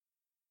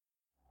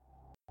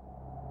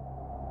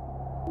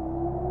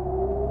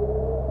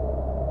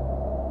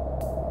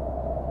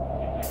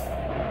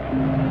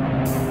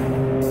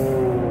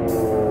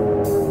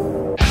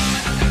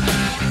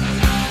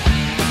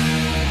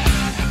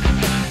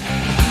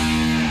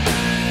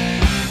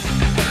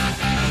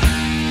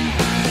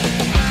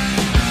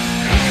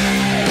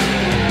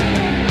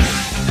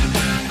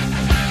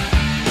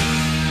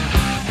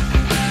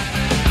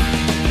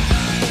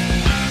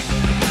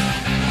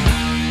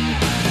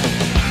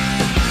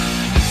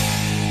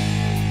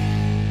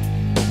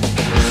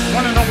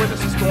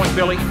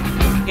Billy,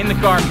 in the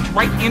garbage,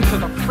 right into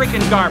the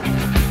freaking garbage.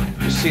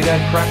 You see that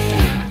crap?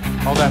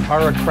 All that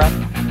horror crap?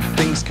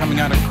 Things coming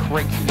out of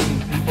crates eating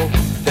people,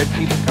 dead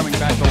people coming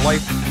back to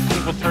life,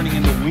 people turning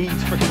into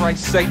weeds, for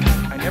Christ's sake.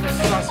 I never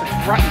saw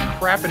such rotten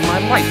crap in my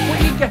life. Where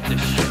do you get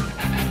this shit?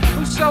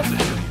 Who sells it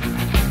to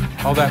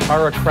you? All that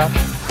horror crap?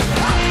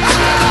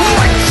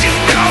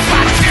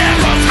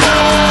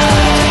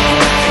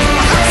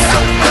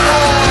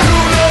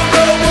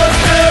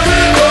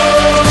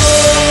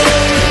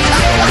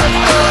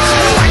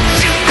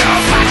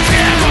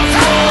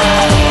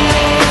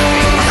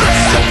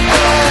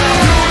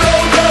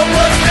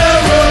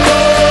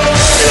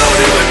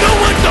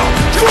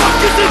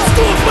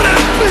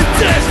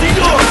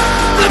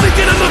 Let me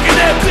get a look at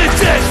that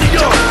bitch ass of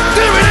yours.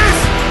 There it is.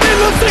 It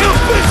looks like a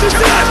bitch's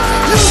ass.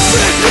 You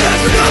bitch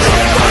ass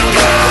motherfucker.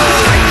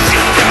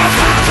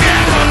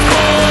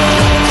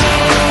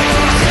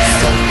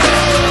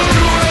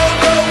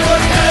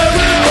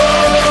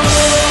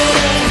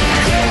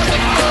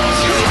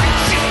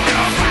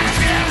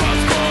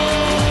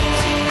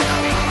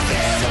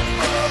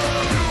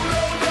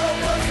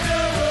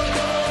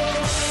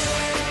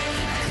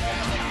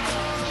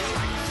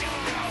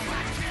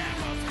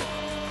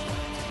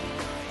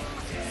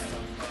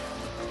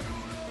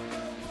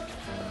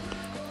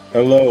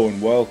 Hello and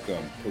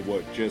welcome to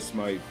what just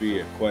might be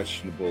a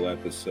questionable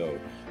episode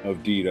of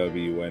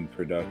DWN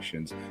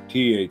Productions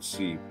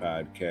THC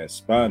podcast,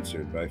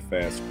 sponsored by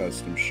Fast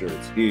Custom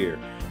Shirts here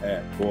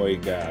at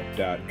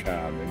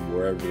boygob.com and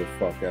wherever the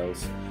fuck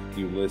else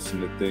you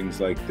listen to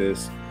things like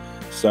this.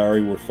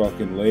 Sorry we're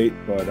fucking late,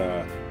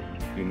 but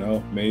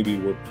maybe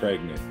we're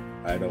pregnant.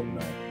 I don't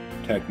know.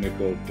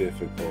 Technical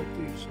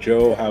difficulties.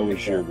 Joe, how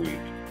was your week?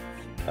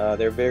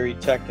 They're very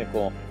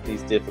technical,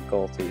 these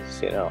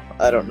difficulties,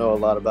 I don't know a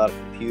lot about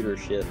computer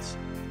shits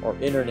or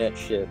internet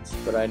shits,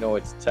 but I know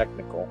it's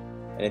technical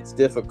and it's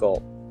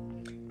difficult.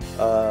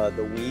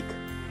 The week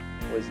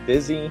was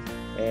busy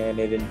and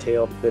it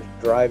entailed a bit of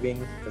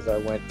driving because I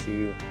went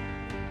to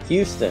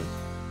Houston.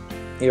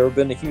 You ever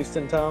been to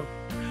Houston, Tom?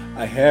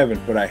 I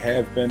haven't, but I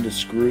have been to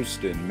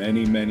Screwston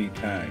many, many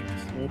times.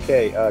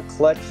 Okay,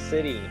 Clutch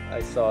City, I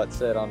saw it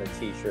said on a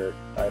t-shirt.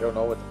 I don't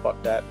know what the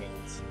fuck that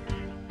means,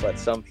 but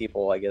some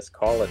people, I guess,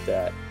 call it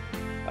that.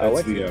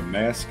 That's the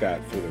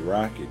mascot for the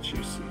Rockets,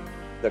 you see.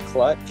 The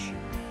Clutch?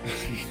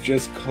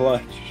 Just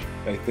Clutch.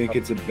 I think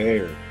it's a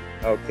bear.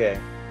 Okay.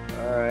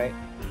 All right.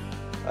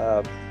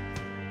 Are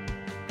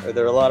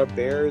there a lot of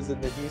bears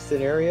in the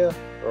Houston area?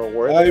 Or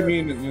were there? I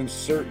mean, in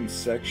certain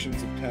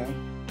sections of town.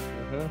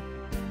 Mm-hmm.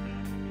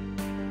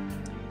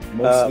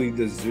 Mostly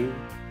the zoo.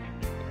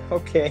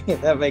 Okay,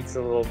 that makes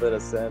a little bit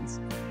of sense.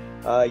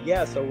 So I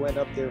went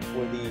up there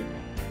for the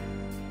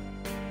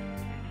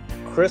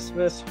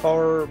Christmas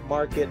Horror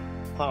Market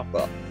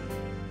Pop-Up.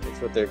 That's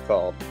what they're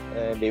called.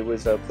 And it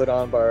was put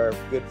on by our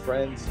good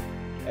friends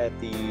at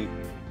the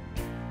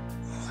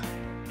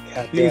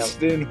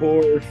Houston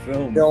Horror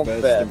Film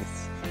Festival,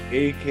 Fest.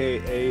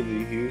 a.k.a.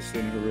 the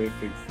Houston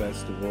Horrific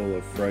Festival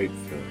of Fright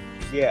Films.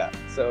 Yeah,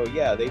 so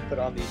they put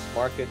on these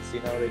markets, they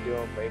do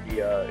them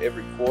maybe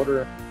every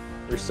quarter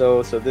or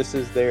so. So this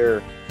is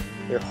their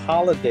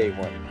holiday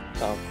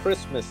one,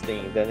 Christmas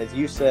themed. And as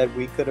you said,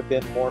 we could have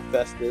been more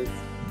festive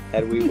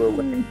had we were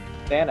wearing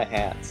Santa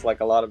hats like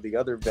a lot of the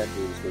other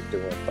vendors were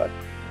doing. But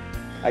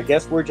I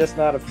guess we're just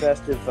not a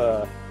festive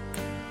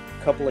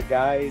couple of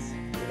guys.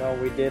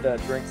 We did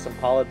drink some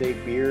holiday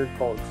beer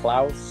called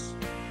Klaus.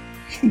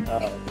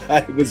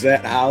 Was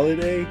that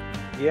holiday?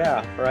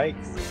 Yeah, right.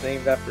 'Cause it's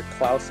named after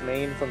Klaus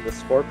Main from the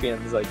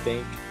Scorpions, I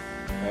think.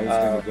 I was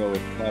going to go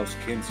with Klaus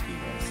Kinski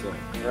myself.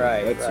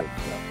 Right. That's right.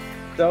 okay.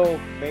 So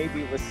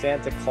maybe it was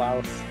Santa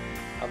Claus.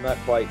 I'm not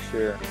quite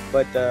sure.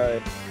 But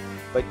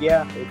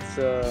yeah, it's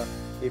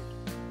if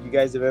you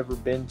guys have ever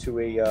been to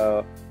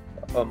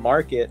a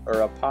market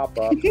or a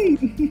pop-up,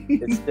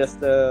 it's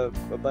just a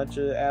bunch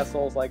of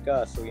assholes like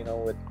us,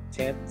 with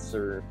tents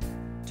or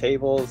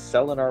tables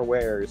selling our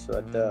wares.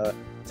 But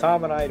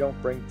Tom and I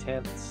don't bring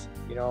tents.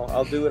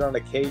 I'll do it on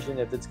occasion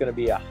if it's going to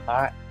be a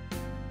hot,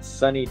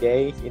 sunny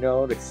day,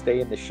 to stay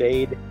in the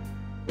shade.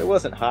 It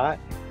wasn't hot,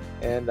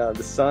 and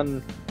the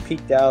sun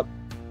peeked out,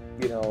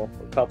 a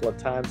couple of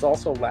times.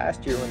 Also,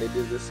 last year when they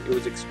did this, it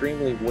was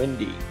extremely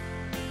windy,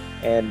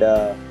 and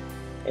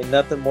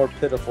nothing more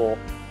pitiful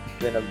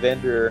than a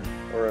vendor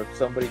or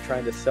somebody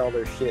trying to sell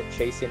their shit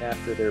chasing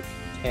after their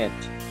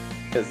tent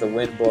because the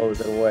wind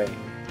blows it away.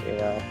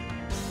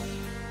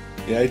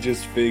 Yeah, I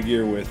just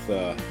figure with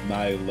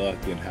my luck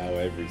and how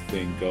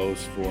everything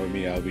goes for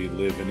me, I'll be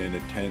living in a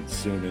tent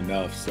soon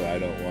enough, so I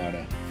don't want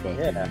to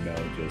fucking,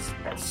 just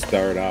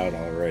start out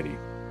already.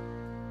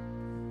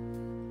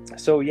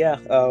 So yeah,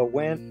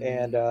 went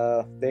and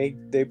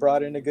they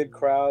brought in a good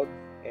crowd,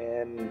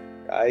 and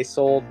I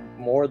sold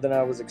more than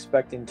I was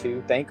expecting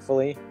to,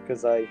 thankfully,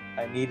 because I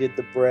needed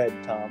the bread,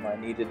 Tom. I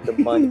needed the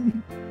money,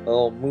 a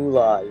little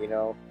moolah, you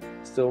know.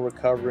 Still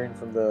recovering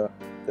from the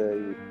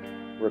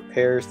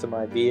repairs to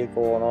my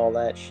vehicle and all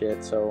that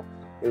shit. So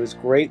it was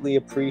greatly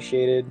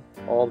appreciated.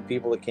 All the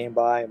people that came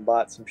by and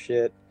bought some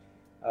shit,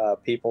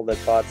 people that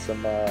bought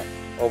some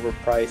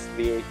overpriced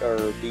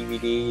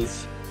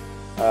DVDs.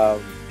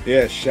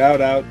 Yeah,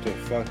 shout out to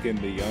fucking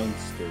the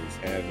youngsters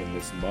having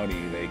this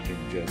money they can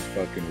just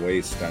fucking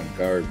waste on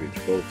garbage.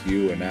 Both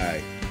you and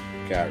I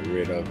got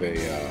rid of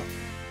a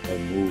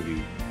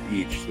movie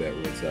each that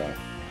was,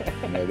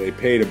 they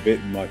paid a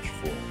bit much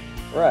for it.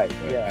 Right,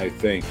 But yeah. I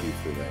thank you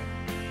for that.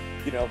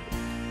 You know,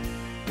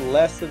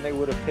 less than they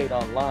would have paid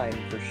online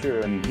for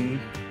sure. Mm-hmm.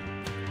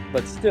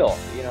 But still,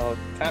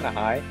 kind of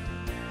high,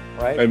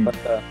 right?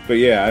 But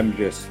yeah, I'm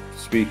just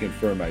speaking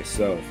for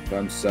myself. If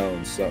I'm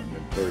selling something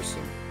in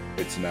person,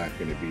 it's not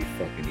going to be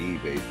fucking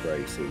eBay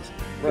prices.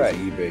 Right.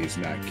 eBay's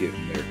not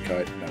getting their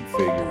cut, and I'm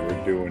figuring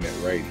we're doing it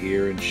right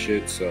here and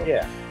shit. So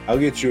yeah. I'll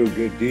get you a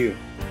good deal.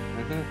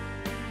 Mm-hmm.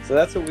 So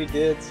that's what we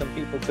did. Some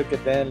people took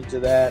advantage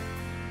of that,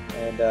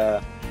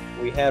 and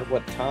we had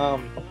what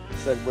Tom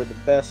said were the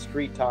best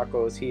street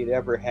tacos he'd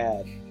ever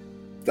had.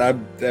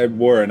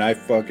 Warren,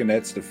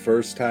 that's the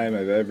first time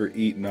I've ever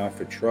eaten off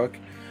a truck,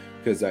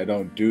 because I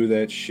don't do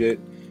that shit.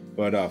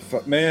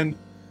 But man,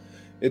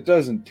 it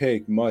doesn't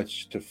take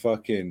much to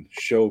fucking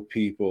show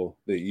people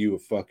that you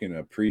fucking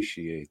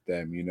appreciate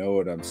them. You know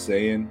what I'm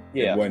saying?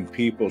 Yeah. And when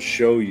people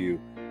show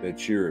you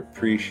that you're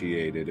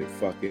appreciated,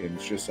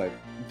 it's just like,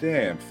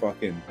 damn,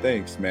 fucking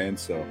thanks, man.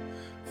 So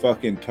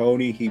fucking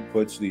Tony, he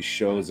puts these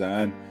shows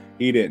on.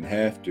 He didn't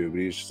have to, but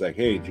he's just like,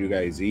 hey, did you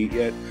guys eat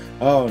yet?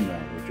 Oh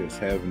no, we're just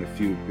having a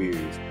few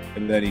beers.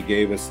 And then he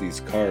gave us these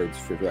cards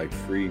for like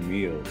free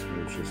meals. And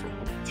it was just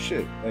like,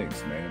 shit,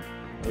 thanks, man.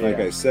 Yeah. Like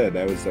I said,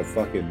 that was a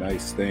fucking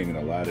nice thing. And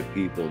a lot of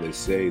people, they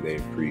say they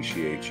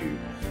appreciate you,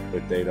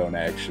 but they don't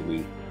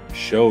actually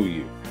show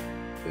you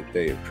that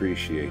they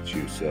appreciate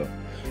you. So,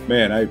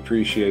 man, I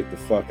appreciate the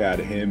fuck out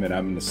of him, and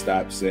I'm going to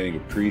stop saying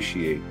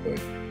appreciate, but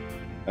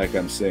like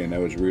I'm saying, that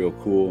was real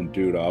cool, and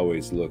dude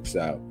always looks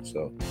out.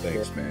 So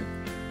thanks, Yeah. man.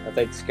 I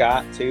thank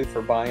Scott too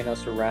for buying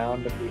us a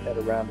round. We had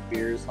a round of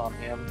beers on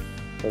him.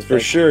 So For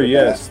thank sure, you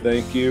for yes.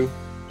 Thank you.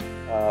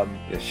 that.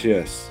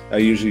 Yes. I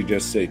usually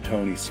just say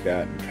Tony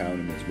Scott and count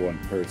him as one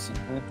person.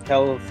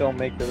 Hell of a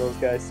filmmaker, those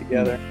guys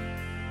together.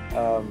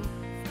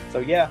 So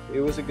yeah,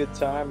 it was a good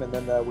time, and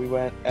then we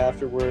went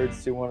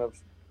afterwards to one of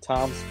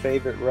Tom's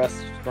favorite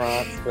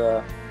restaurants,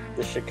 the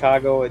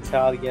Chicago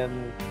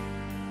Italian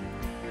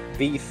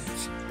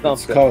beef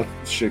something. It's called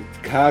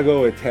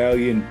Chicago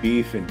Italian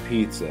Beef and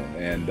Pizza,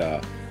 and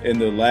in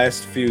the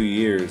last few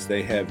years,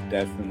 they have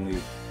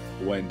definitely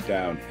went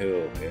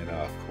downhill in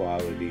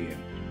quality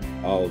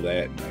and all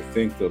that. And I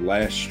think the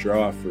last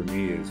straw for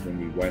me is when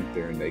we went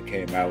there and they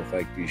came out with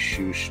like these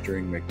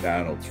shoestring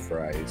McDonald's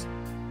fries,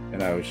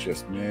 and I was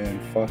just, man,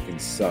 fucking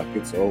suck.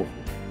 It's over.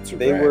 It's a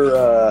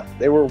wrap.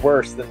 They were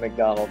worse than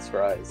McDonald's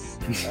fries.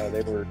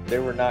 They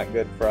were not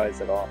good fries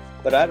at all.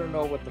 But I don't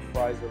know what the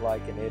fries are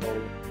like in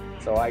Italy.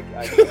 So I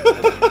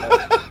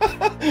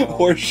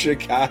or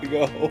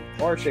Chicago.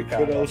 Or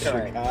Chicago. Good old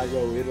Right.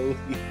 Chicago, Italy.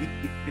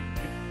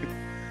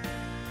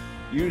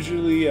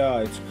 Usually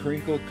it's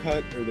crinkle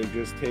cut, or they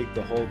just take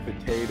the whole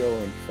potato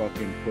and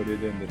fucking put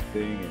it in the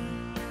thing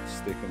and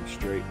stick them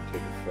straight into the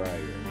fryer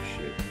and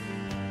shit.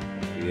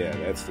 Yeah,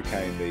 that's the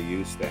kind they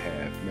used to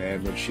have.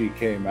 Man, when she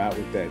came out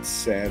with that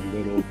sad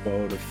little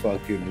boat of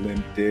fucking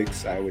limp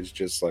dicks, I was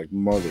just like,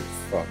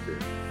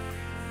 motherfucker.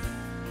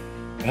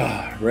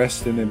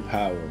 Rest in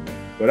empowerment.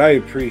 But I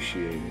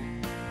appreciate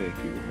it. Thank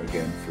you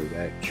again for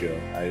that, Joe.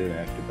 I didn't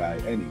have to buy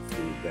any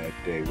food that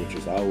day, which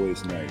is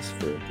always nice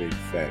for a big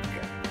fat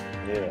guy.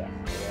 Yeah.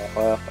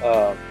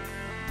 Well,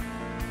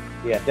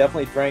 yeah,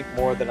 definitely drank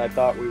more than I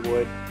thought we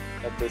would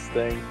at this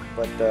thing,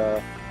 but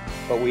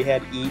we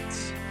had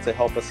eats to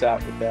help us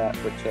out with that,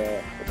 which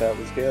that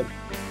was good.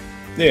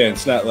 Yeah,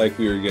 it's not like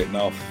we were getting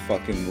all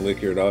fucking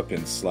liquored up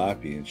and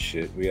sloppy and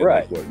shit. We had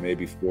Right. like,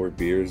 maybe 4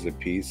 beers a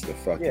piece the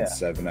fucking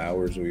 7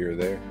 hours we were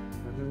there.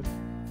 Mm-hmm.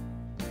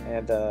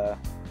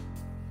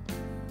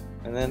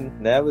 And then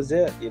that was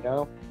it,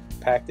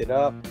 packed it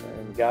up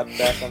and got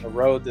back on the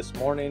road this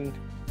morning.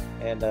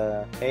 And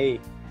hey,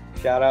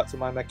 shout out to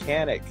my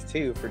mechanic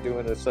too for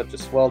doing such a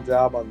swell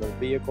job on the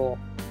vehicle.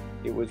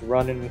 It was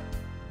running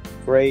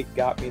great,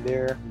 got me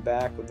there and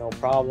back with no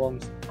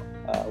problems.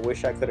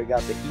 Wish I could have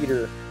got the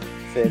heater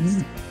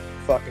fixed.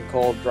 Fucking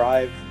cold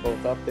drive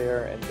both up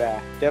there and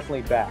back.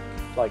 Definitely back.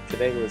 Like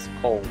today was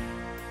cold.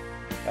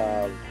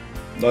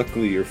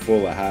 Luckily, you're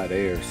full of hot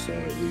air, so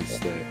at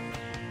least that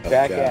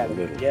Back helped out at a it.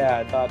 little. Yeah,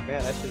 I thought,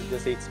 man, I should have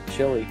just ate some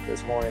chili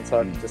this morning so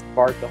I could just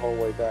bark the whole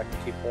way back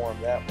and keep warm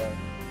that way.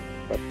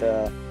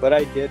 But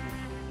I didn't.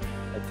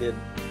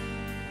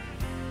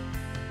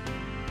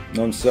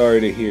 I'm sorry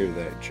to hear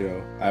that,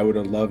 Joe. I would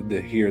have loved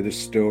to hear the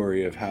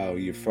story of how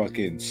you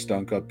fucking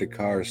stunk up the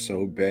car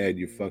so bad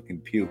you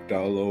fucking puked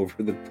all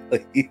over the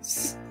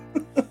place.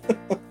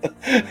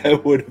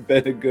 That would have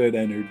been a good,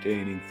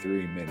 entertaining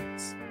 3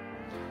 minutes.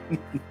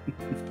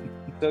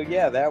 So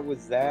yeah, that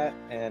was that,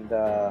 and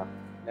now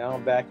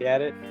I'm back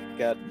at it.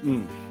 Got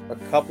a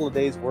couple of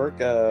days work.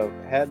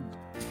 Had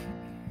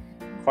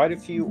quite a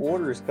few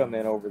orders come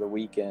in over the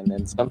weekend,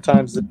 and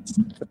sometimes it's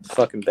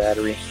fucking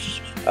battery.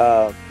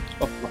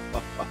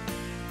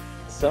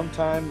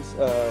 Sometimes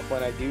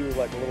when I do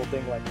like a little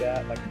thing like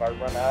that, like if I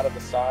run out of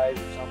a size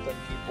or something,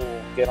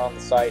 people get on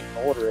the site and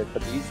order it.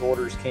 But these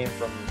orders came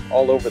from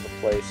all over the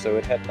place, so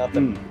it had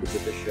nothing to do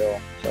with the show.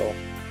 So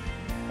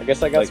I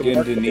guess I got like some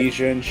work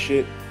Indonesia and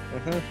shit.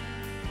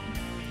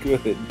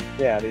 Good.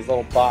 Yeah, these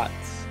little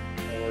bots.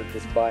 And we're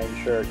just buying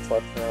shirts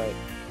left and right.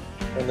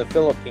 In the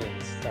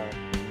Philippines.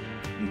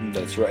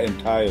 That's right. In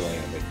Thailand,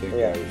 I think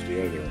that was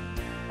the other one.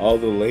 All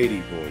the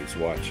lady boys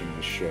watching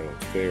the show.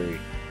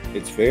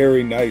 It's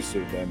very nice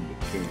of them to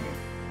tune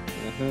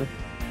in.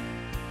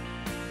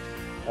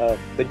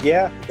 But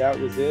yeah, that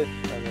was it.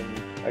 I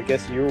mean, I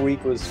guess your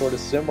week was sort of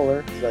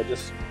similar because I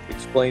just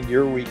explained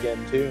your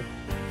weekend too.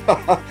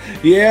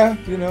 Yeah,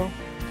 you know,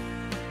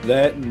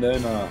 that and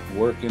then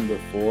working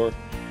before.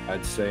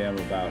 I'd say I'm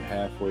about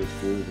halfway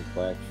through the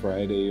Black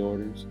Friday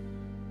orders.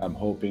 I'm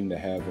hoping to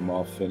have them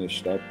all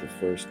finished up the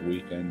first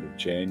weekend of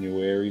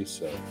January,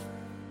 so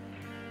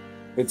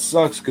it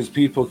sucks because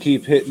people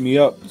keep hitting me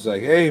up. It's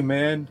like, hey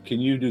man, can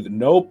you do the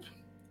nope?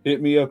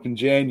 Hit me up in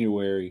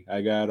January.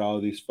 I got all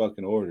these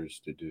fucking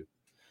orders to do.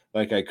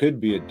 Like I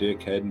could be a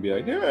dickhead and be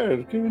like, yeah,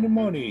 give me the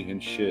money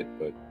and shit,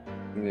 but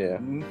yeah.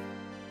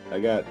 I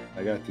got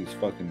these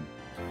fucking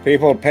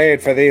people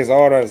paid for these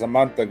orders a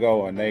month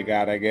ago and they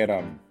gotta get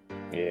them.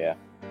 Yeah.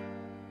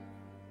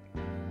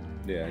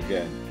 Yeah,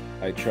 again,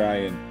 I try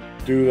and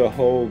do the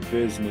whole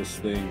business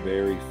thing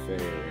very fair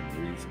and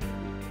reasonable.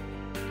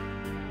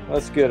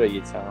 That's good of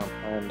you, Tom.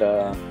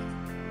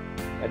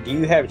 And do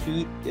you have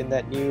heat in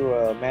that new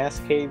mass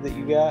cave that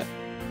you got?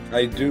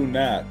 I do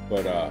not,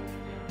 but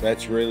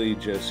that's really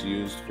just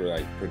used for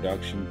like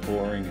production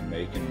pouring and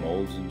making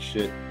molds and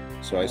shit.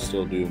 So I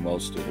still do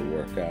most of the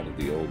work out of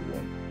the old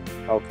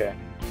one. Okay.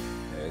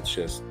 Yeah, it's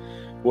just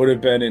would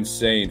have been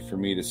insane for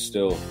me to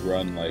still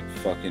run like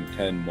fucking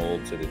 10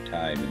 molds at a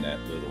time in that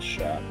little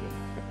shop.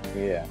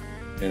 Yeah.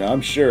 And I'm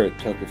sure it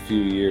took a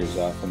few years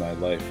off of my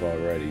life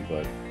already,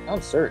 but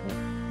I'm certain.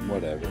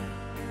 Whatever.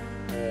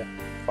 Yeah.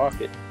 Fuck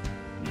it.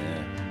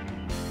 Yeah.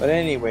 But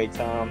anyway,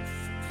 Tom,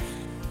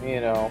 you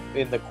know,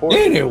 in the course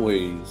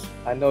Anyways.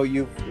 I know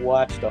you've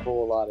watched a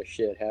whole lot of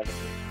shit, haven't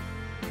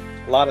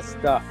you? A lot of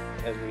stuff,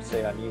 as we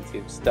say on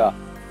YouTube, stuff.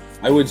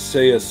 I would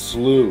say a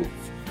slew.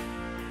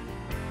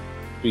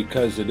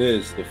 Because it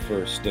is the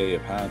first day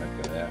of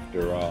Hanukkah,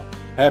 after all.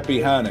 Happy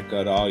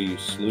Hanukkah to all you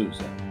slews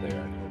out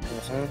there.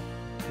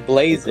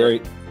 Blaze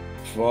great.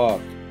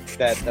 Fuck.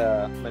 That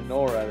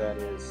menorah, that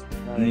is.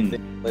 Not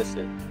anything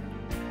illicit.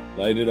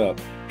 Light it up.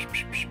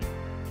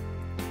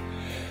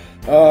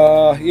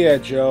 Yeah,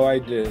 Joe, I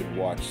did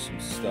watch some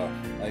stuff.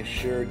 I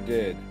sure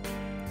did.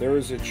 There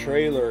was a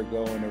trailer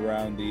going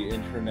around the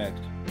internet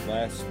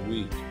last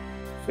week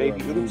for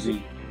Baby a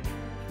movie.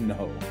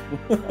 No.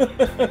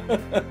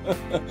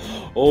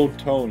 Old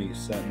Tony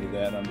sent me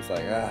that. I'm just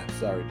like,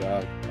 sorry,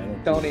 dog.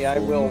 Tony, I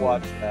will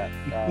watch that.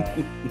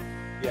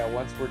 Yeah,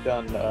 once we're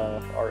done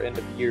our end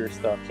of year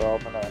stuff. So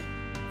I'm gonna,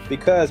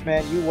 because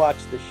man, you watch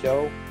the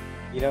show,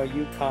 you know,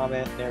 you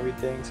comment and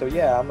everything. So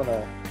yeah, I'm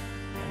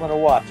gonna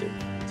watch it.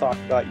 Talk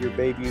about your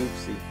baby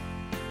oopsie.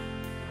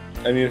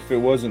 I mean, if it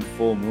wasn't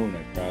full moon,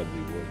 I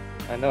probably would.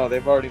 I know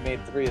they've already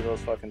made 3 of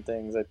those fucking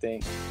things, I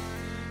think.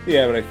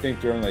 Yeah, but I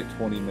think they're only like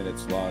 20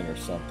 minutes long or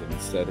something.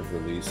 Instead of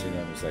releasing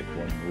them as like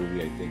one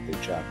movie, I think they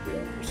chopped it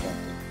up or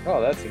something.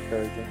 Oh, that's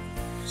encouraging.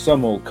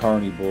 Some old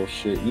carny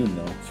bullshit, you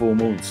know, full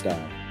moon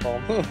style.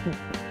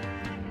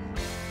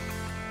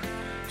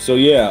 So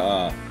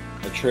yeah,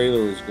 a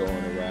trailer was going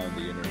around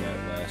the internet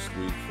last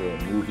week for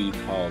a movie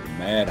called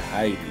Mad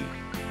Heidi.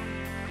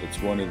 It's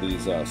one of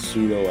these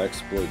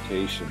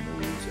pseudo-exploitation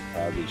movies that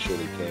probably should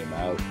have came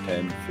out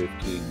 10,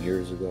 15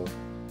 years ago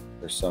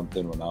or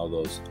something when all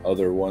those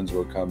other ones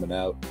were coming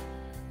out.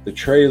 The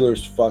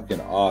trailer's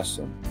fucking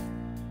awesome.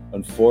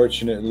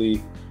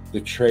 Unfortunately,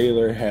 the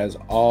trailer has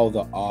all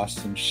the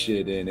awesome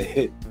shit in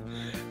it,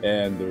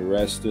 and the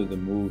rest of the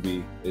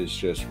movie is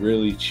just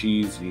really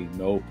cheesy,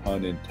 no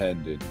pun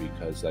intended,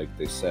 because like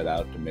they set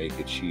out to make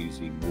a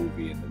cheesy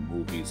movie, and the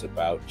movie's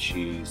about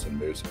cheese, and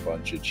there's a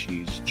bunch of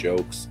cheese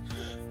jokes,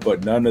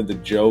 but none of the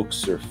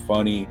jokes are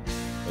funny,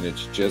 and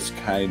it's just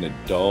kind of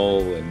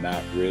dull and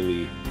not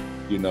really,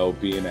 you know,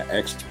 being an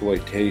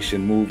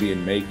exploitation movie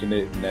and making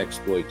it an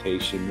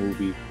exploitation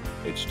movie.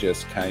 It's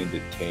just kind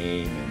of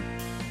tame and,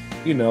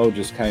 you know,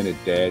 just kind of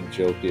dad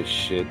joke-ish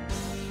shit,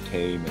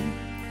 tame. And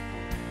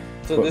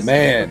so but this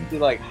man, is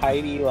like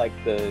Heidi, like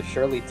the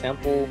Shirley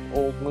Temple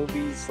old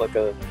movies, like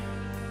a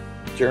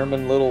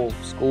German little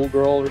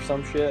schoolgirl or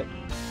some shit.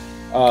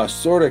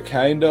 Sort of,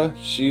 kinda.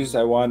 She's,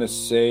 I want to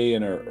say,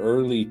 in her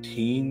early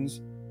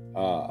teens.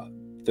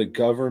 The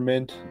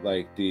government,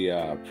 like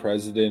the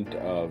president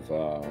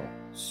of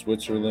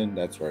Switzerland,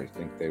 that's where I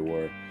think they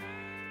were.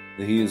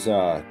 He's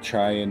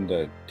trying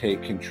to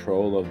take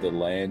control of the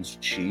land's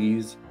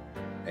cheese,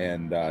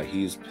 and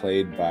he's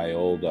played by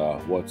old,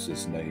 what's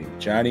his name?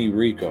 Johnny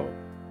Rico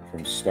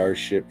from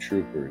Starship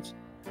Troopers.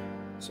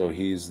 So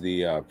he's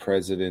the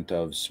president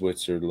of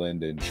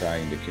Switzerland and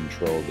trying to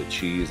control the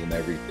cheese and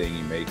everything.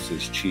 He makes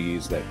his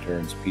cheese that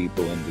turns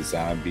people into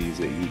zombies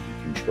that he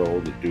can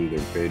control to do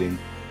their bidding.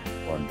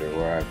 Wonder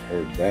where I've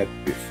heard that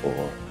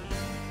before.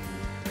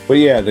 But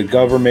yeah, the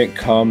government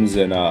comes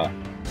and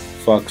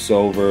fucks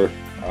over.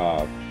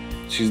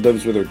 She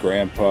lives with her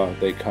grandpa.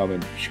 They come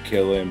and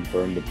kill him,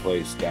 burn the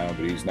place down,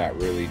 but he's not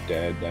really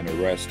dead. Then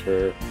arrest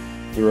her,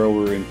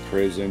 throw her in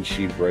prison.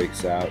 She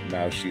breaks out.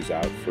 Now she's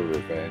out for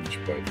revenge.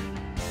 But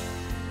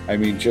I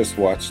mean, just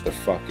watch the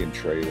fucking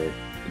trailer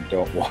and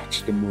don't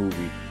watch the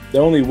movie. The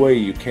only way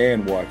you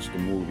can watch the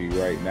movie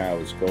right now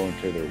is going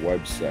to their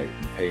website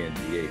and paying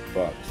the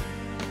 $8.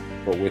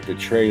 But with the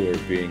trailer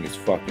being as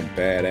fucking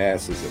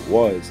badass as it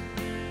was,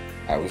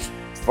 I was,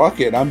 fuck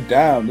it, I'm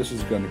down. This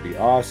is going to be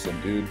awesome,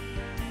 dude.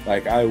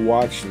 Like, I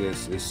watched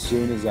this as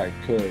soon as I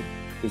could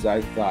because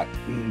I thought,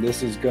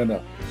 this is going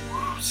to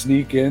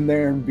sneak in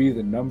there and be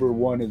the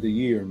 #1 of the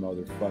year,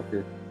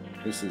 motherfucker.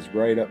 This is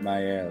right up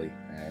my alley.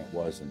 And it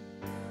wasn't.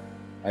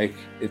 Like,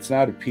 it's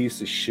not a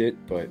piece of shit,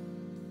 but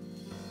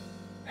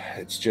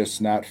it's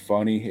just not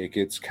funny. It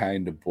gets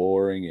kind of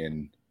boring,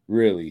 and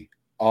really,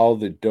 all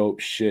the dope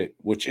shit,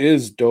 which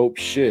is dope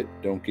shit,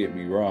 don't get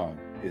me wrong,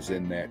 is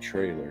in that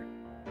trailer.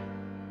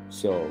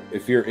 So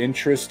if you're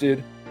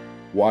interested,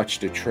 watch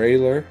the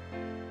trailer,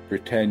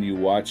 pretend you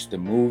watched the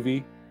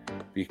movie,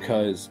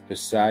 because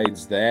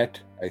besides that,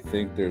 I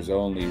think there's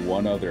only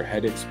one other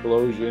head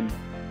explosion,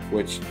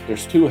 which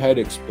there's 2 head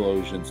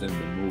explosions in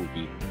the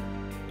movie.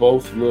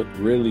 Both look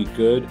really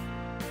good.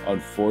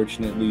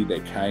 Unfortunately, they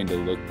kind of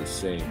look the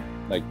same.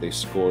 Like they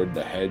scored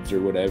the heads or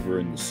whatever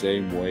in the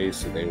same way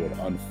so they would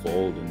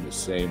unfold in the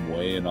same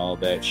way and all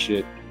that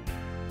shit.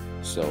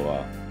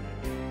 So,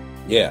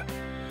 yeah.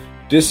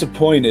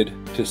 Disappointed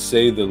to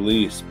say the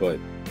least, but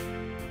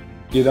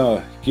get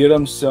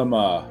them some,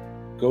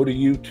 go to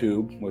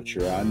YouTube, which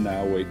you're on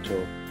now. Wait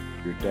till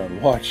you're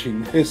done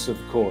watching this, of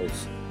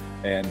course.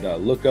 And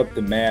look up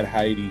the Mad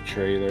Heidi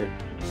trailer.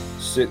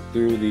 Sit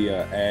through the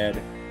ad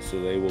so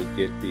they will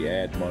get the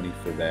ad money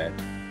for that.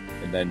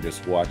 And then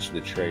just watch the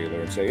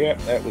trailer and say, yeah,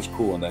 that was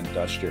cool, and then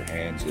dust your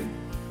hands and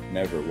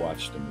never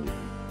watch the movie.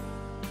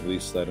 At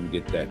least let them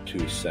get that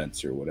 2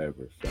 cents or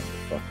whatever from the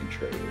fucking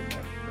trailer.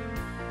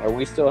 Are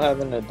we still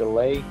having a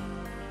delay?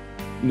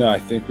 No, I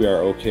think we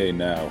are okay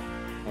now.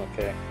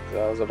 Okay,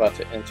 so I was about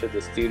to enter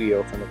the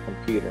studio from the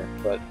computer,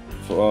 but...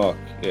 Fuck.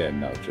 Yeah,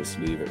 no, just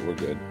leave it. We're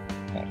good.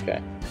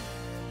 Okay.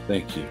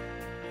 Thank you.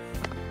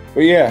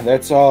 But yeah,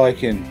 that's all I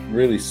can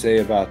really say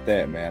about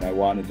that, man. I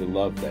wanted to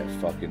love that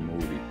fucking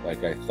movie.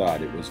 Like I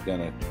thought it was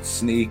gonna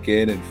sneak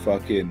in and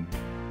fucking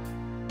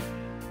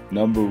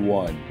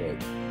 #1, but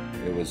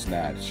it was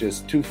not. It's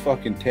just too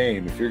fucking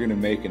tame. If you're gonna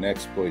make an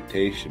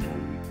exploitation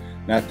movie,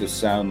 not to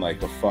sound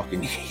like a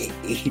fucking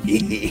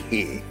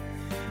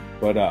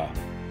but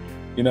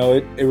you know,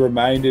 it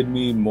reminded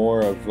me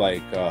more of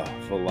like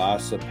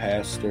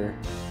Velocipaster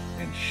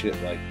and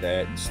shit like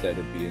that instead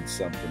of being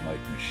something like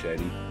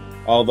Machete.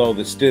 Although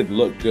this did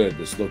look good,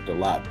 this looked a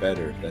lot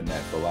better than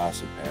that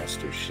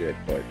Velocipaster shit,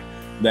 but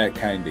that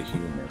kind of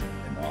humor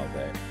and all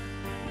that.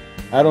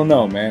 I don't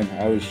know, man.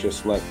 I was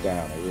just let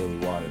down. I really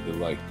wanted to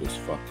like this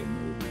fucking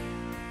movie.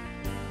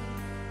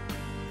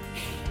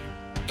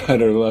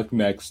 Better luck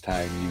next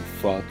time, you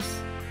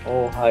fucks.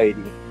 Oh,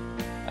 Heidi.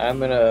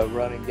 I'm gonna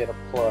run and get a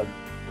plug,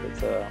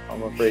 because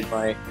I'm afraid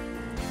my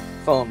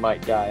phone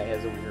might die. It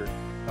has a weird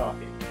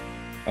talking.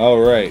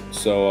 Alright,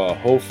 so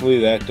hopefully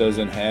that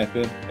doesn't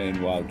happen,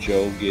 and while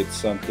Joe gets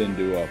something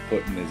to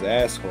put in his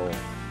asshole,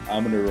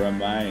 I'm going to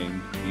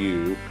remind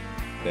you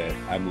that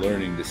I'm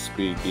learning to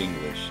speak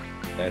English.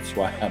 That's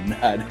why I'm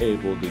not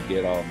able to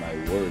get all my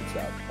words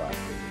out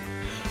properly.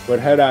 But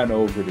head on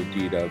over to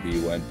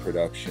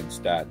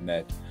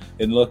DWNProductions.net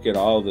and look at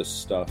all the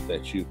stuff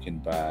that you can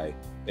buy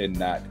and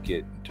not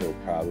get until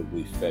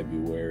probably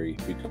February,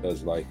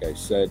 because like I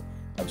said,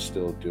 I'm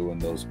still doing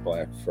those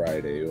Black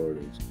Friday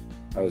orders.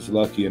 I was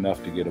lucky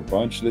enough to get a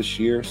bunch this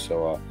year,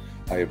 so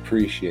I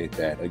appreciate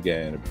that.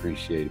 Again,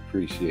 appreciate.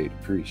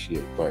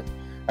 But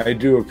I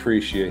do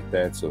appreciate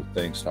that, so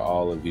thanks to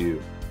all of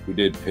you who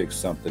did pick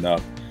something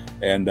up.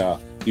 And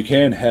you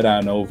can head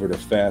on over to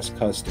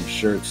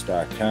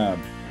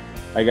FastCustomShirts.com.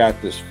 I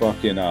got this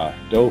fucking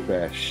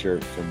dope-ass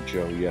shirt from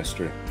Joe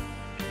yesterday.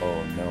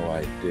 Oh, no,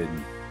 I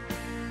didn't,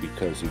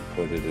 because he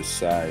put it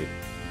aside,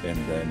 and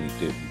then he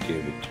didn't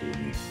give it to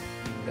me.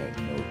 That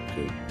no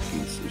good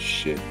piece of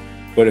shit.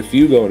 But if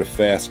you go to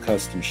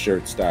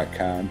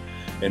FastCustomShirts.com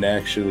and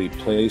actually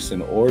place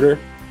an order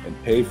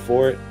and pay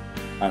for it,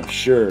 I'm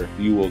sure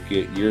you will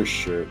get your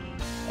shirt,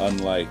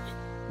 unlike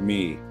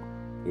me,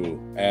 who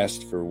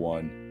asked for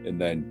one, and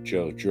then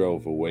Joe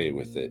drove away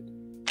with it.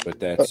 But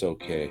that's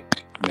okay.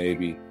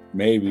 Maybe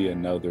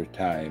another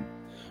time.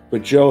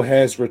 But Joe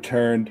has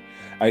returned.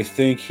 I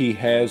think he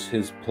has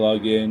his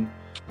plug-in.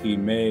 He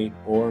may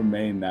or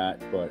may not,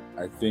 but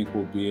I think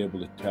we'll be able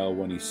to tell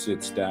when he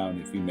sits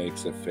down if he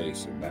makes a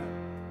face or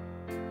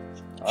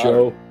not.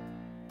 Joe,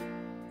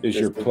 is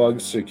your plug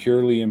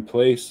securely in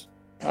place?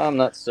 I'm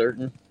not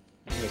certain.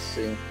 Let me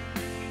see.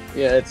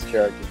 Yeah, it's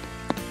charging.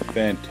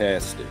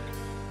 Fantastic.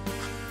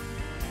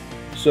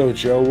 So,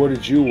 Joe, what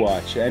did you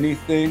watch?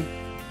 Anything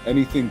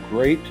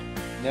great?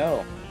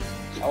 No.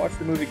 I watched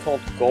a movie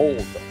called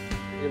Gold.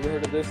 You ever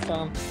heard of this,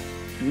 Tom?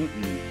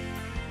 Mm-mm.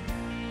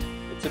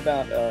 It's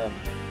about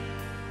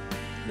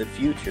the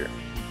future.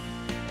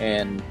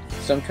 And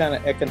some kind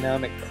of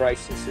economic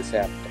crisis has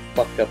happened to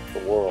fuck up the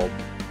world.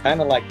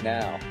 Kind of like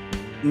now.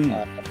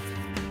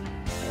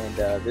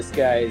 This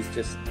guy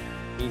is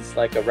he's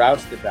like a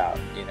roustabout,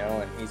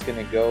 and he's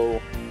going to go.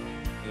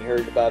 He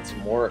heard about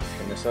some work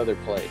in this other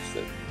place,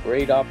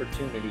 great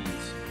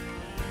opportunities.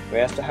 We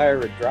have to hire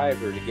a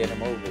driver to get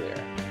him over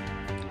there.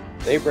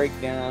 They break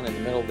down in the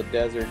middle of the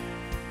desert,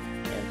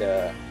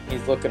 and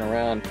he's looking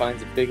around,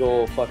 finds a big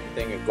old fucking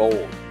thing of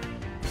gold.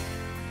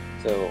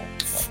 So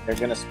they're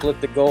going to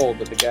split the gold,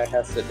 but the guy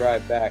has to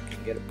drive back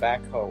and get a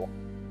backhoe.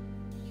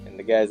 And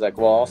the guy's like,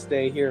 well, I'll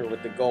stay here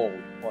with the gold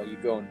while you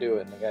go and do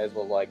it. And the guys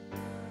will like,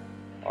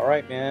 all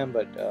right, man,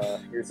 but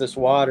here's this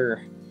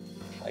water.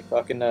 Like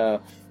fucking,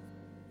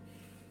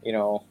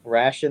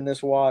 ration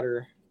this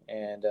water.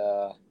 And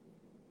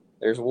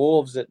there's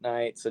wolves at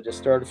night, so just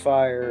start a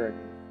fire.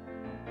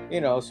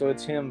 And, so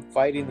it's him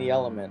fighting the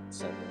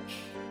elements and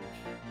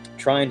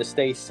trying to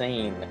stay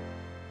sane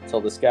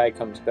until this guy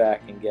comes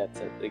back and gets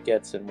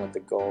him with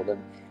the gold.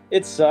 And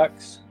it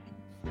sucks.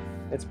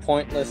 It's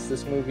pointless.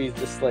 This movie is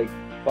just like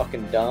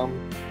fucking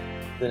dumb.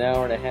 It's an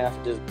hour and a half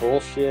of just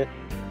bullshit.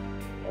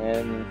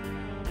 And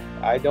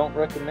I don't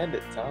recommend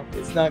it, Tom.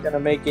 It's not going to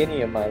make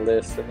any of my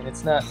list. I mean,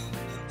 it's not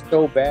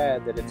so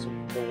bad that it's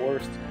the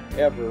worst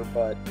ever,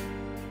 but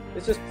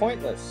it's just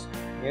pointless.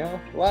 A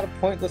lot of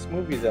pointless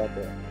movies out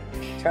there.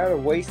 I'm tired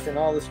of wasting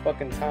all this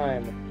fucking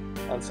time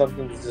on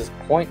something that's just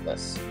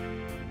pointless.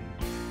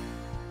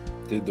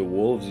 Did the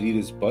wolves eat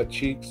his butt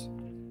cheeks?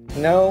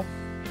 No,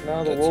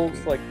 the wolves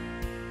good.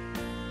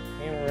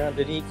 Came around.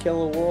 Did he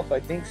kill a wolf? I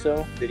think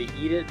so. Did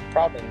he eat it?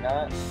 Probably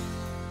not.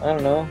 I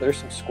don't know. There's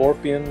some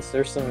scorpions.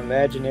 There's some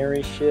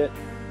imaginary shit.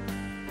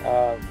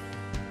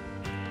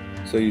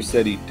 So you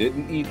said he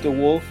didn't eat the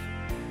wolf?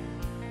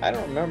 I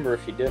don't remember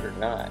if he did or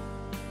not.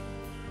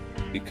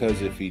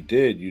 Because if he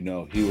did, he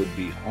would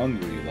be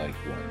hungry like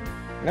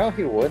one. No,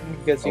 he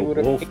wouldn't, because he would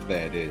have. Wolf,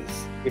 that is.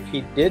 If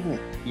he didn't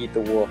eat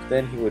the wolf,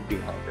 then he would be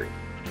hungry.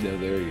 Yeah,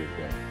 there you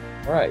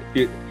go. Right.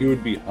 He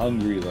would be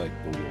hungry like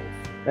the wolf.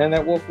 And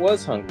that wolf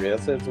was hungry. That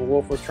says the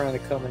wolf was trying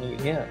to come and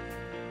eat him.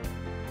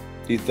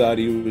 He thought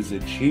he was a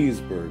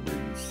cheeseburger,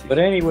 you see. But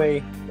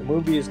anyway, the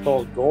movie is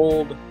called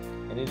Gold,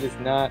 and it is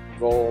not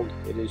gold.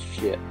 It is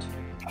shit.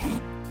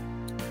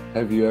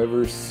 Have you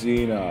ever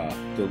seen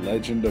The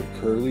Legend of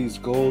Curly's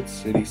Gold,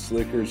 City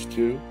Slickers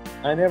 2?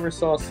 I never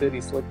saw City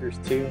Slickers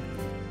 2.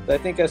 I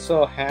think I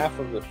saw half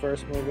of the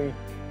first movie,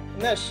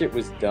 and that shit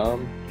was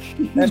dumb.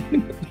 That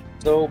shit was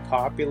so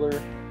popular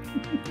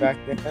back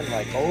then.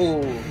 Like,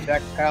 oh,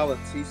 Jack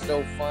Palance, he's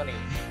so funny.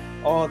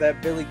 Oh,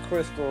 that Billy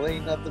Crystal,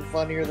 ain't nothing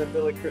funnier than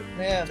Billy Crystal.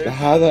 Man,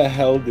 how the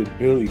hell did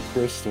Billy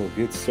Crystal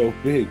get so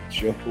big,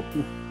 Joe?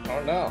 I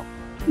don't know.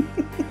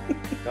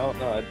 Don't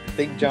know. I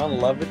think John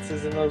Lovitz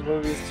is in those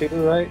movies too,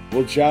 right?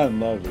 Well, John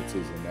Lovitz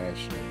is a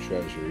national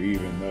treasure,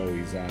 even though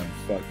he's on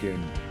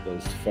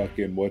those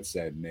what's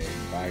that name,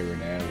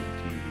 Byron Allen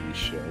TV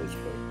shows.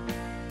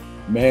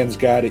 But man's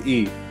got to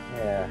eat.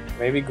 Yeah,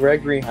 maybe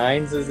Gregory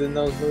Hines is in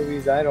those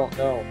movies. I don't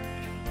know.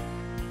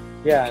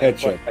 Yeah,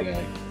 Ketchup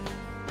guy.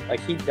 Like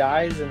he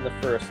dies in the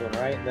first one,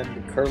 right? And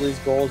then Curly's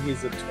Gold,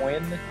 he's a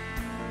twin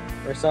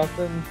or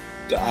something.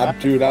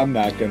 Dude, I'm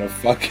not gonna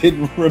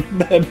fucking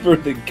remember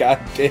the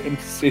goddamn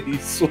City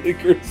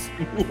Slickers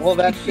movie. Well,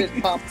 that shit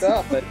popped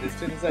up, but as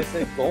soon as I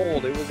said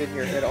gold, it was in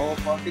your head. Oh,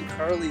 fucking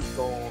Curly's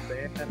Gold,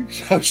 man.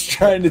 I was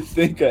trying to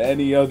think of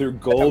any other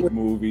gold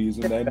movies,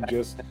 and then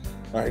just,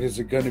 all right, is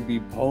it gonna be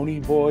Pony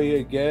Boy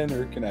again,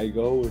 or can I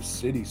go with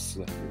City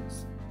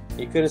Slickers?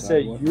 You could have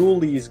said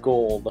Yuli's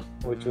Gold,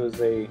 which was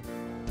a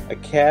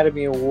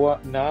Academy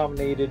Award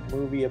nominated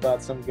movie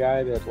about some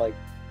guy that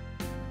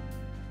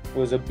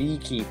was a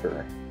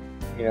beekeeper.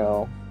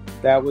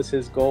 That was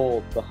his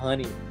gold, the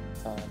honey.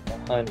 The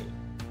honey.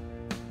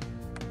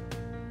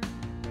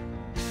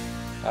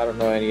 I don't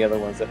know any other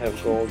ones that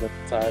have gold in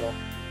the title.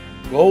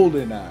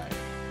 GoldenEye.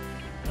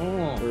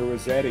 Or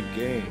was that a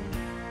game?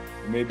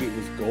 Maybe it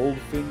was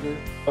Goldfinger?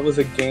 That was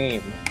a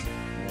game.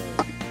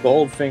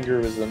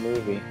 Goldfinger was the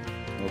movie.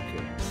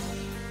 Okay.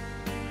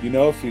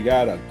 If you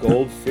got a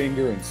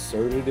Goldfinger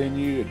inserted in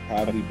you, it'd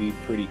probably be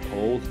pretty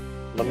cold.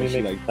 Let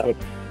me make put a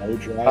blow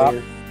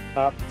dryer.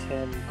 Top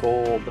 10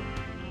 gold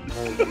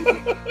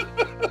movies.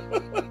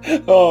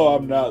 Oh,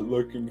 I'm not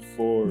looking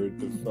forward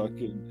to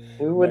fucking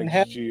we wouldn't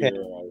next have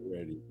year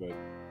already. But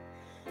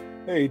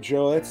hey,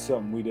 Joe, that's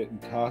something we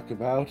didn't talk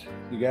about.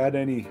 You got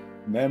any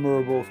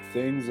memorable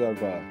things of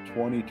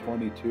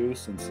 2022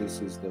 since this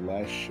is the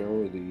last show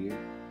of the year?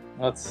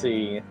 Let's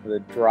see. The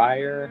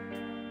dryer.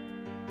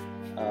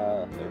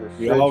 The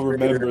We all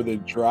refrigerator, remember the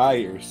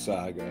dryer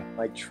saga.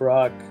 my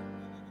truck,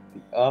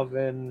 the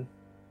oven.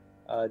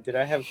 Did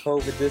I have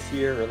COVID this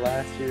year or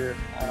last year?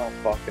 I don't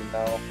fucking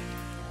know.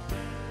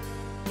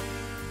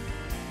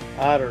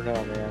 I don't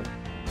know, man.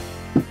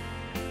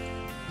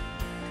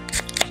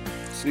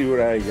 See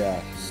what I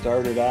got.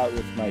 Started out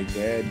with my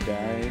dad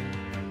dying,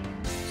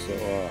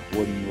 so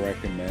wouldn't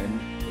recommend,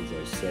 as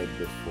I said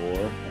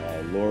before.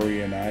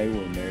 Lori and I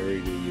were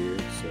married a year,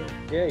 so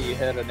Yeah, you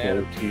had an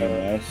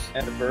 14S,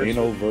 anniversary,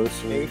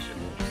 anniversary.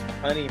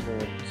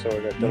 honeymoon,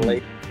 sort of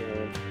delayed.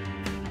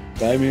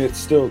 I mean, it's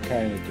still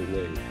kind of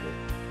delayed, but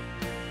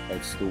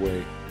that's the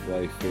way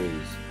life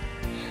is.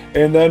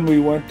 And then we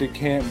went to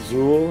Camp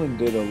Zool and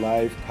did a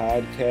live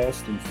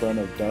podcast in front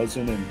of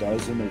dozen of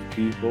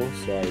people.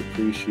 So I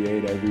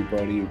appreciate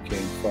everybody who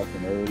came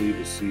fucking early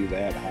to see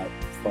that hot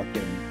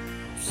fucking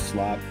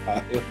slop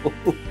pile.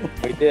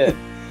 We did.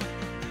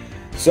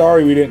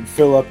 Sorry we didn't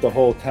fill up the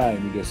whole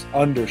time. We just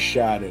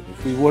undershot it.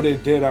 If we would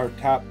have did our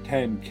top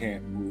 10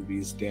 camp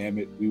movies, damn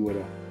it, we would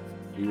have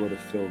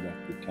filled up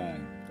the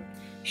time. But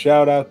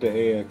shout out to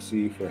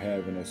AXE for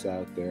having us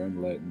out there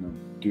and letting them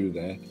do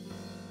that.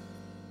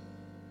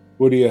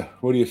 What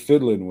are you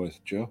fiddling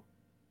with, Joe?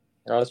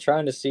 I was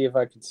trying to see if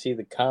I could see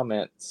the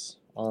comments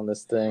on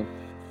this thing.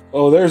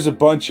 Oh, there's a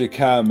bunch of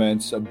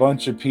comments. A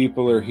bunch of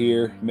people are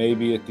here.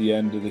 Maybe at the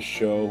end of the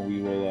show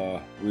we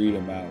will read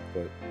them out.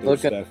 But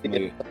there's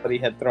definitely Somebody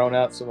had thrown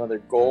out some other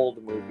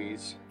gold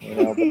movies,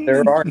 but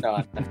there are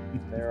none.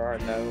 There are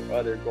no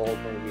other gold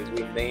movies.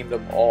 We named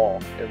them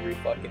all, every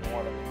fucking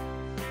one of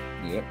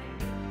them. Yep.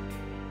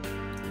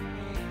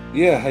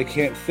 Yeah, I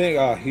can't think.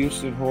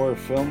 Houston Horror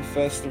Film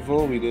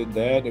Festival. We did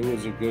that. It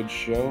was a good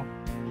show.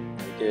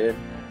 We did.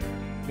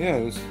 Yeah,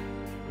 it was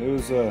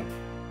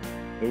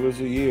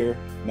a year.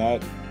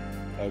 Not,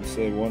 I'd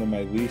say, one of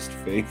my least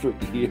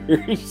favorite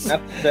years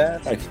Not the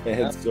best. I've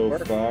had so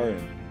far.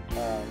 And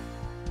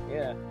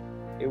yeah,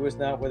 it was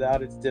not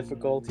without its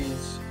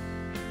difficulties.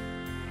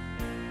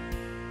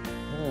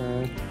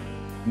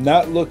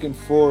 not looking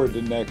forward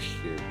to next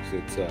year because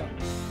it's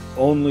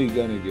only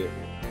gonna get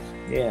worse.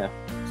 Yeah.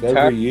 So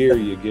every year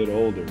you get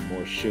older,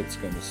 more shit's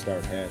gonna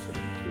start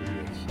happening to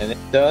you. And it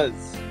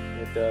does.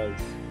 It does.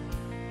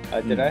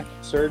 Did I have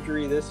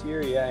surgery this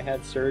year? Yeah, I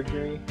had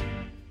surgery.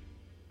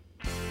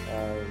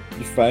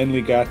 You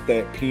finally got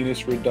that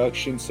penis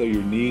reduction so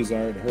your knees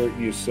aren't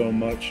hurting you so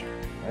much.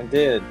 I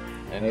did.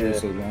 That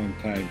was a long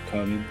time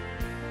coming.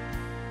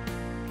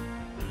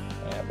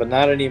 Yeah, but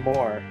not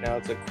anymore. Now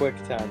it's a quick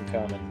time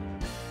coming.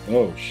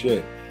 Oh,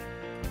 shit.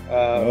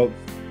 Yeah.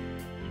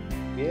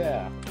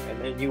 And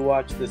then you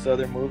watched this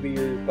other movie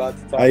you're about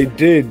to talk I about?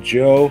 did,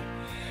 Joe.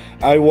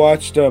 I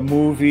watched a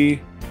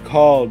movie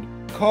called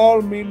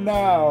Call Me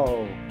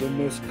Now, the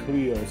Miss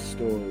Cleo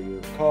story,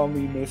 or Call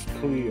Me Miss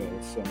Cleo,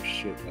 some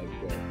shit like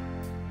that.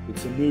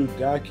 It's a new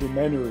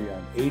documentary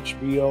on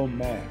HBO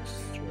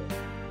Max, Joe.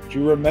 Do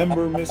you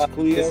remember Miss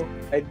Cleo?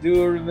 I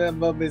do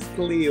remember Miss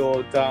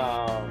Cleo,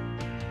 Tom.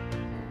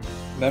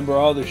 Remember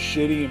all the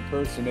shitty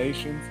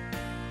impersonations?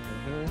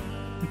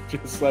 Mm-hmm.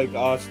 Just like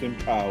Austin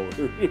Powers.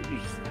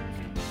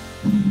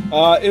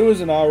 It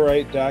was an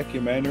alright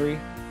documentary.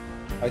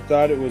 I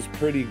thought it was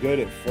pretty good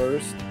at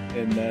first,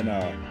 and then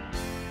I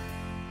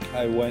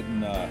went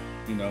and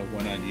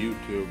went on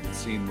YouTube and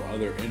seen what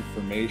other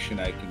information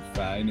I can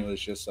find. It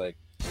was just like,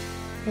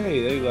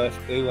 hey, they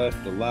left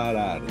a lot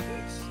out of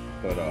this,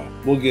 but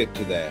we'll get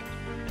to that.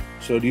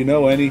 So, do you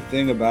know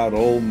anything about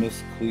old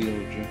Miss Cleo,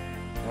 Jim?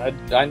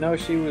 I know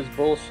she was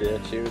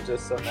bullshit. She was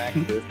just some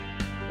actress,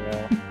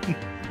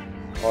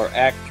 or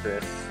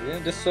actress.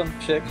 Just some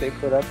chick they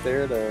put up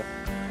there to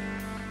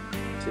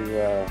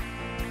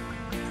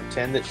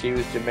pretend that she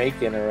was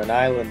Jamaican or an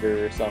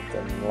islander or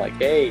something. Like,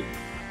 hey,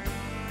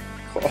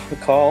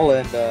 call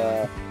and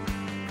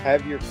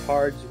have your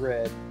cards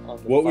read on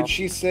the What phone. would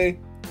she say?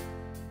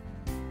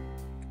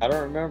 I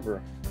don't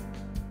remember.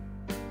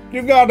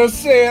 You gotta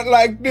say it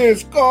like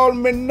this. Call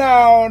me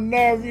now and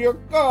have your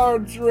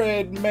cards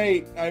read,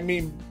 mate. I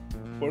mean,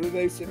 what do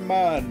they say?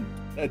 Man.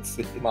 That's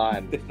it.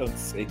 Man. They don't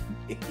say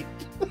mate.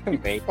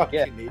 Mate, Fucking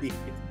yeah. idiot.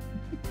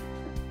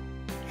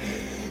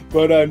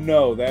 But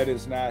no, that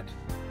is not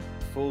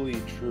fully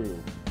true.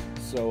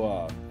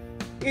 So,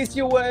 Is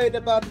you worried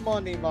about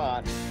money,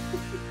 man?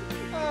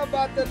 How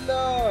about the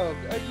love?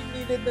 Are you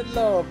needing the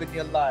love in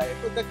your life?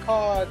 What the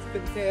cards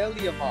can tell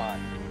you, man.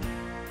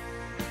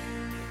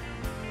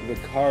 the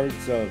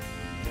cards of...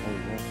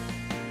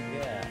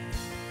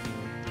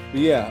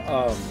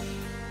 Yeah.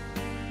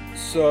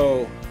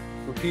 So,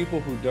 for people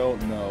who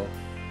don't know,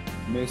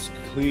 Miss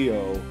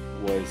Cleo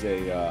was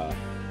a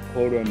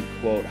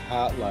quote-unquote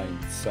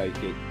hotline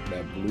psychic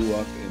that blew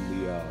up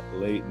in the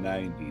late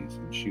 90s,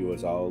 and she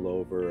was all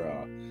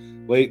over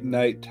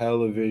late-night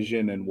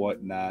television and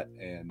whatnot,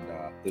 and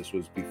this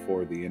was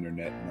before the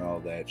internet and all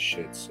that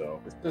shit,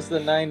 so... This was the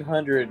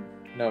 900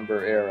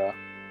 number era.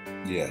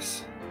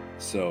 Yes.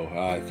 So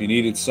if you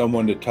needed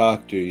someone to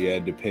talk to, you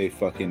had to pay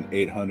fucking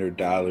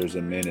 $800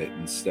 a minute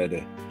instead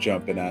of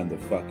jumping on the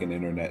fucking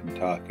internet and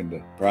talking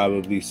to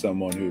probably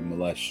someone who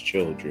molests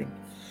children.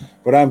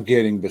 But I'm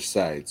getting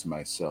besides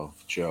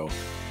myself, Joe.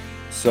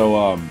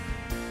 So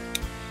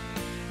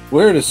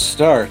where to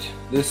start?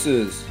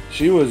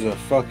 She was a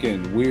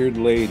fucking weird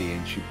lady,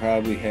 and she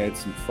probably had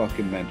some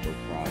fucking mental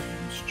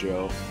problems,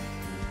 Joe.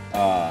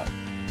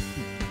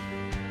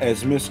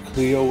 As Miss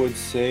Cleo would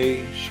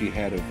say, she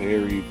had a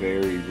very,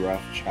 very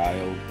rough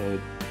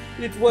childhood.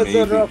 It was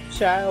a rough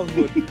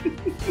childhood.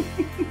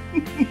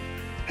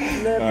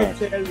 Let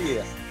me tell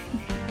you.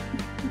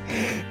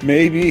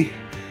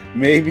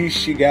 Maybe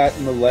she got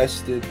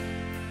molested.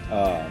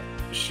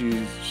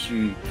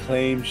 She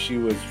claimed she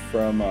was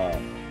from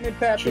Me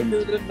pappy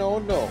didn't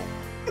know.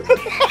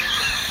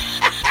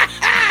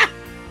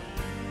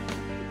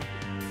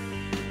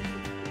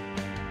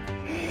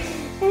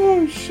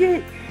 Oh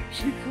shit.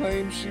 She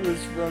claimed she was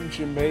from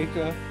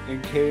Jamaica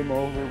and came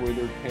over with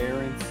her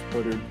parents,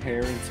 but her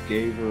parents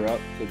gave her up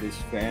to this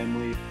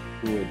family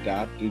who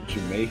adopted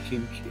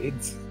Jamaican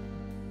kids.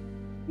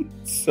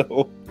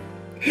 So,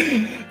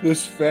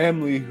 this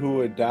family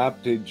who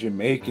adopted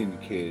Jamaican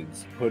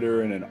kids put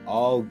her in an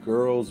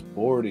all-girls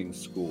boarding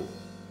school.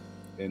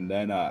 And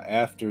then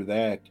after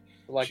that...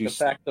 Like the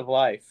fact of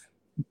life.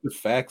 The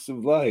facts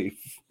of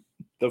life.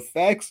 The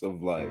facts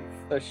of life.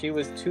 So she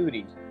was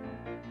Tootie.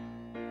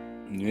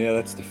 Yeah,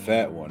 that's the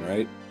fat one,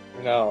 right?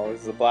 No, it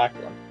was the black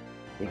one.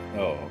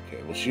 Oh,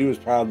 okay. Well, she was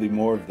probably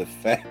more of the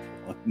fat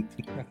one.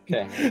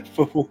 Okay.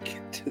 But we'll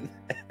get to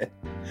that.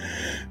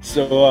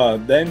 So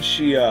then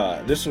she,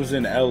 this was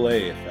in LA,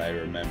 if I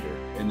remember.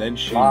 And then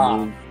she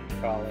moved.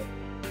 Call it.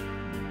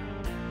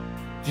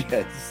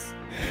 Yes.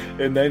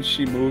 And then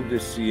she moved to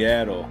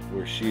Seattle,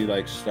 where she,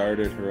 like,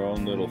 started her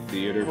own little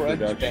theater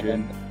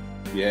production. Band.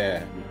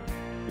 Yeah.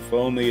 If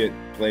only it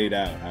played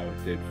out how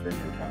it did for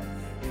her mom.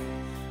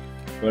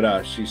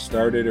 But she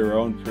started her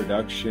own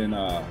production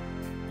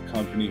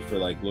company for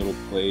like little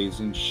plays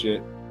and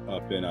shit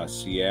up in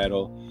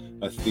Seattle.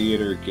 A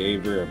theater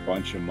gave her a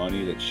bunch of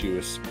money that she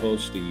was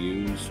supposed to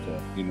use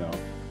to, you know,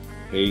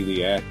 pay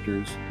the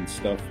actors and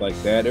stuff like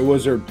that. It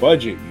was her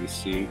budget, you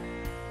see.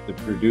 The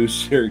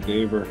producer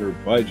gave her her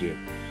budget,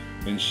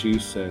 and she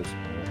says,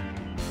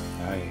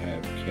 oh, I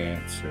have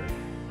cancer.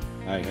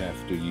 I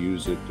have to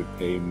use it to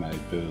pay my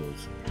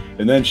bills.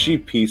 And then she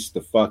pieced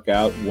the fuck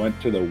out and went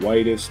to the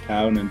whitest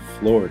town in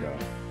Florida.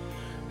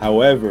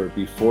 However,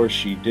 before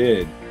she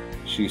did,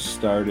 she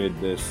started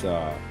this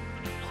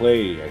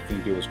play, I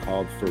think it was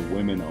called For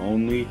Women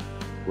Only,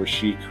 where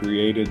she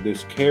created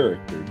this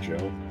character, Joe.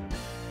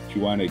 Do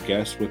you want to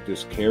guess what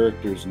this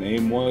character's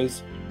name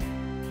was?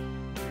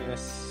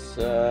 Yes,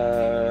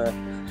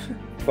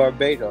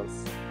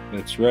 Barbados.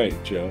 That's right,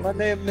 Joe. My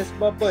name is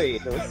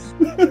Barbados.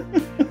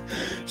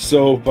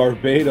 So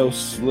Barbados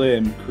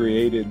Slim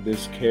created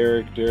this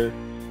character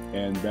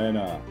and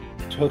then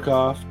took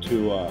off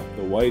to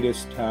the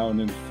whitest town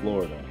in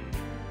Florida.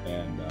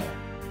 And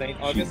St.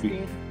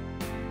 Augustine?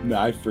 No,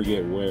 I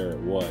forget where it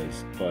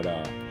was, but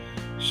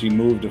she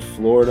moved to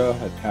Florida,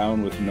 a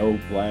town with no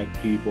black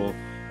people,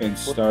 and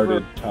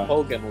started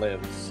Hogan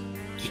lives.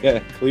 Yeah,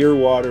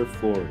 Clearwater,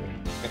 Florida.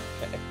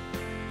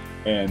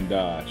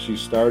 And she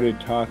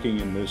started talking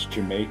in this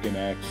Jamaican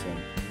accent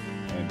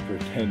and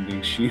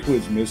pretending she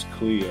was Miss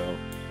Cleo.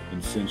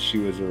 And since she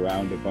was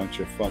around a bunch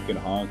of fucking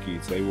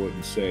honkies, they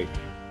wouldn't say,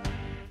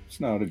 it's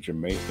not a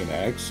Jamaican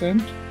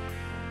accent.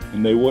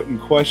 And they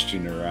wouldn't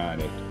question her on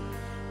it.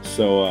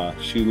 So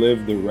she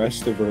lived the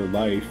rest of her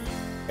life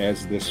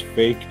as this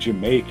fake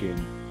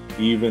Jamaican,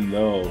 even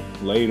though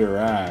later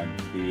on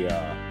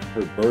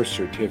her birth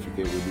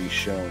certificate would be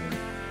shown.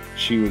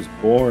 She was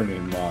born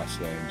in Los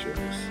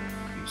Angeles,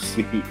 you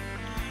see.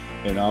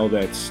 And all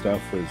that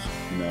stuff was,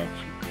 you know,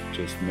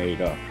 just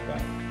made up,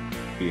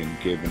 being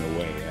given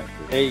away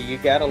after. Hey, you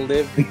gotta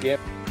live the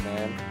gift,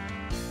 man.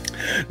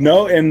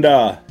 No, and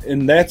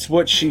that's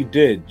what she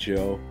did,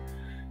 Joe.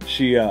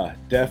 She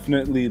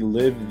definitely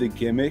lived the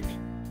gimmick.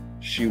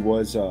 She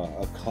was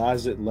a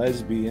closet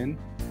lesbian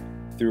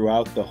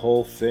throughout the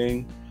whole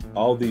thing.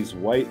 All these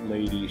white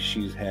ladies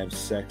she'd have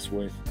sex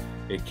with,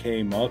 it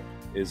came up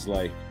as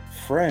like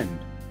friend,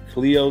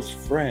 Cleo's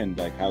friend,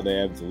 like how they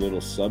have the little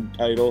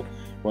subtitle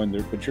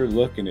but you're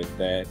looking at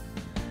that,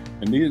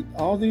 and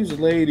all these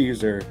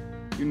ladies are,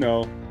 you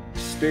know,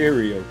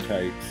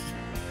 stereotypes,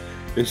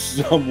 if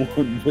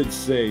someone would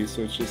say.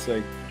 So it's just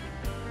like,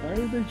 why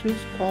are they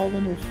just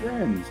calling her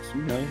friends?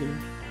 You know, they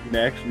can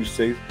actually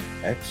say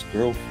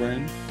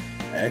ex-girlfriend,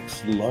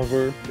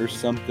 ex-lover, or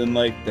something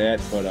like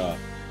that. But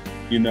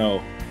you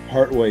know,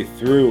 partway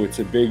through, it's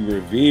a big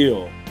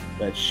reveal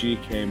that she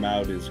came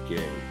out as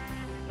gay.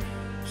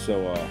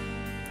 So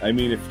I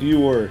mean, if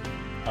you were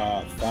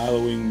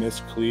following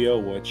Miss Cleo,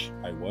 which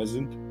I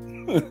wasn't,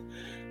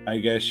 I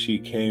guess she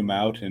came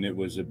out and it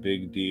was a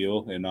big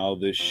deal and all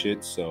this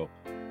shit. So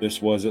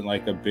this wasn't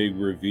like a big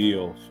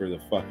reveal for the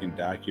fucking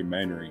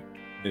documentary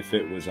if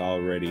it was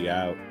already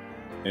out.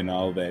 and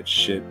all that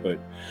shit, but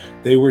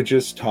they were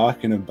just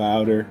talking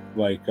about her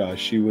like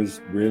she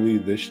was really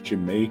this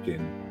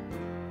Jamaican,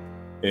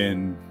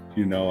 and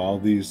you know, all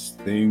these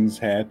things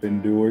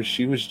happened to her.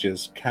 She was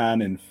just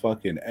conning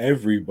fucking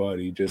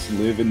everybody, just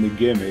living the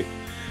gimmick,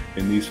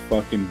 and these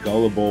fucking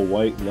gullible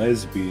white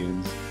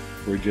lesbians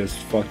were just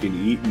fucking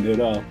eating it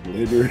up,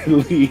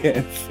 literally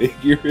and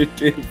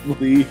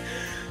figuratively,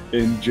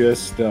 and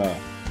just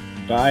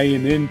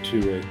buying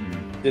into it.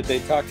 Did they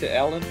talk to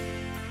Ellen?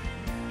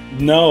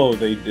 No,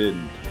 they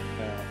didn't.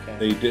 Oh, okay.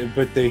 They did,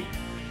 but they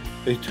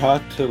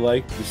talked to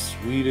like the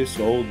sweetest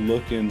old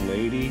looking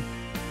lady.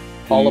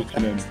 Paula You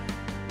can-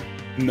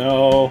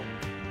 No,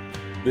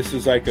 this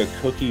is like a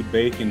cookie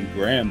baking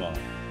grandma.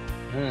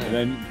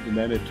 And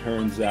then it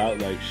turns out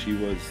like she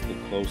was the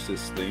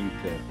closest thing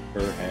to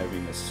her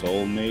having a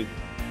soulmate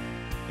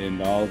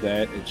and all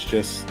that. It's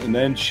just, and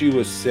then she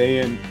was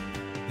saying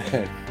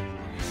that,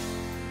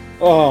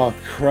 oh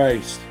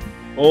Christ,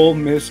 old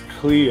Miss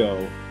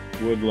Cleo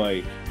would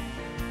like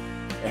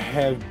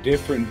have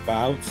different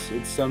bouts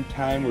at some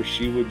time where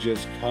she would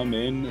just come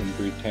in and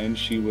pretend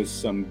she was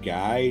some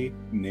guy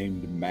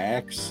named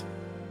Max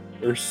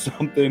or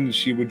something.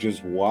 She would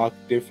just walk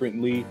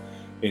differently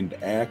and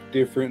act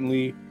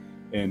differently,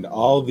 and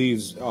all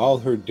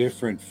her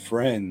different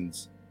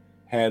friends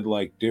had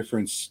like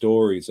different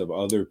stories of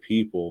other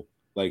people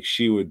like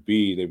she would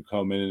be. They'd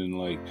come in and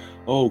like,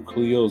 oh,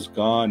 Cleo's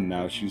gone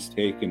now, she's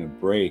taking a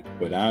break,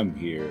 but I'm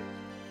here.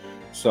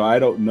 So I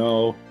don't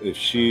know if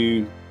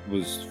she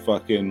was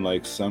fucking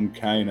like some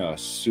kind of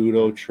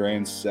pseudo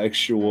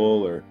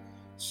transsexual or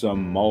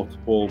some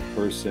multiple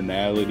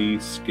personality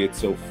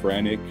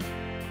schizophrenic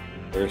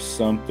or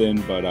something,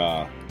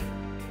 but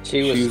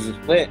She was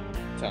split,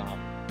 Tom.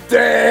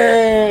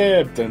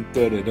 Damn! Dun,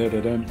 dun, dun,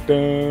 dun, dun,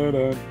 dun,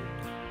 dun.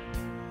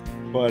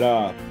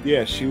 But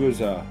yeah, she was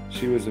a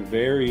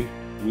very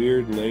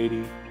weird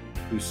lady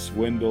who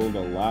swindled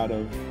a lot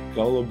of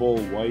gullible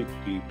white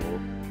people,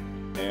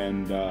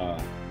 and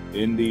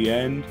in the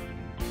end,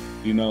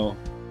 you know,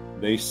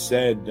 they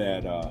said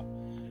that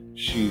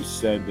she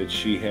said that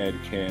she had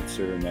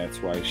cancer and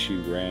that's why she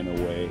ran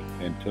away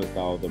and took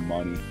all the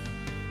money.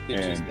 Did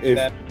And you say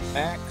that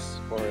Max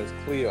or as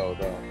Cleo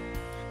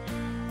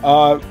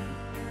though?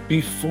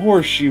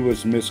 Before she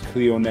was Miss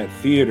Cleo in that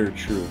theater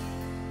troupe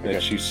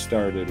that she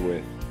started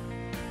with.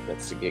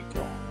 That's the get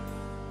going.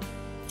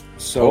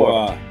 So,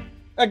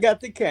 I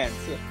got the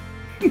cancer.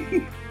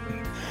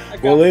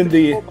 well, in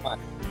the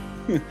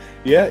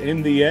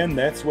end,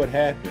 that's what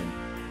happened.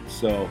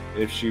 So,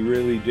 if she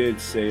really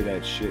did say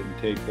that shit and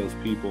take those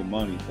people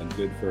money, then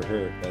good for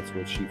her. That's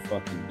what she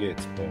fucking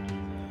gets. But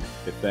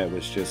if that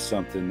was just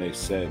something they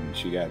said and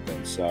she got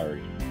them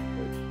sorry.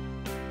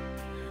 But,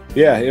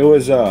 yeah, it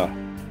was,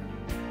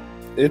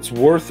 it's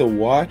worth a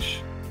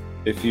watch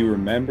if you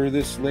remember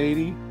this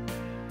lady.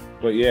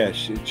 But yeah,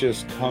 she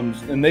just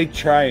comes, and they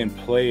try and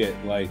play it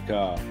like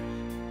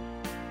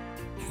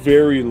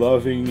very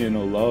loving and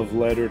a love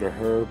letter to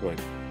her, but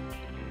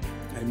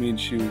I mean,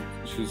 she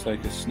was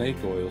like a snake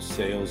oil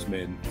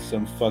salesman,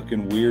 some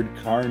fucking weird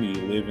carny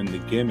living the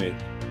gimmick.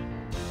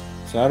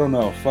 So I don't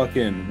know,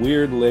 fucking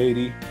weird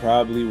lady,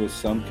 probably with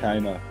some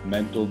kind of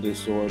mental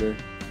disorder.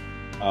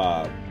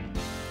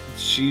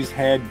 She's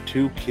had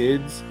 2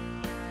 kids.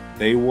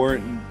 They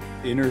weren't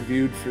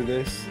interviewed for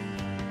this.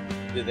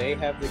 Do they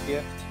have the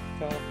gift,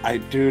 Tom? I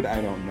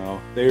don't know.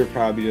 They were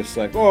probably just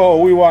like,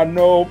 oh, we want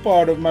no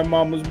part of my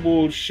mama's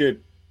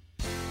bullshit.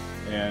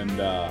 And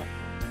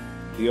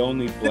the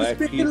only black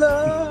people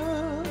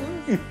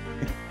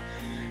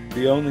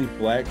the only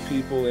black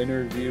people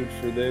interviewed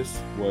for this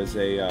was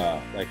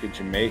a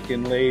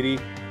Jamaican lady.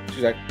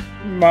 She's like,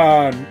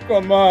 man,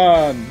 come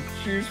on,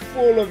 she's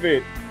full of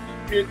it.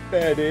 It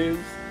that is.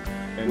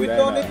 And We then,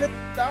 don't even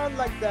sound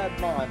like that,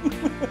 man.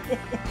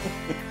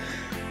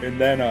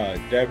 and then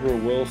Deborah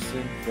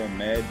Wilson from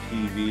Mad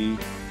TV,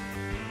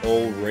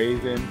 old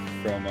Raven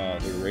from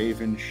the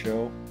Raven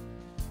Show.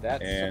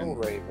 That's And- so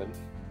Raven.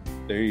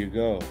 There you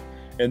go.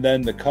 And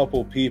then the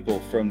couple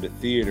people from the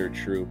theater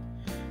troupe.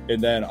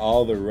 And then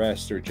all the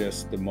rest are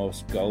just the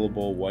most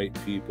gullible white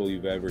people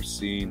you've ever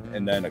seen.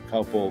 And then a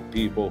couple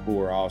people who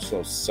are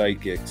also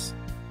psychics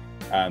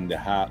on the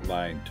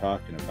hotline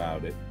talking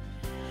about it.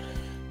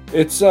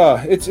 It's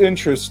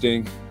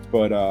interesting,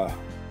 but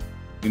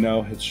you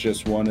know, it's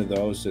just one of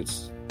those.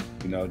 It's,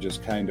 you know,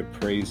 just kind of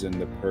praising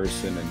the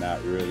person and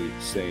not really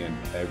saying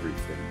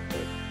everything.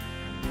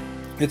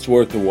 But it's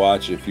worth a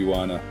watch if you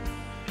want to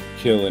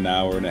kill an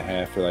hour and a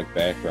half for like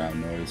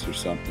background noise or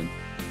something.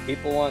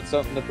 People want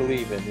something to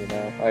believe in, you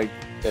know.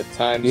 At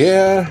times,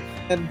 Yeah.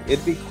 and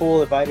it'd be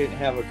cool if I didn't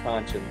have a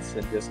conscience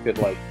and just could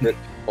like rip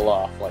people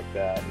off like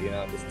that, you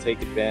know, just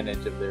take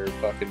advantage of their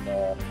fucking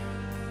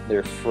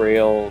their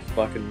frail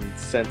fucking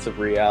sense of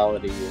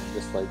reality and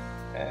just like,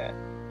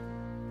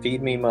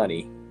 feed me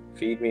money,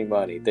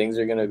 things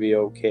are gonna be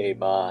okay,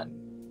 man,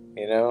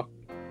 you know.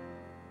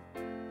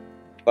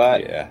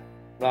 But Yeah.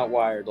 I'm not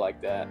wired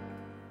like that.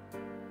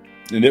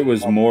 And it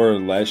was more or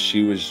less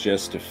she was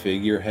just a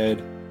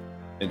figurehead.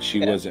 And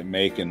she wasn't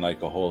making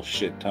like a whole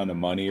shit ton of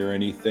money or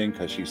anything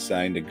because she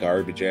signed a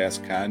garbage ass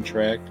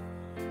contract.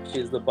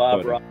 She's the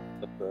Bob Ross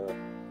of the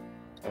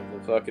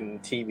fucking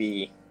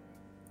TV.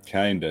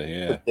 Kinda,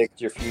 yeah. Predict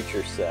your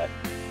future set.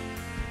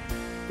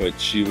 But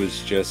she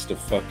was just a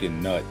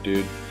fucking nut,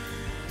 dude.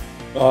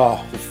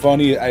 Oh,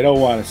 I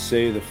don't want to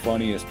say the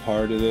funniest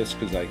part of this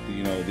because, like,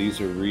 you know,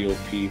 these are real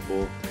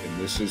people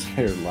and this is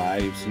their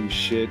lives and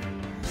shit.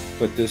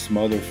 But this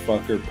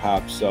motherfucker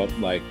pops up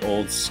like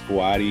old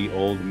squatty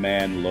old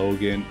man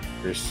Logan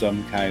or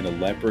some kind of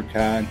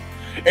leprechaun.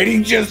 And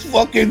he just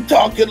fucking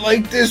talking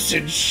like this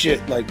and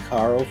shit, like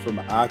Carl from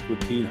Aqua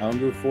Teen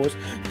Hunger Force.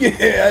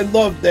 Yeah, I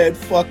love that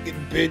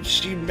fucking bitch.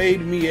 She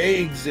made me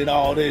eggs and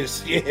all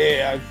this.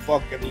 Yeah, I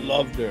fucking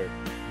loved her.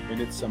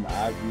 And it's some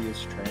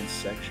obvious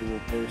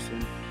transsexual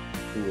person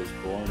who was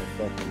born a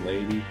fucking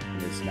lady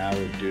and is now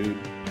a dude.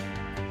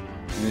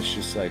 And it's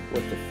just like,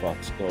 what the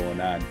fuck's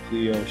going on?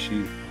 Cleo,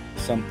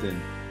 something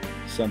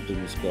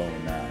was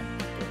going on.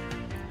 But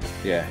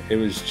yeah, it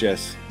was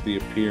just the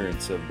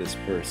appearance of this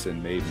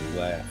person made me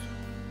laugh.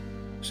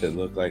 Should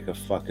look like a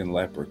fucking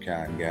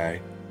leprechaun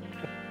guy.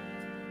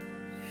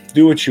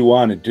 Do what you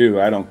want to do.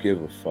 I don't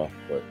give a fuck,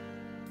 but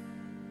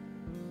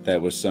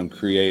that was some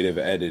creative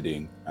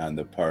editing on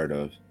the part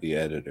of the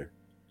editor.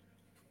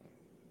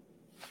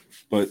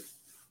 But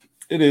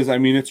it is, I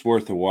mean, it's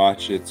worth a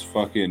watch.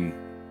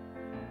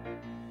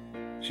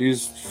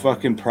 She's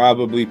fucking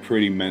probably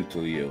pretty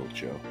mentally ill,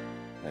 Joe.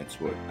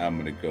 That's what I'm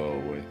gonna go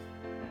with.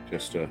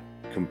 Just a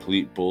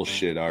complete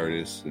bullshit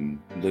artist and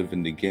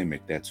living the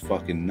gimmick. That's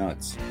fucking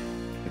nuts.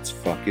 It's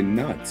fucking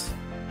nuts.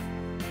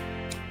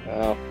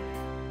 Well,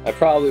 I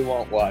probably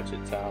won't watch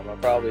it, Tom.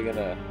 I'm probably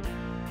gonna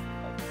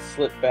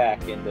slip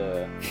back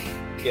into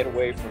get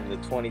away from the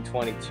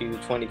 2022,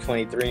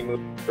 2023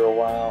 movie for a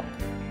while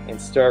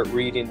and start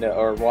reading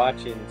or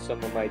watching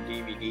some of my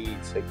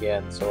DVDs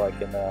again so I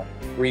can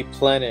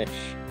replenish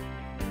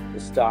the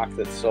stock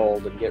that's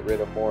sold and get rid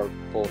of more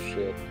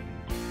bullshit.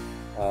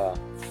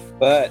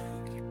 But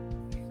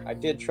I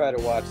did try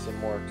to watch some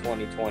more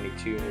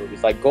 2022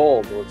 movies. Like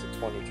Gold was a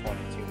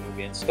 2022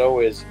 movie, and so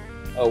is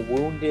A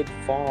Wounded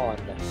Fawn.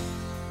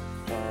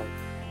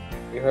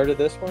 You heard of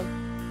this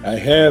one? I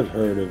have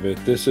heard of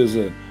it. This is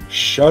a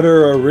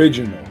Shudder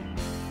original.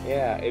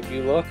 Yeah, if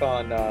you look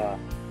on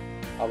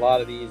a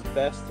lot of these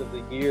best of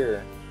the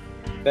year,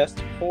 best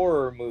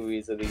horror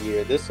movies of the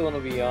year, this one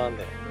will be on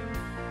there.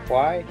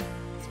 Why?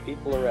 Because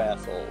people are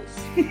assholes.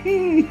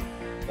 You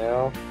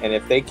know? And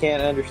if they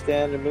can't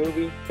understand a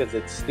movie because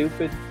it's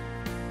stupid,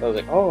 they're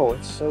like, oh,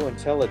 it's so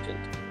intelligent.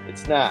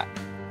 It's not.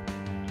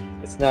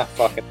 It's not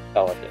fucking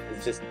intelligent.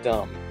 It's just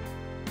dumb.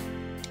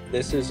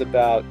 This is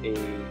about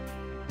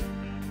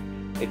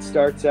it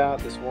starts out,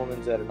 this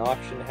woman's at an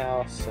auction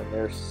house and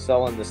they're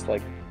selling this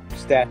like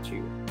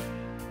statue,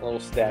 a little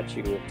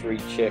statue of 3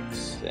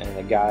 chicks and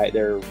a guy.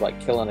 They're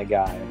like killing a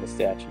guy in the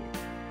statue.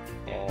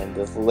 And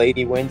the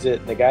lady wins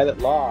it, and the guy that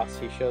lost,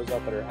 he shows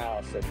up at her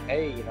house and says,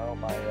 hey, you know,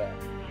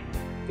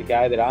 the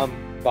guy that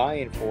I'm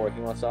buying for,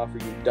 he wants to offer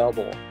you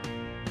double.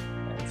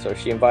 And so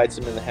she invites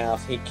him in the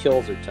house. He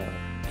kills her, Tony.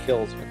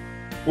 Kills her.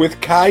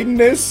 With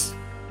kindness?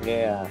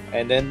 Yeah.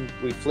 And then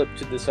we flip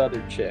to this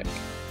other chick.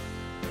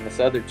 And this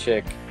other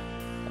chick,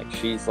 like,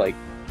 she's like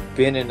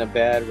been in a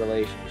bad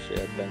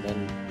relationship, and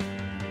then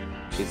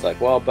she's like,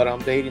 well, but I'm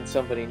dating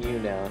somebody new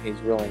now. He's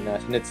really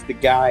nice. And it's the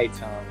guy,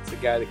 Tom. It's the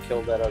guy that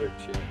killed that other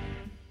chick.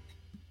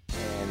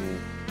 And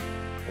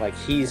like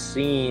he's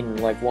seen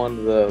like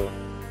one of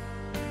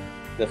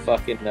the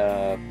fucking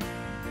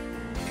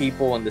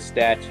people in the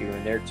statue,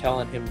 and they're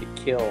telling him to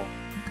kill.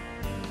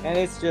 And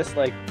it's just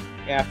like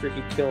after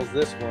he kills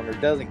this one or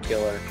doesn't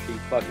kill her, she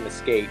fucking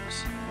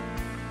escapes.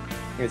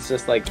 It's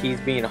just like he's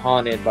being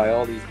haunted by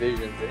all these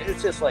visions. And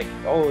it's just like,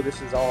 oh,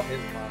 this is all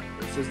his mind.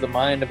 This is the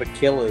mind of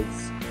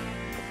Achilles.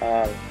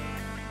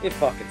 It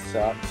fucking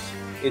sucks.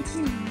 It's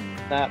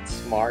not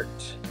smart.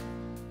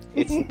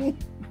 It's you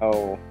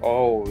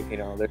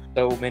know, there's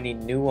so many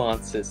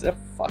nuances.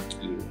 Fuck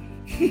you.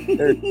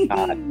 They're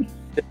not.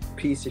 It's a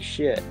piece of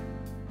shit.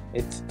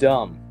 It's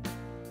dumb.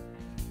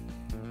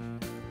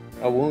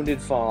 A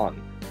Wounded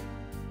Fawn.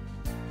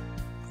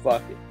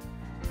 Fuck it.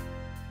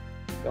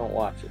 Don't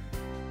watch it.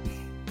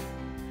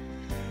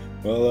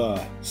 Well,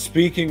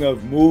 speaking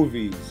of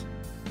movies,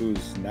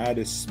 who's not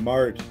as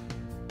smart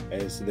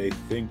as they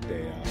think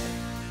they are,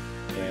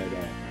 and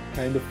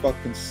kind of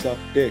fucking suck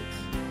dicks,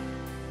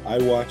 I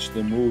watched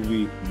the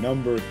movie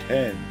Number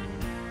 10,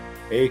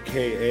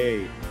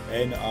 aka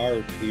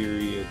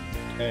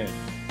NR.10.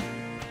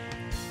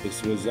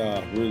 This was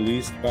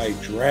released by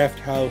Draft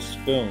House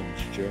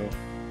Films, Joe.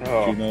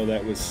 Oh. Did you know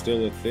that was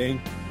still a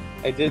thing?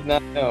 I did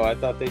not know. I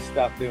thought they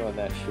stopped doing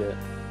that shit.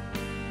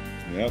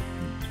 Yep.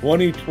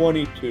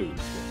 2022.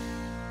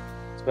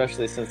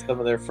 Especially since some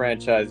of their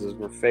franchises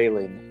were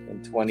failing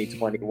in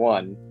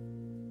 2021.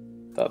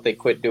 Thought they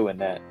quit doing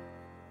that.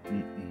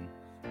 Mm-mm.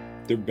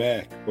 They're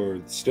back,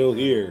 or still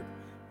here,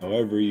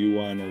 however you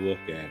want to look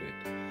at it.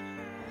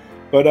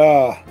 But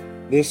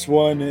this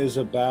one is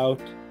about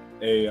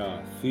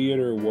a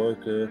theater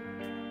worker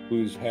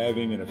who's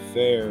having an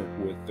affair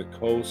with the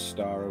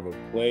co-star of a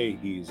play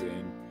he's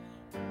in,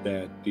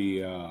 that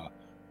the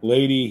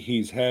lady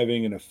he's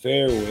having an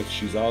affair with,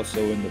 she's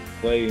also in the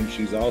play, and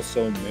she's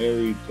also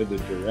married to the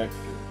director.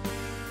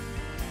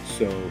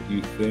 So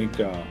you think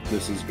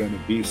this is going to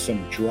be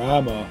some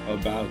drama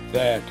about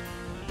that,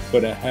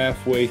 but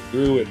halfway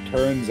through it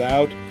turns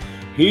out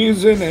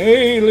he's an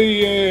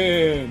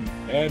alien,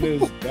 and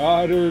his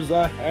daughter's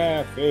a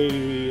half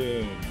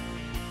alien.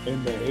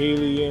 And the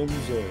aliens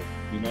are,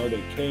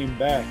 they came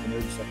back and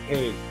it's like,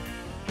 hey,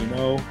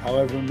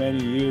 however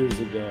many years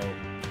ago,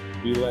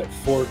 we let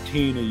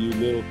 14 of you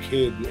little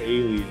kid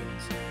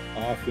aliens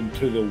off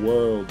into the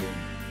world, and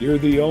you're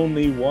the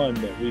only one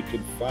that we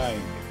could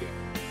find again.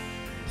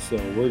 So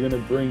we're going to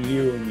bring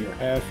you and your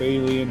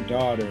half-alien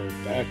daughter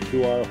back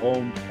to our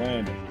home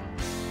planet.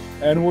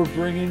 And we're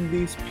bringing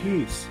these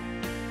priests,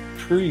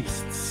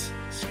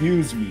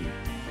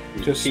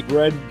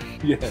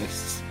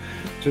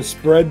 to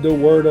spread the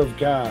word of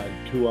God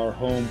to our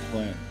home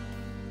planet.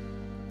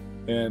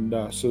 And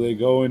so they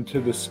go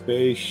into the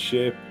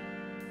spaceship,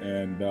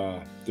 and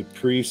the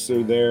priests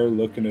are there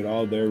looking at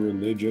all their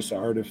religious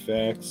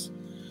artifacts,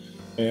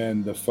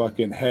 and the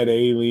fucking head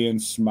alien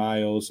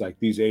smiles. Like,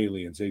 these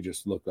aliens, they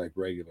just look like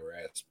regular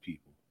ass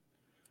people.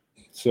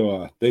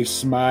 So they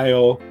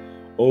smile,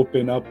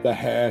 open up the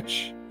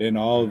hatch, and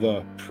all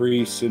the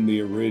priests in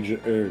the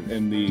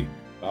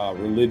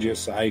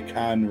religious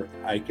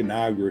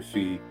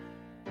iconography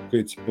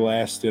gets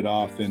blasted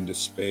off into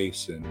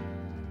space, and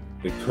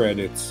the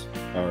credits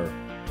are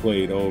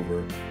played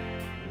over.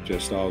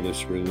 Just all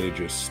this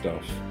religious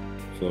stuff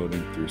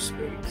floating through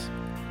space.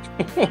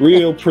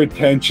 Real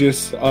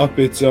pretentious, up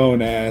its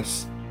own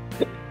ass.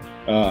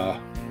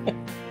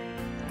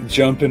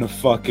 Jump in a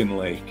fucking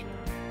lake.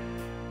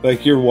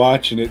 Like, you're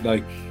watching it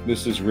like,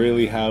 this is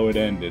really how it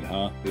ended,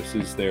 huh? This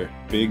is their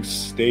big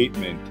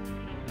statement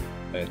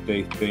that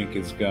they think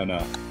is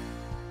gonna...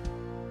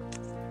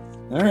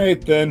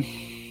 Alright then.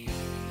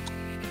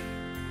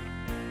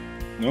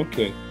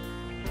 Okay.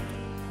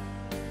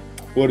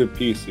 What a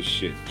piece of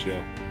shit,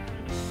 Joe.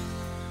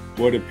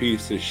 What a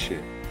piece of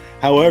shit.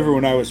 However,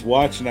 when I was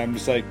watching, I'm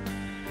just like,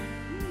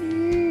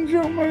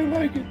 Joe might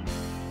like it.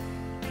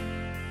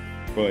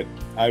 But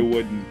I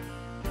wouldn't.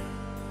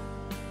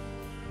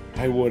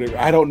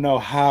 I don't know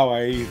how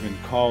I even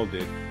called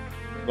it.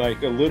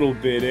 Like, a little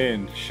bit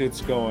in, shit's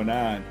going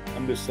on.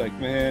 I'm just like,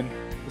 man,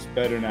 this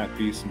better not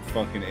be some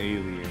fucking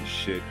alien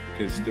shit.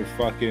 Because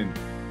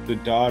the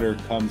daughter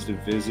comes to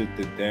visit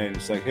the dad.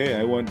 It's like, hey,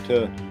 I went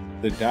to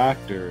the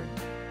doctor.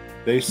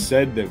 They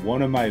said that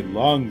one of my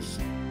lungs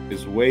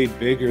is way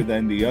bigger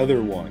than the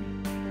other one.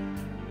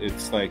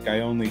 It's like, I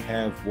only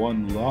have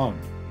one lung.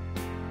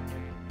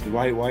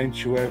 Why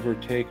didn't you ever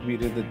take me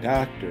to the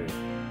doctor?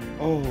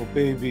 Oh,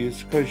 baby,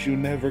 it's because you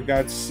never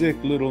got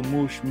sick, little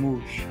moosh.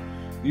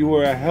 You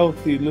were a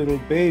healthy little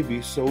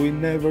baby, so we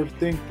never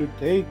think to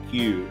take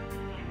you.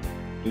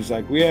 It's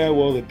like, yeah,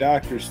 well, the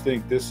doctors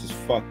think this is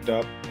fucked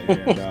up,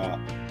 and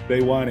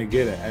they want to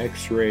get an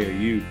x-ray of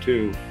you,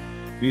 too.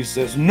 He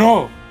says,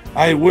 no,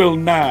 I will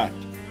not.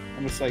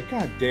 I'm just like,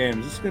 God damn,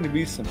 is this going to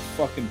be some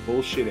fucking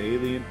bullshit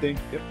alien thing?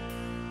 Yep,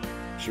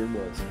 sure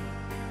was.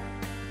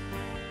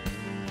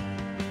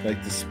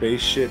 Like, the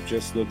spaceship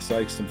just looks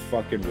like some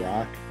fucking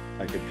rock,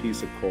 like a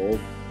piece of coal.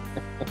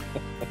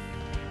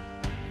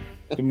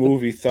 The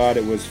movie thought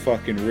it was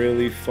fucking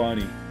really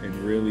funny and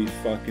really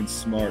fucking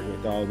smart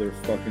with all their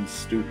fucking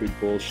stupid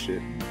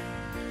bullshit.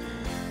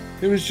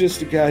 It was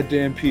just a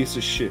goddamn piece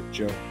of shit,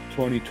 Joe.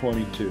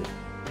 2022.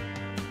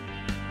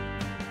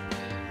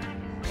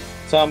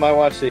 Tom, I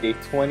watched a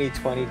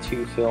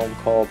 2022 film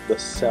called The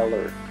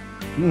Cellar.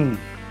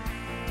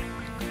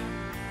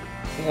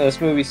 This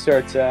movie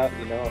starts out,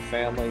 a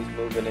family's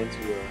moving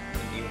into a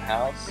new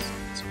house.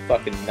 It's a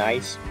fucking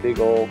nice, big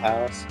old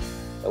house.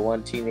 The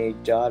one teenage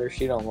daughter,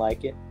 she don't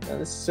like it. No,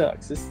 this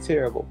sucks. This is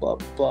terrible, blah,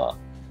 blah, blah.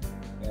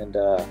 And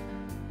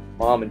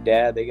mom and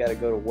dad, they got to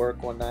go to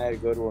work one night or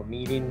go to a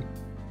meeting,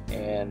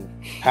 and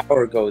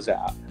power goes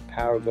out.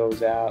 And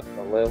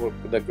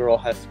the girl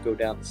has to go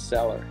down the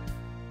cellar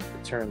to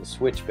turn the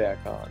switch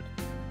back on.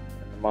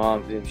 And the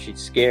mom, she's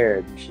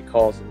scared. She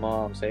calls the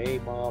mom, say, hey,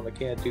 Mom, I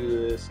can't do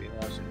this. And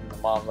the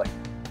mom's like,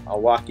 I'll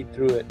walk you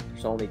through it.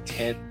 There's only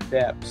 10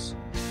 steps.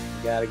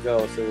 You got to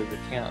go. So there's a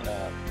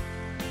countdown.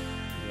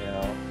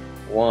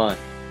 1,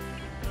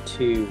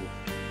 2,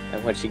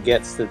 and when she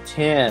gets to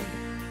 10,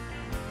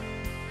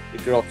 the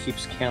girl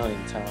keeps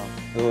counting, Tom.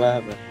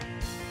 11,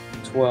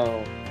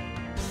 12,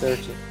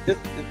 13.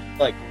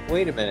 Like,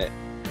 wait a minute.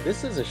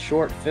 This is a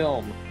short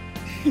film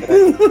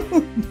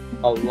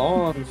a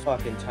long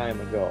fucking time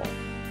ago.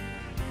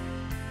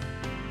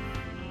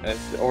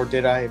 Or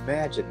did I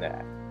imagine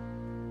that?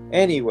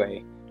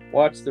 Anyway,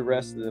 watch the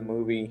rest of the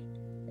movie,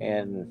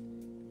 and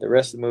the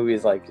rest of the movie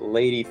is like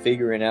lady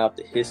figuring out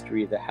the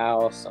history of the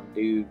house.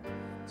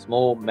 Some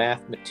old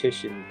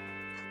mathematician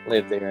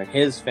lived there, and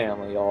his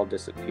family all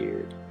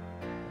disappeared.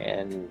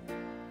 And,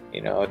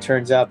 it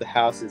turns out the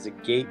house is a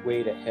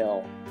gateway to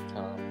hell.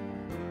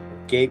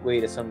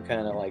 gateway to some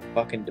kind of like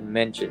fucking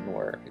dimension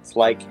where it's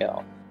like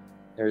hell.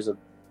 There's a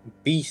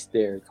beast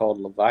there called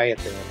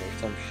Leviathan or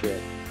some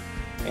shit,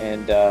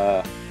 and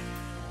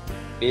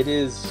it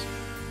is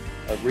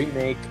a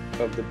remake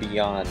of The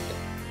Beyond.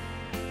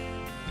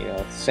 You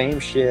know, same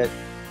shit,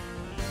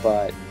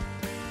 but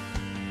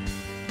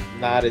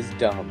not as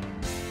dumb.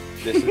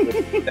 This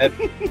is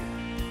better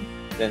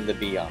than The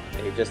Beyond.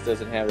 It just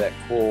doesn't have that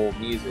cool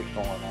music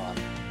going on.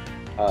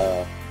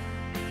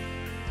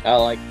 I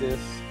like this.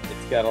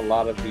 It's got a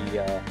lot of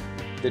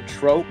the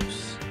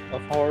tropes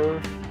of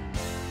horror,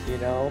 you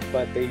know,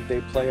 but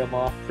they play them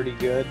off pretty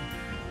good.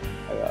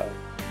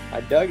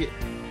 I dug it.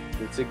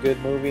 It's a good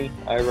movie.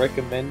 I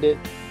recommend it.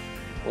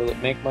 Will it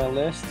make my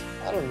list?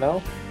 I don't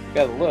know. I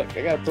gotta look.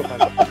 I gotta put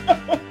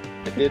my.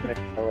 It did make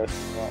my list,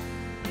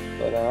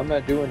 but I'm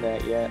not doing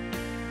that yet.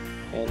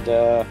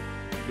 And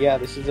yeah,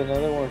 this is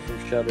another one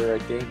from Shudder, I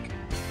think.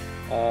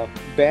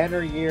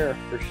 Banner year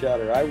for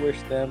Shudder. I wish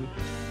them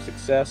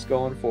success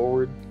going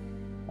forward.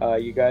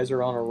 You guys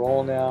are on a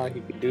roll now.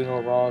 You can do no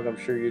wrong. I'm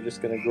sure you're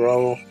just gonna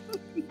grow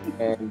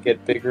and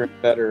get bigger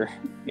and better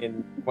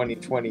in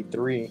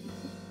 2023.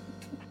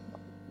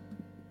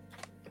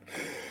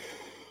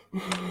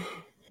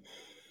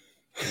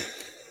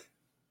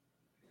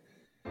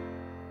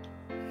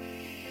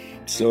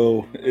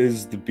 So,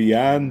 is the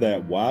Beyond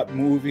that WAP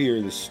movie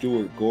or the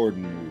Stuart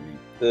Gordon movie?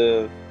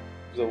 The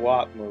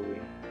WAP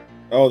movie.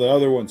 Oh, the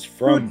other one's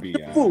From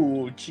Beyond.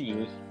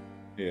 Fuji.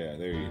 Yeah,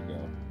 there you go.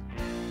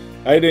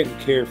 I didn't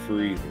care for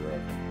either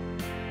of them.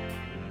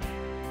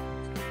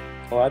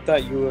 Well, I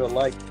thought you would have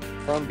liked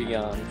From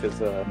Beyond because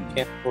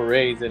Ken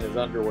Foray's in his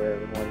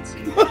underwear in one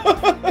scene.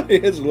 He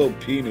has a little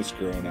penis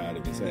growing out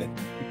of his head.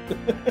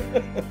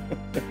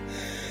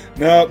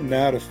 No,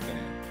 not a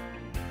fan.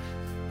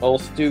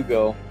 Old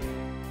Stugo.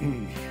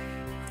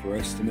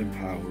 Rest in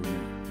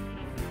empowerment.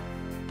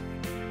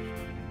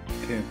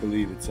 Can't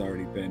believe it's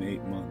already been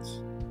 8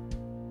 months.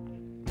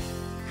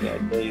 Yeah,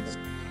 please.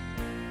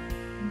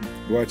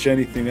 Watch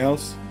anything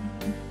else?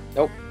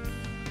 Nope.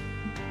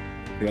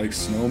 You like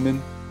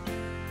Snowman?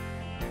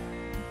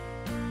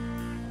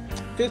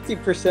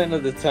 50%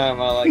 of the time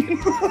I like it.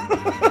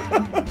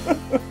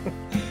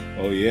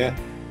 Oh, yeah?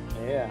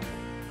 Yeah.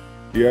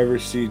 You ever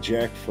see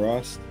Jack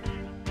Frost?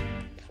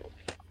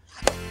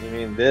 You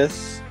mean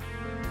this?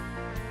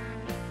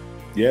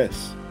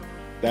 Yes.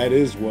 That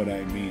is what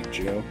I mean,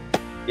 Joe.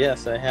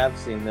 Yes, I have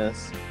seen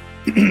this.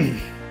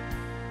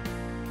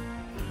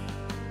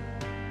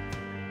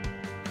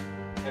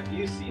 Have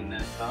you seen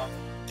that, Tom?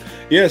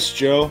 Yes,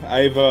 Joe.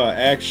 I've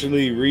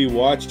actually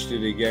rewatched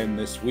it again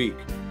this week.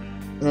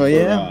 Oh,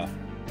 yeah?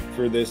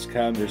 For this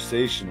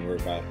conversation we're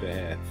about to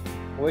have.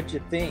 What'd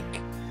you think?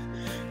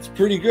 It's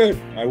pretty good.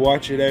 I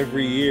watch it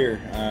every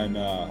year on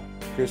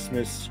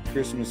Christmas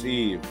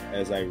Eve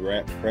as I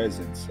wrap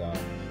presents.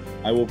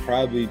 I will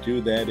probably do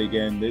that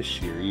again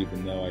this year,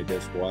 even though I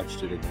just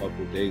watched it a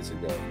couple days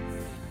ago.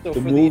 So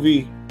the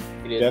movie...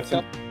 You didn't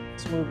tell me what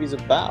this movie's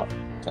about,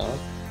 Tom.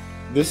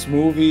 This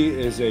movie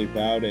is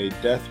about a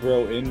death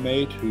row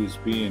inmate who's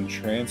being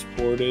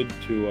transported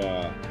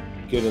to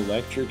get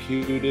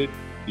electrocuted,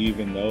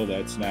 even though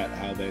that's not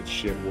how that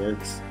shit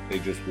works. They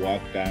just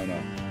walk down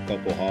a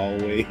couple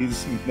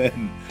hallways and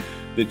then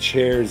the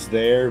chair's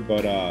there.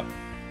 But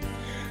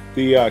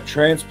the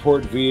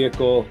transport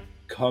vehicle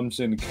comes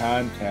in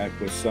contact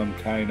with some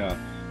kind of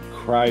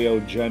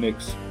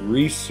cryogenics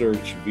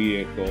research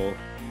vehicle,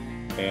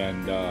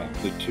 and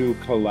the two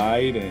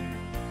collide, and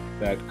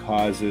that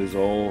causes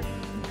old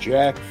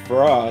Jack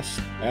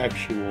Frost,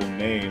 actual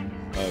name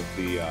of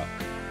the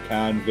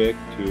convict,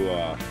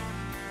 to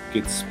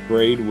get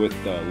sprayed with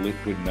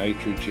liquid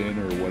nitrogen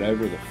or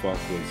whatever the fuck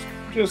was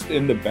just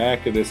in the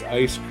back of this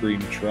ice cream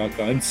truck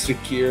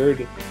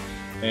unsecured,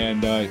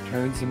 and it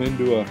turns him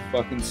into a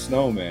fucking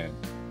snowman.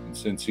 And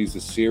since he's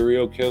a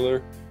serial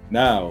killer,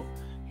 now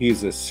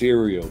he's a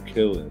serial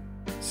killer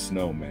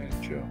snowman,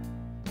 Joe.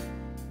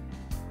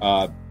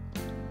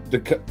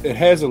 It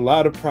has a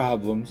lot of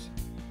problems.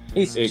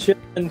 He's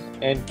chilling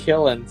and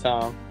killing,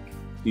 Tom.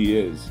 He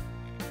is.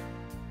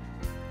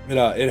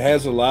 It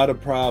has a lot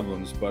of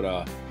problems,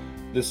 but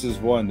this is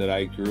one that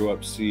I grew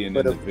up seeing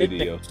in the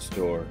video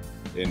store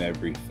and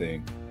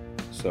everything.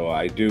 So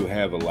I do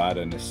have a lot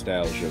of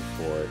nostalgia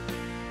for it.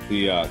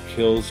 The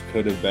kills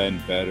could have been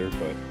better,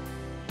 but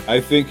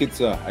I think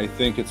it's a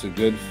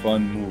good,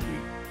 fun movie.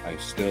 I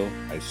still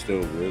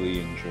really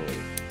enjoy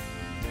it.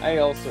 I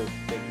also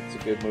think it's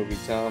a good movie,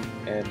 Tom,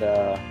 and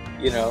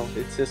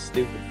it's just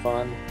stupid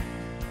fun.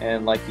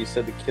 And like you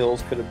said, the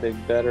kills could have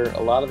been better.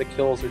 A lot of the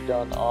kills are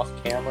done off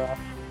camera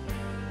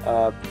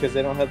because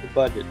they don't have the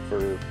budget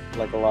for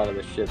like a lot of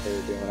the shit they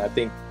were doing. I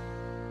think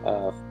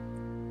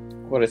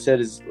what I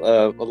said is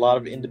a lot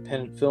of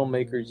independent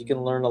filmmakers, you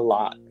can learn a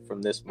lot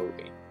from this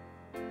movie.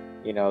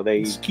 You know,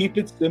 they just keep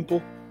it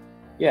simple.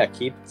 Yeah,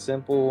 keep it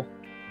simple.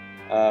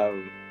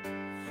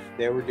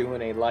 They were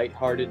doing a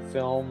lighthearted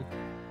film,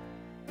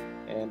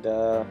 and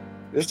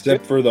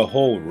except for the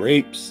whole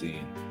rape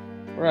scene.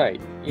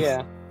 Right?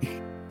 Yeah.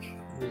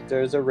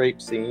 there's a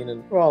rape scene,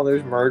 and well,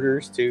 there's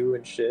murders too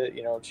and shit.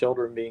 You know,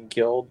 children being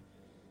killed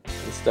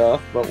and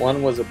stuff. But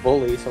one was a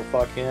bully, so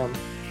fuck him.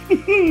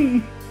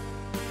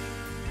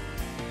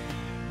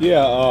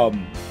 Yeah.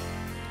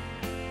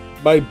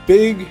 My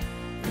biggest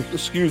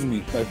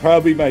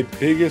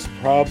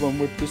problem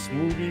with this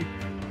movie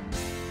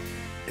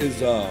is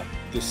the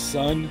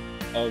son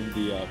of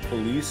the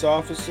police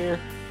officer.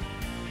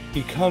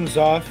 He comes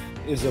off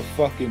as a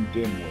fucking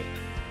dimwit.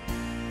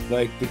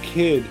 Like, the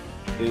kid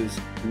is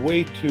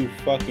way too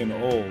fucking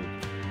old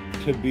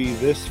to be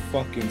this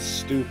fucking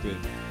stupid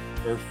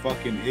or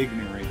fucking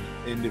ignorant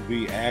and to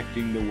be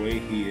acting the way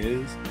he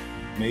is.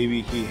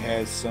 Maybe he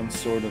has some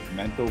sort of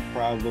mental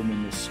problem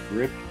in the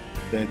script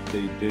that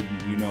they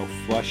didn't,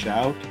 flush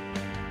out.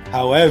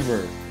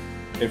 However,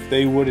 if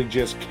they would have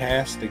just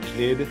cast a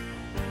kid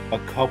a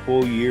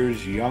couple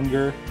years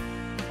younger,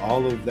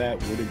 all of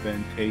that would have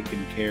been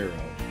taken care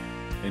of.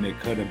 And it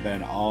could have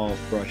been all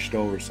brushed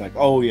over. It's like,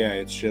 oh yeah,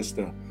 it's just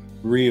a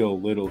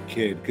real little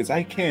kid. Because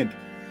I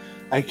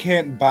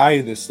can't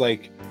buy this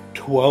like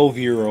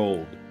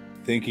 12-year-old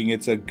thinking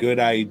it's a good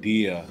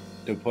idea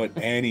to put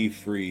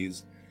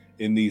antifreeze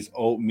in these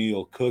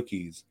oatmeal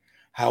cookies.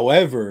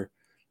 However,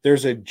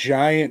 there's a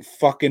giant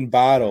fucking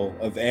bottle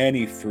of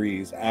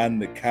antifreeze on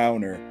the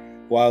counter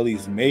while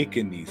he's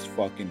making these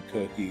fucking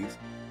cookies.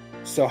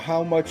 So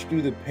how much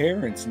do the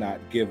parents not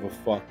give a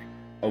fuck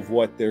of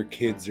what their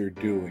kids are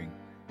doing?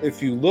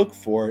 If you look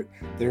for it,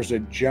 there's a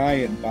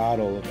giant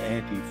bottle of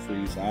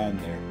antifreeze on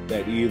there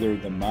that either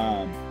the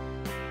mom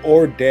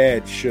or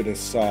dad should have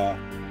saw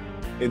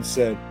and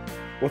said,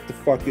 what the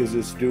fuck is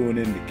this doing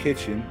in the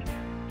kitchen?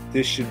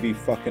 This should be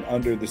fucking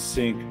under the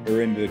sink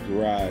or in the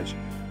garage,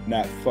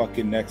 not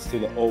fucking next to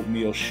the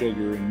oatmeal,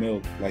 sugar, and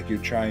milk like you're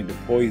trying to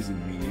poison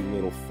me, you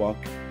little fuck.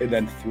 And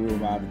then threw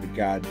him out of the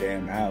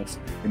goddamn house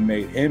and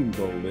made him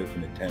go live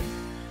in a tent.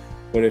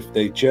 But if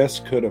they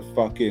just could have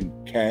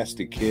fucking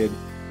cast a kid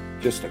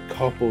just a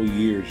couple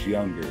years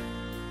younger,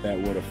 that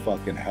would have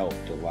fucking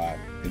helped a lot.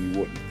 And you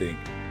wouldn't think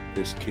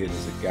this kid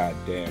is a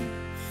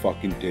goddamn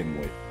fucking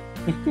dimwit.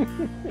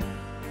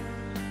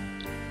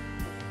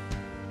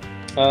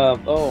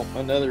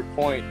 Another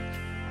point.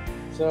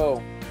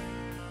 So,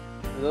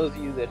 for those of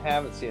you that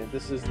haven't seen it,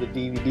 this is the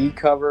DVD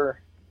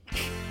cover.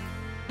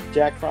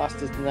 Jack Frost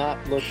does not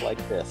look like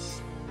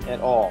this at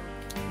all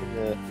in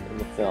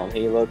the film.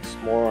 He looks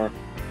more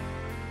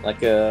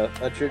like a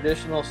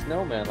traditional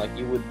snowman, like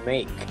you would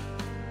make,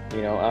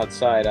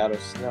 outside out of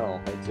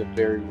snow. It's a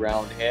very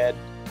round head.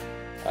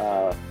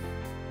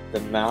 The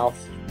mouth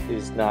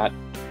is not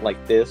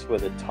like this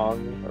with a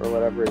tongue or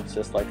whatever. It's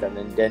just like an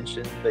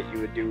indentation that you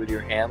would do with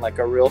your hand, like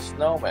a real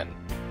snowman.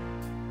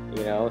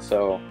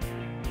 So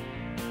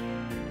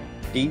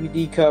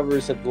DVD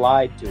covers have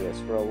lied to us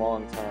for a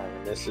long time,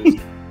 and this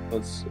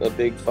was a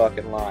big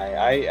fucking lie.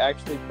 I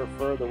actually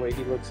prefer the way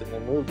he looks in the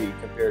movie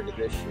compared to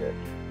this shit.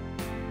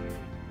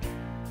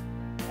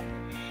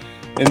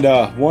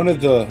 And one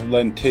of the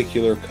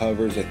lenticular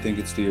covers, I think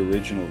it's the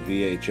original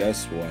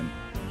VHS one,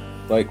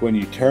 like when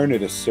you turn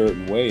it a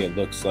certain way, it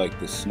looks like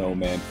the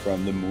snowman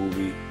from the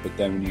movie, but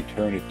then when you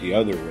turn it the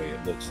other way,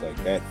 it looks like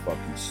that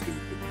fucking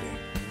stupid thing.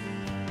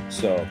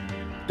 So,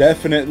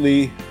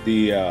 definitely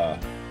the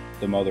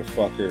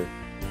motherfucker,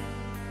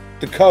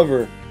 the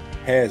cover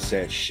has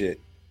that shit.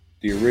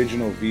 The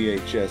original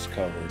VHS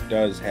cover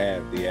does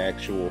have the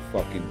actual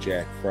fucking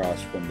Jack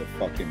Frost from the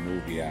fucking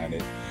movie on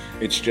it.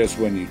 It's just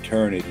when you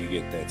turn it, you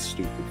get that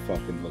stupid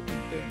fucking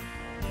looking thing.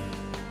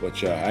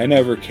 Which I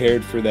never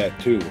cared for that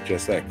too.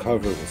 Just that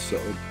cover was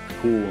so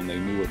cool and they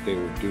knew what they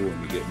were doing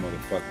to get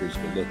motherfuckers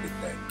to look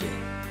at that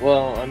thing.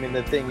 Well, I mean,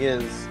 the thing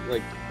is,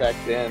 like, back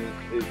then,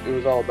 it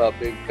was all about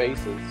big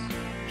faces.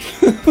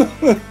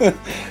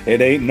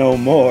 It ain't no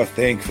more,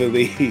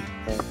 thankfully.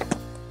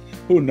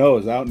 Who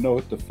knows? I don't know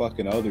what the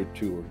fucking other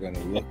two are going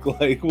to look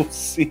like. We'll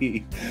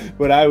see.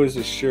 But I was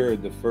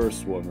assured the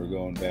first one we're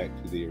going back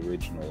to the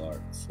original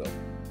art. So,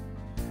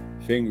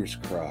 fingers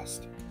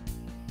crossed.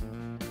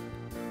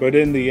 But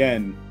in the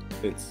end,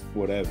 it's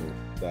whatever.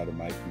 It's out of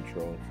my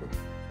control for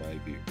my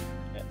view.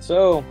 Yeah.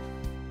 So,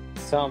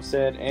 Tom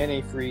said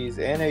antifreeze.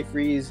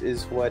 Antifreeze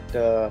is what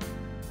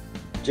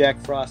Jack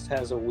Frost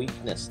has a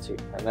weakness to.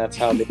 And that's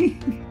how they...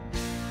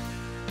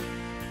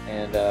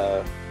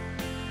 and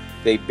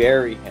they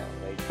bury him.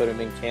 They put him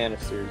in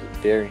canisters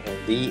and bury him.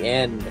 The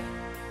end.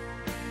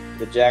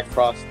 The Jack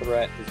Frost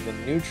threat has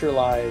been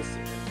neutralized,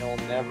 and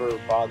he'll never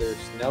bother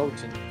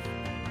Snowton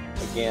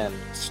again.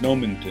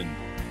 Snowminton.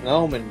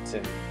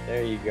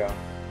 There you go.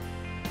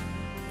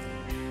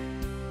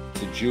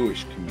 It's a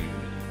Jewish community.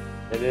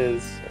 It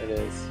is.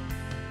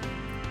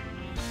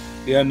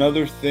 Yeah,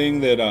 another thing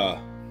that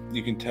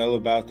you can tell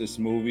about this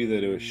movie,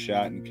 that it was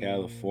shot in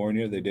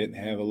California. They didn't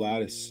have a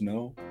lot of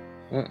snow.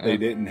 They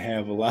didn't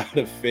have a lot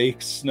of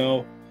fake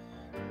snow,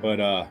 but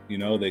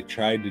they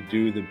tried to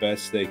do the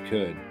best they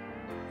could.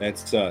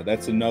 That's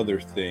another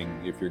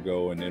thing, if you're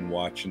going and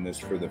watching this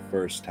for the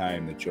first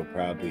time, that you'll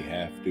probably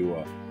have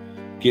to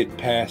get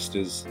past,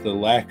 is the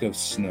lack of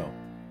snow.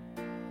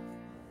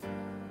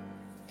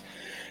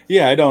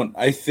 Yeah,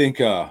 I think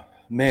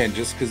man,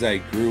 just because I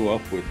grew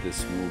up with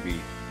this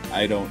movie,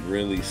 I don't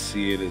really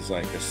see it as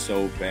like a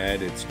so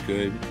bad it's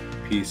good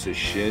piece of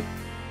shit.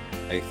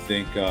 I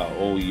think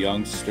old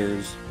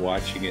youngsters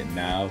watching it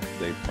now,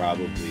 they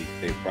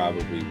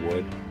probably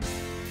would.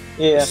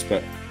 Yeah.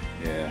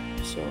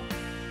 Yeah. So.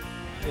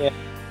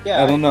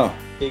 Yeah. I don't know.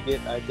 Dig it.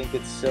 I think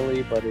it's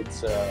silly, but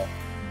it's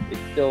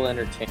still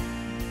entertaining.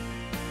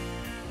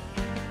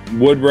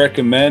 Would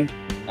recommend.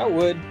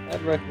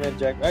 I'd recommend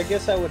Jack. I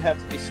guess I would have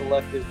to be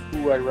selective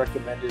who I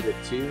recommended it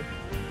to, you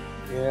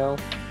know.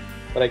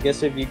 But I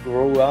guess if you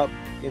grew up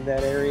in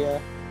that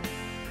area,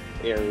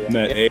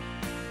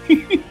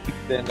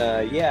 then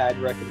yeah,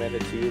 I'd recommend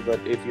it to you. But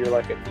if you're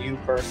like a new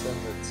person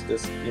that's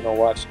just, you know,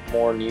 watched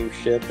more new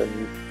shit, then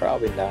you're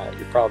probably not going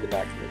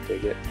to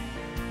dig it.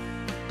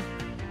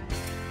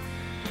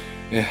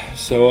 Yeah.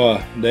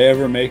 So, they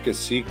ever make a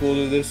sequel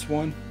to this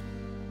one?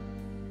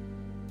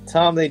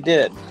 Tom, they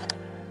did.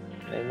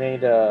 They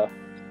made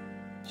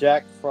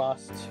Jack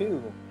Frost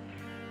 2,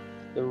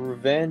 The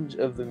Revenge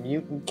of the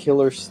Mutant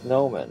Killer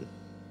Snowman.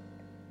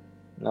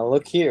 Now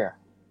look here.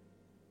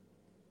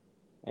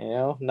 You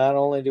know, not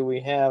only do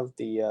we have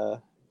the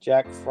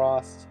Jack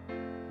Frost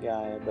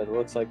guy, but it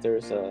looks like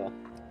there's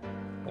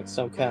like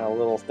some kind of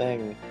little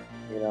thing,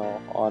 you know,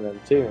 on him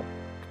too.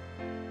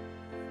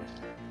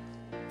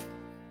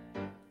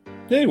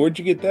 Hey, where'd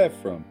you get that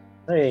from?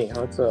 Hey,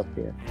 what's up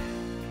here?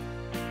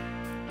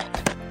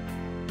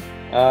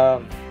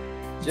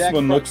 This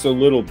one looks a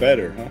little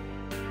better, huh?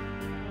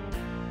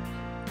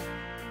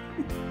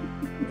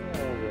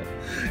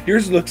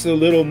 Yours looks a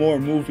little more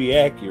movie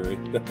accurate,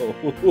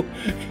 though,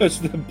 because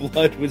the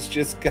blood was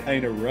just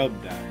kind of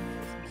rubbed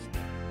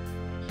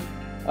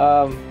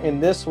on.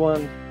 In this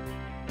one,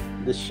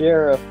 the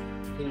sheriff,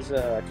 he's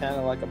kind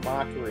of like a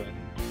mockery.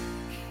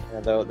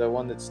 You know, the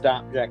one that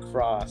stopped Jack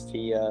Frost,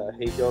 he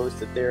goes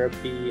to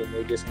therapy, and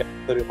they just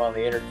put him on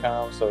the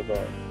intercom so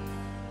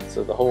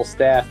the whole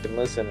staff can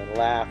listen and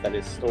laugh at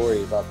his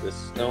story about this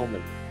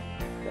snowman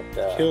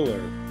that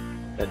Killer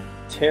that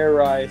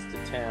terrorized the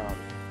town.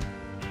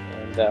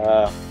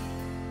 And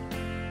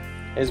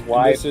his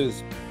wife. And this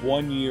is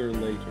 1 year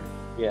later.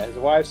 Yeah, his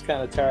wife's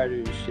kind of tired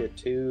of his shit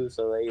too.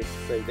 So they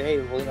say, "Hey,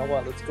 well, you know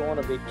what? Let's go on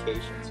a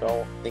vacation." So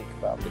I'll think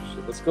about this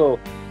shit. Let's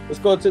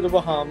go to the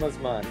Bahamas,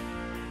 man.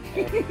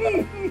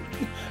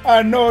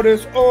 I know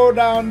this old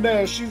down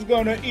there. She's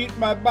gonna eat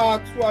my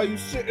box while you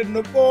sit in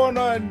the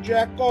corner and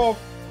jack off.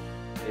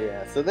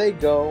 Yeah, so they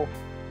go,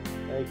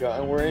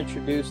 and we're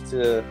introduced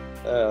to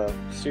a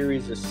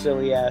series of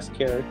silly ass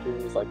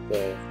characters, like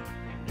the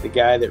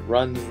guy that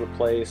runs the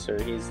place,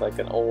 or he's like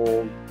an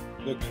old.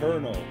 The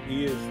Colonel.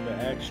 He is the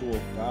actual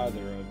father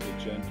of the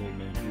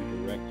gentleman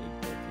who directed.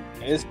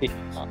 Is he?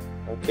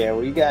 Okay,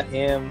 well, you got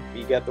him.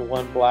 You got the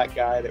one black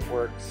guy that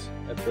works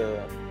at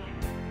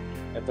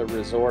the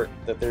resort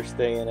that they're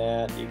staying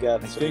at. You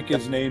got. I think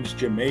his name's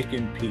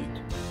Jamaican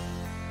Pete.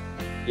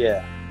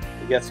 Yeah,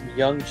 you got some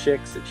young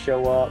chicks that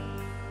show up.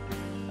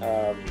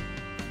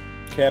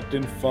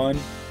 Captain Fun.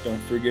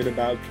 Don't forget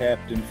about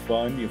Captain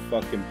Fun, you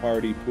fucking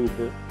party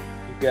pooper.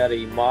 You got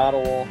a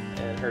model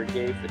and her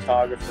gay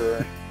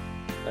photographer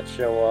that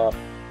show up.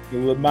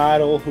 The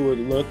model who would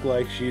look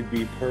like she'd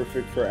be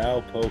perfect for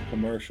Alpo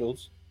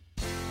commercials.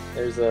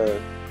 There's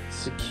a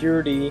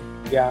security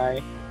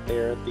guy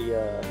there at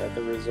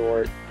the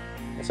resort.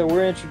 And so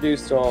we're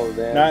introduced to all of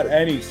them. Not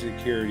any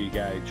security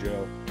guy,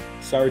 Joe.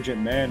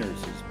 Sergeant Manners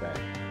is back.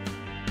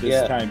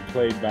 This time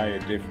played by a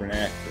different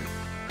actor.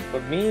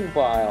 But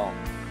meanwhile,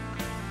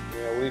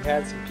 you know, we've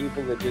had some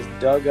people that just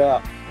dug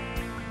up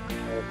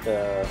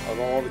of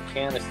all the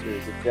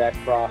canisters that Jack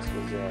Frost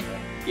was in.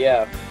 And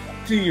yeah.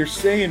 See, you're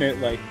saying it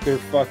like they're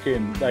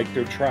fucking, like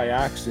they're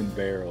trioxin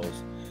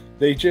barrels.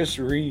 They just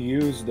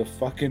reused the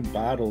fucking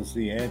bottles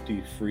the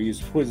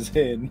antifreeze was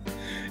in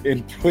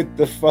and put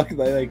the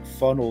like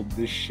funneled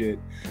this shit.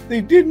 They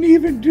didn't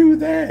even do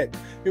that.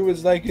 It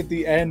was like at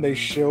the end they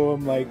show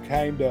them like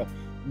kind of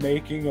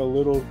making a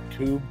little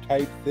tube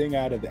type thing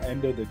out of the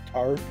end of the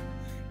tarp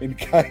and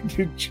kind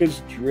of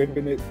just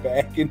dripping it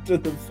back into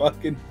the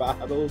fucking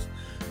bottles.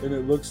 And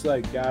it looks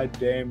like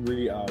goddamn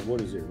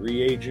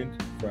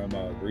reagent from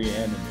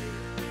Reanimator.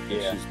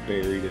 It's just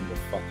buried in the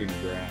fucking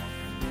ground.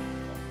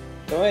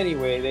 So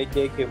anyway, they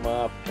dig him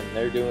up and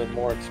they're doing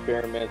more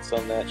experiments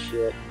on that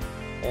shit.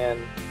 And,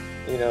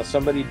 you know,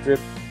 somebody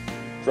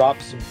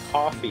drops some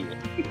coffee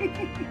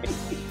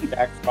in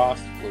Jack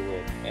Frost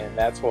fluid, and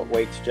that's what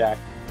wakes Jack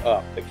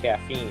up, the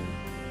caffeine.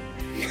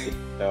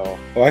 So,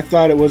 I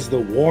thought it was the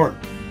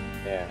warmth.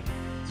 Yeah.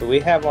 So we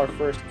have our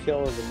first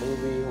kill of the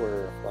movie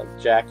where like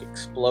Jack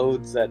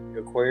explodes that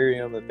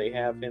aquarium that they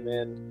have him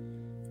in,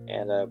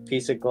 and a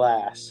piece of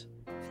glass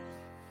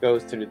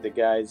goes through the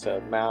guy's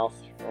mouth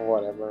or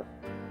whatever.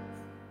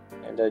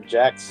 And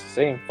Jack's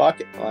saying, fuck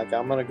it. Like,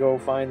 I'm going to go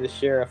find the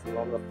sheriff and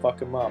I'm going to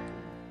fuck him up.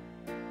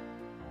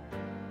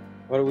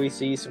 What do we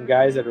see? Some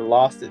guys that are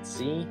lost at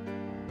sea?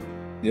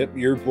 Yep,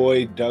 your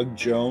boy Doug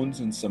Jones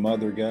and some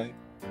other guy.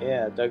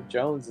 Yeah, Doug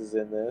Jones is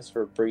in this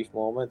for a brief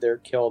moment. They're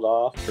killed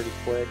off pretty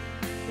quick.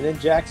 And then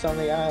Jack's on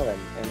the island,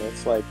 and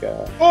it's like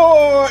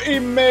Oh, he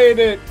made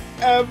it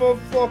ever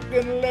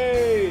fucking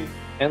late.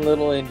 and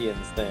Little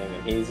Indians thing,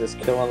 and he's just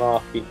killing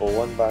off people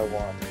one by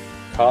one,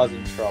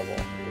 causing trouble.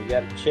 We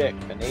got a chick,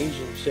 an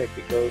Asian chick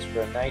that goes for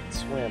a night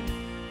swim.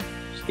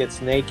 She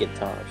gets naked,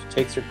 Tom. She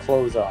takes her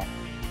clothes off,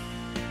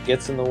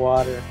 gets in the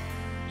water.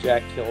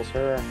 Jack kills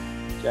her.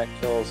 Jack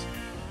kills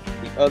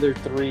the other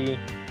three.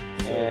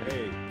 So, And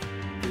hey,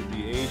 did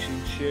the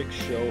Asian chick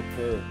show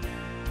her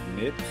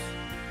nips?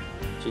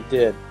 she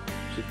did.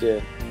 She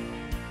did.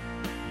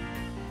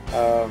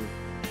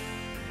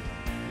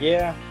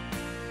 Yeah.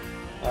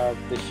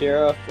 The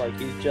sheriff, like,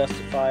 he's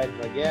justified.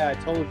 Like, yeah, I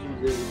told you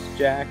this was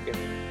Jack, and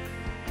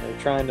they're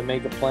trying to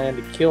make a plan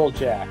to kill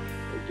Jack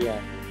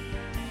again.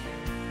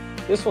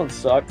 This one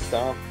sucks,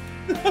 Tom.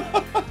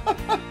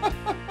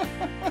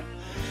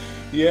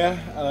 Yeah,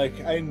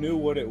 like I knew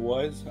what it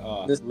was.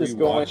 This is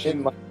going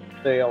in my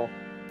sale.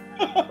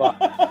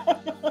 So,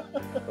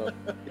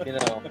 you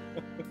know.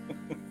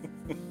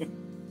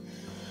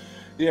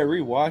 Yeah,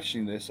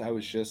 rewatching this, I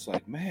was just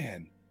like,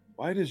 man,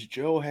 why does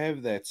Joe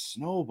have that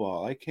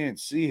snowball? I can't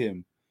see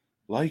him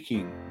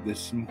liking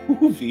this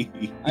movie.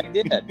 I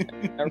did. I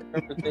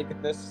remember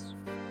thinking this,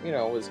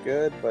 was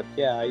good, but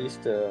yeah, I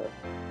used to,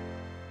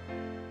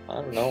 I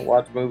don't know,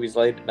 watch movies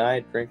late at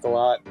night, drink a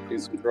lot, do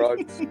some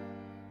drugs,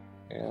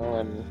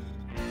 and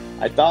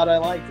I thought I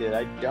liked it.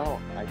 I don't.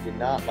 I did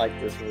not like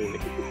this movie.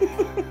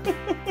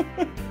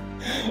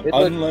 It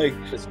Unlike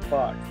looked as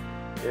fuck.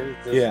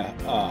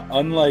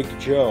 Unlike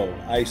Joe,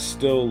 I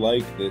still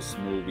like this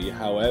movie.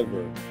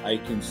 However, I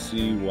can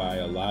see why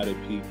a lot of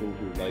people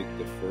who like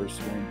the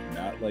first one do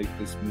not like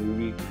this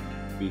movie,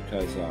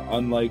 because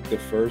unlike the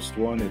first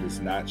one, it is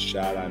not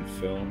shot on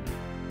film.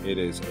 It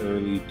is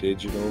early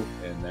digital,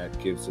 and that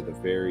gives it a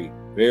very,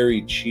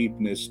 very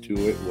cheapness to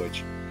it,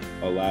 which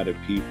a lot of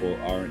people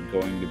aren't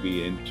going to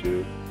be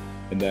into.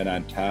 And then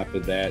on top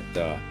of that,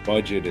 the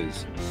budget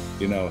is,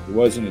 it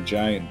wasn't a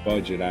giant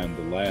budget on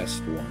the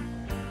last one.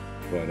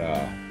 But,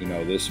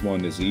 this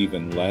one is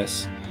even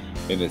less,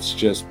 and it's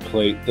just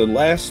played. The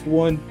last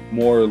one,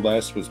 more or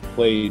less, was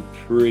played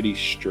pretty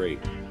straight,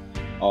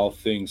 all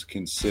things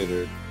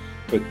considered.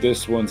 But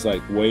this one's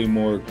like way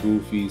more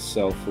goofy,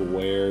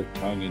 self-aware,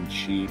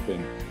 tongue-in-cheek,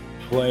 and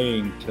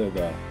playing to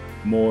the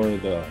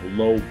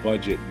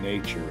low-budget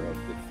nature of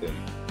the thing.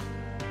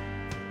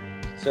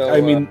 So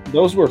I mean,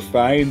 those were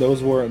fine.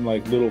 Those weren't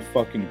like little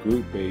fucking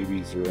Groot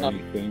babies or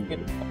anything.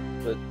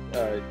 But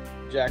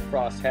Jack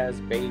Frost has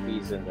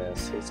babies in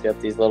this. He's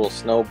got these little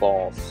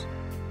snowballs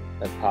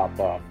that pop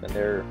up, and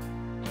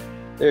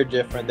they're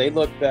different. They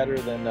look better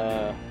than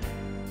the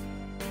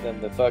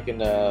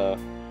fucking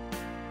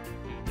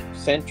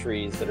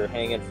sentries that are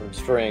hanging from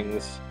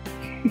strings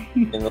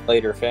in the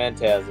later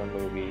Phantasm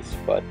movies.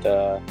 But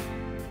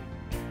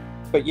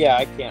yeah,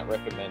 I can't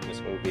recommend this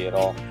movie at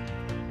all.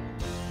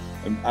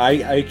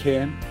 I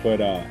can,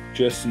 but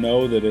just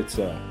know that it's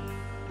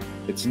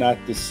not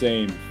the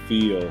same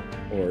feel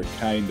or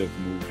kind of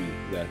movie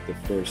that the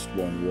first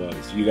one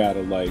was. You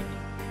gotta like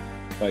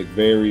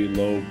very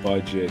low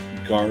budget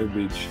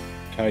garbage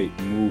type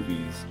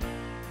movies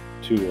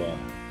to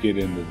get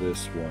into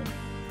this one.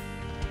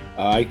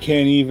 I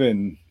can't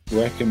even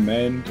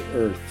recommend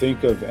or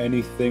think of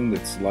anything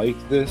that's like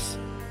this,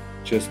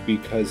 just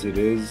because it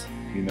is,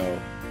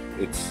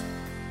 it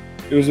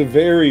was a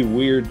very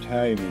weird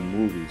time in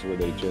movies where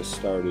they just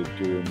started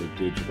doing the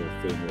digital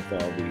thing with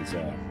all these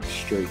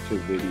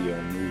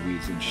straight-to-video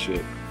movies and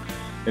shit.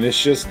 And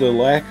it's just the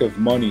lack of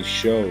money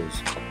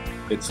shows.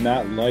 It's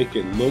not like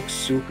it looks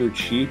super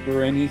cheap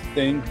or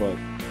anything, but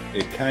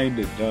it kind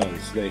of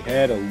does. They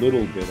had a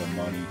little bit of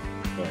money,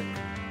 but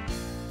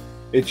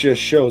it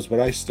just shows. But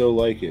I still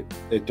like it.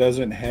 It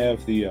doesn't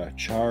have the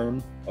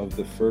charm of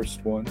the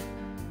first one,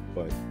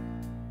 but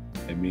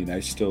I mean, I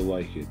still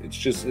like it.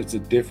 It's a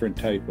different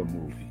type of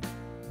movie.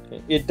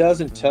 It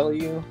doesn't tell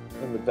you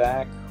in the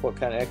back what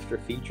kind of extra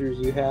features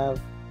you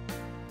have,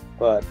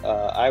 but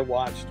I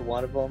watched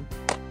one of them,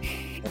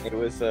 and it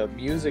was a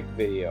music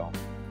video,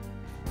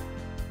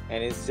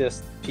 and it's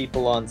just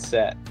people on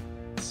set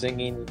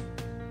singing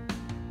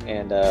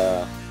and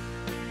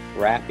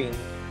rapping.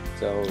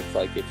 So it's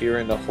like if you're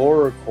into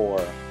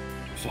horrorcore,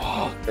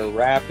 they're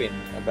rapping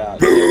about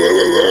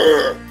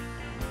it.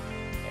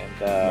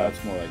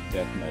 That's more like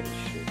death metal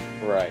shit.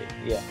 Right,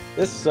 yeah.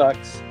 This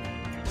sucks.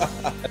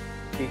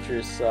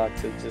 Features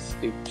sucks. It's just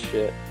stupid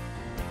shit.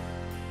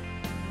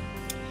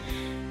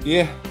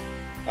 Yeah,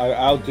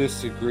 I'll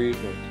disagree,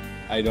 but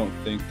I don't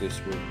think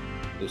this would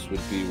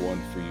be one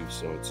for you,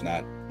 so it's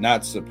not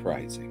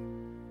surprising.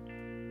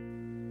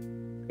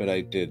 But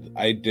I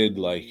did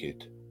like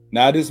it.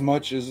 Not as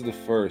much as the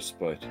first,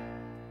 but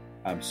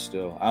I'm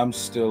still a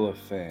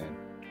fan.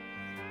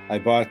 I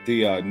bought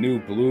the new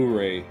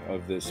Blu-ray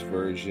of this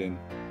version.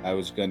 I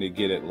was going to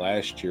get it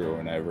last year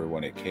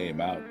when it came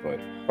out, but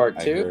Part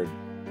 2?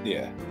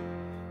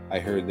 I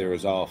heard there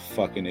was all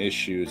fucking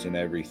issues and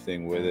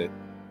everything with it,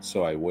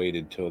 so I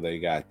waited till they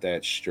got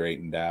that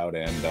straightened out,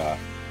 and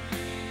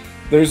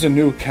there's a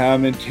new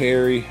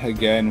commentary,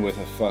 again, with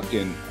a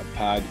fucking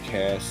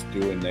podcast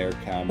doing their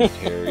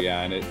commentary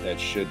on it. That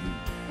shouldn't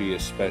be a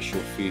special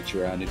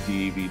feature on a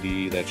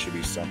DVD. That should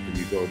be something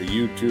you go to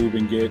YouTube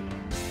and get.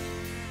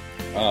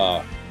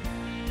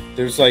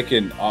 There's like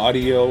an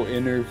audio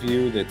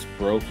interview that's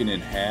broken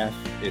in half.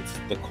 It's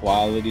the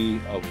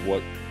quality of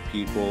what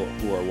people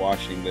who are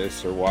watching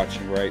this are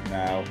watching right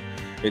now.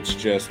 It's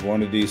just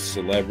one of these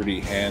celebrity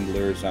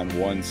handlers on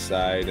one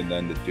side and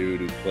then the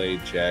dude who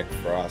played Jack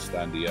Frost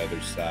on the other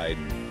side.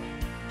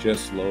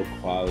 Just low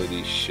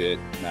quality shit,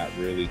 not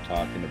really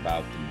talking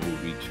about the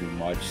movie too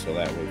much, so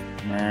that was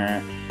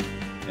meh.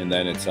 And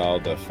then it's all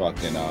the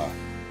fucking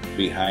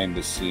behind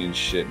the scenes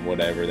shit and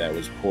whatever that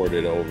was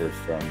ported over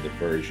from the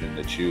version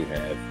that you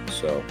have.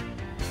 So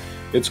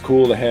it's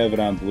cool to have it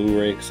on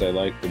Blu-ray because I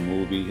like the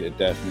movie. It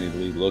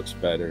definitely looks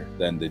better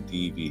than the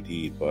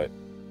DVD, but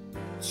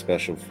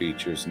special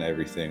features and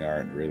everything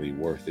aren't really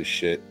worth a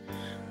shit.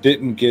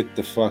 Didn't get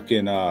the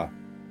fucking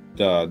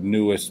the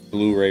newest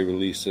Blu-ray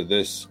release of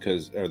this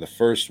or the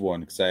first one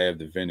because I have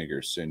the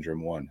Vinegar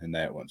Syndrome one and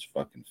that one's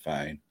fucking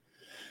fine.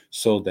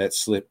 Sold that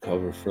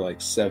slipcover for like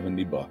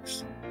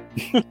 $70.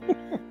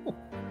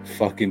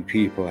 Fucking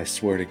people, I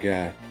swear to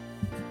God.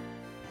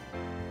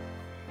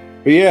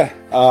 But yeah,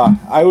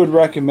 I would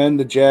recommend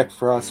the Jack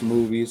Frost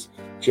movies.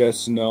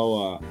 Just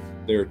know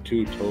they're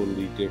two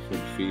totally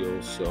different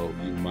feels, so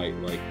you might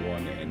like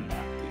one and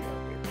not the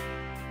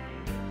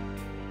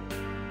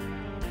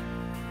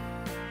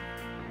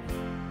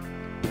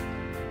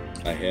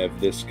other. I have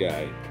this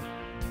guy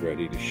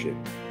ready to ship.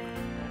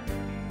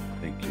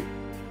 Thank you.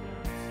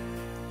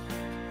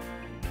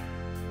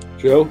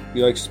 Joe,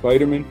 you like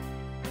Spider-Man?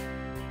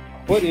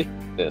 What is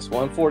this?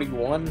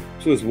 141?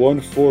 This was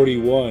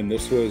 141.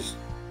 This was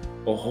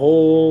a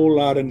whole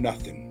lot of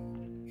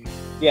nothing.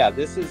 Yeah,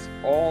 this is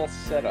all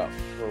set up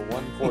for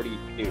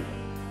 142.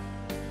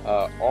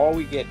 All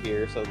we get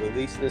here, so at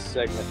least this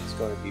segment is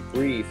going to be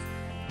brief,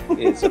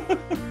 is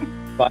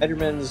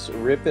Spider-Man's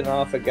ripping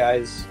off a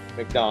guy's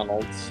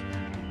McDonald's,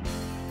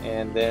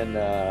 and then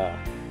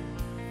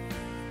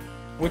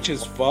which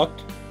is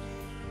fucked.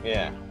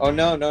 Yeah. Oh,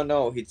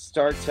 no. He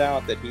starts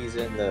out that he's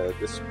in the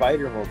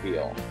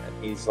Spider-Mobile,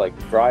 and he's like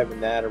driving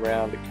that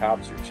around. The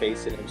cops are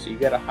chasing him. So you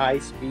got a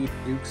high-speed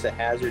Dukes of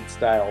Hazzard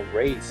style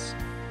race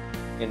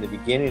in the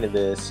beginning of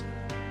this,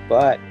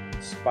 but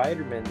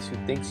Spider-Man, who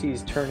thinks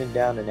he's turning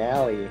down an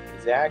alley,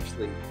 is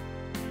actually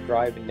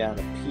driving down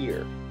a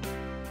pier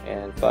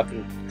and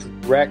fucking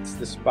wrecks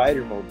the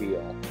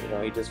Spider-Mobile. You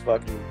know, he just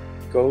fucking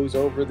goes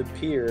over the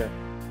pier.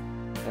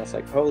 And it's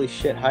like, holy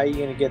shit, how are you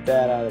going to get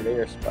that out of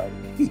there,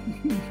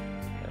 Spider-Man?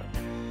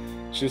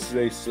 Just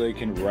so they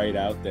can write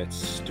out that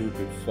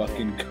stupid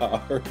fucking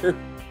car.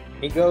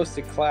 He goes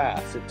to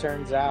class. It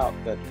turns out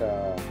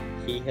that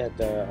he had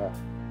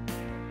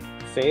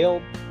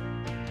failed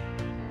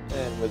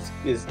and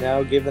is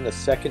now given a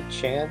second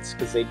chance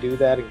because they do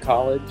that in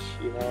college.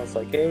 You know, it's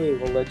like, hey,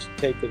 we'll let you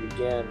take it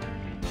again.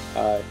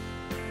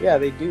 Yeah,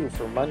 they do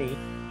for money.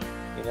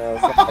 You know,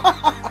 it's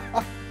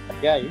like,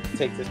 yeah, you can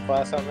take this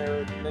class on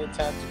there as many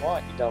times as you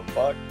want, you dumb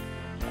fuck.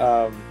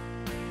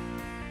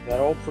 That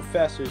old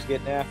professor's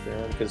getting after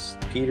him because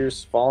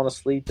Peter's falling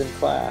asleep in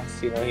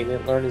class. You know, he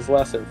didn't learn his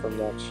lesson from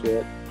that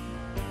shit.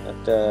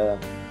 But,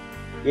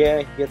 yeah,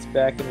 he gets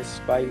back in his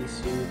Spidey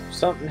suit.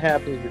 Something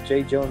happens with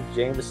J. Jonah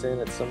Jameson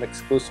at some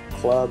exclusive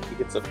club. He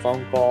gets a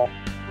phone call.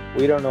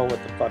 We don't know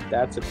what the fuck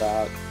that's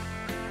about.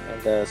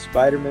 And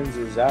Spider-Man's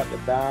is out and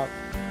about.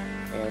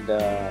 And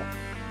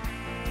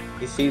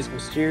he sees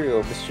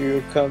Mysterio.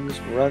 Mysterio comes,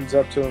 runs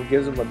up to him,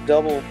 gives him a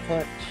double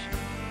punch.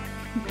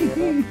 You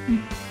know?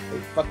 Hey,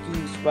 fuck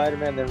you,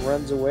 Spider-Man, then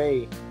runs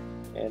away.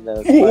 And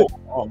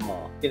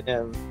Spider-Man at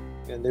him.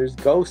 And there's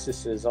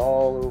ghostesses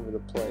all over the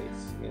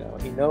place. You know,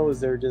 he knows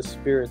they're just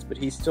spirits, but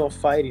he's still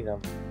fighting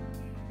them.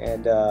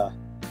 And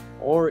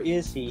or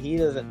is he? He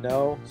doesn't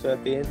know. So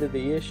at the end of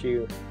the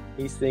issue,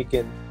 he's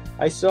thinking,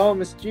 I saw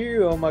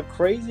Mysterio. Am I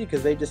crazy?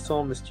 Because they just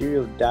told him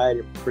Mysterio died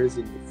in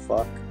prison, you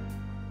fuck.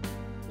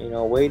 You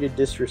know, way to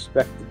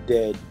disrespect the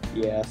dead,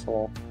 you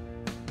asshole.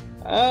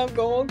 I'm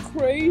going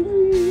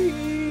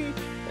crazy.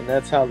 And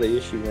that's how the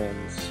issue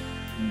ends.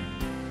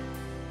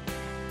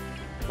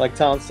 Like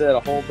Tom said, a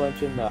whole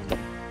bunch of nothing.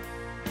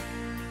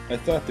 I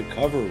thought the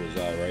cover was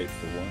alright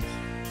for once.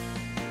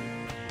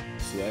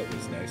 So that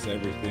was nice.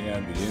 Everything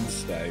on the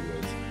inside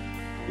was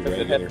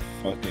regular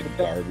fucking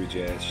garbage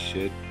ass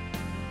shit.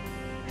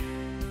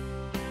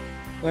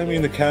 I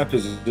mean, the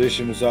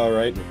composition was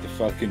alright with the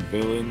fucking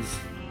villains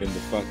in the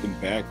fucking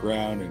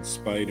background and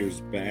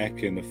Spider's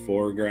back in the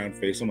foreground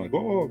face. I'm like,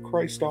 oh,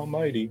 Christ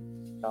almighty.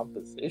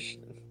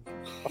 Composition.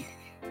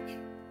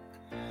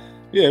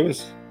 Yeah, it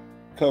was.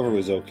 Cover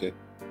was okay.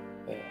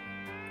 Yeah.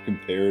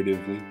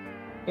 Comparatively.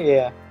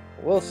 Yeah,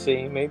 we'll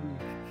see. Maybe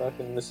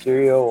fucking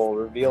Mysterio will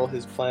reveal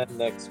his plan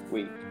next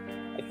week.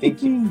 I think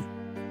he...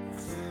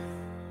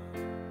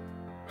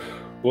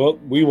 Well,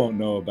 we won't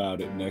know about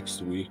it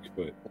next week,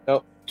 but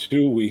nope.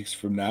 2 weeks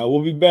from now,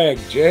 we'll be back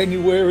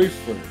January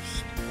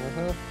 1st.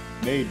 Uh-huh.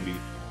 Maybe.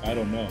 I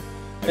don't know.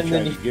 I And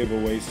tried then to give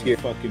away some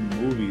fucking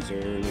movies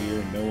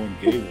earlier, and no one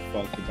gave a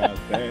fuck about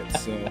that,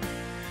 so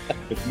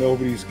if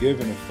nobody's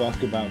giving a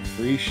fuck about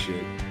free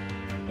shit,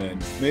 then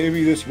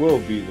maybe this will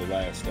be the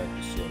last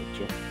episode,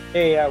 Joe.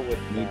 Hey, I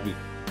wouldn't know. Maybe.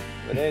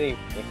 But anyway,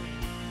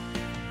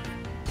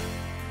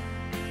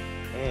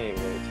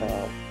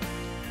 Tom.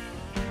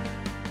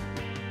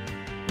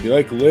 You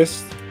like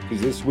lists?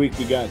 Because this week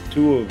we got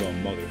 2 of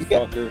them,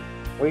 motherfucker.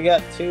 We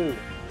got two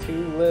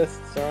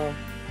lists, huh?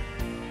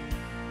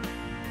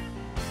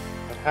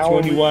 Which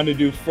one do you want to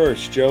do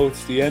first, Joe?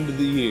 It's the end of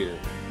the year.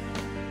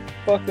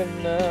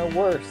 Fucking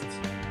worst.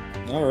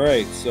 All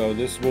right, so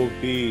this will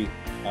be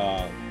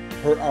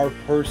our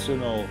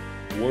personal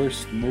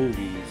worst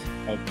movies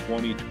of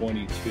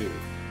 2022.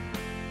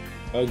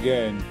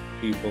 Again,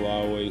 people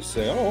always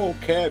say, oh,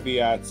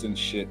 caveats and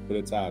shit, but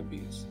it's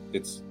obvious.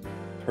 It's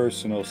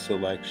personal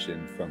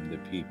selection from the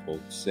people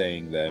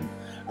saying them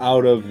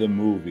out of the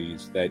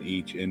movies that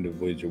each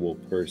individual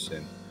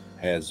person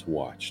has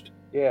watched.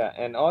 Yeah,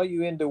 and all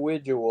you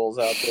individuals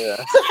out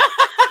there.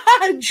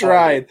 I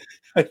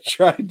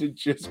tried to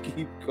just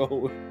keep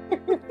going.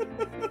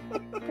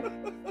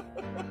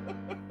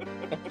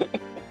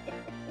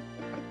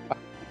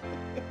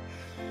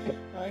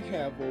 I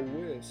have a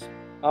wisp.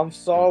 I'm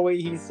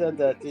sorry he said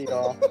that to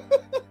y'all.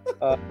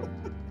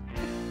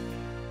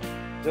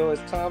 So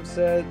as Tom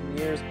said, in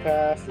years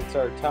past, it's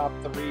our top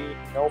 3.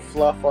 No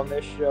fluff on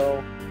this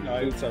show. No,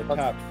 it's our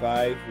top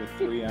 5 with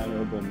 3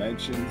 honorable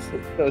mentions.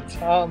 So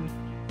Tom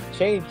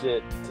changed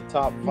it to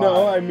top 5.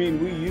 No, I mean,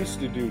 we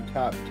used to do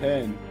top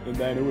 10, and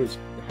then it was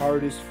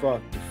hard as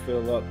fuck to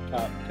fill up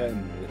top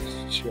 10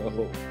 this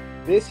show.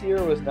 This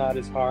year was not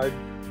as hard.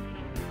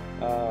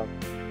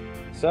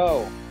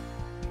 So,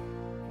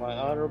 my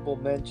honorable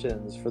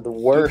mentions for the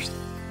worst.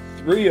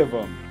 3 of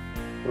them.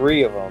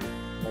 3 of them.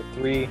 My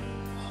 3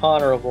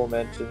 honorable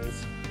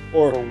mentions.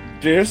 Or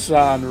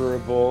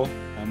dishonorable.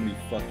 How many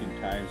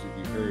fucking times have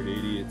you heard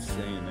idiots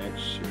saying that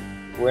shit?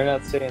 We're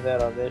not saying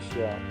that on this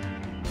show.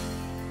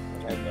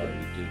 I thought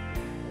we did.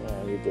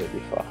 Well, you did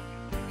before.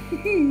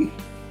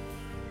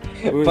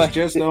 It was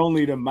just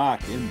only to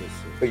mock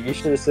imbeciles. But you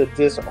should have said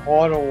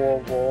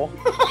dishonorable.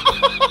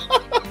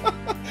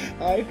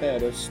 I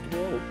had a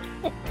stroke.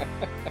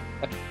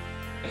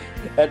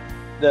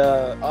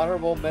 The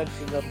honorable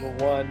mention number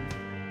 1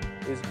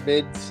 is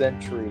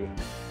mid-century.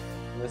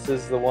 And this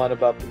is the one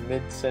about the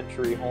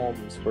mid-century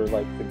homes where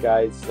like the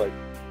guys like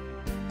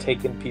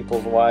taking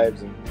people's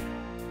wives and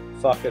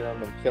fucking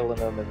them and killing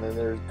them, and then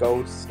there's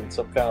ghosts and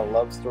some kind of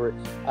love story.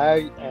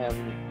 I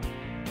am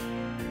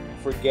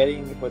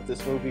forgetting what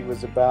this movie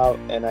was about,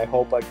 and I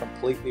hope I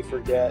completely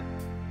forget,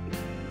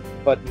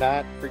 but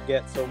not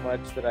forget so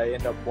much that I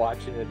end up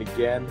watching it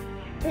again.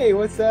 Hey,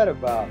 what's that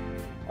about?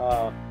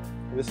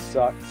 This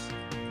sucks.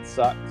 It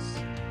sucks.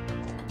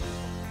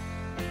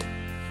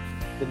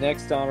 The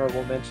next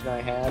honorable mention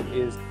I have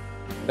is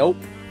Nope.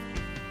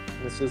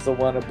 This is the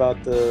one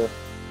about the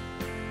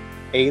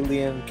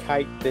alien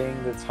kite thing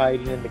that's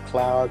hiding in the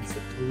clouds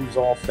that moves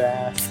all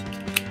fast.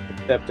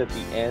 Except at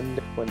the end,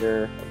 when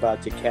they're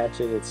about to catch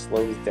it, it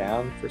slows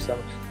down for some.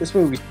 This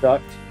movie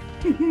sucked.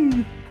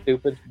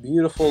 Stupid,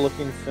 beautiful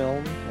looking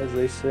film, as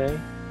they say.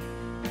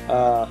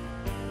 But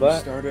I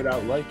started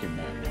out liking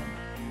that one.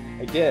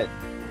 I did.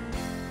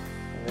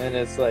 And then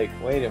it's like,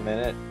 wait a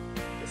minute,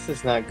 this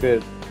is not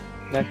good.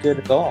 Not good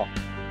at all.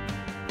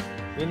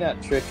 You're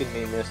not tricking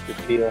me, Mr.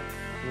 Peel.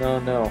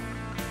 No.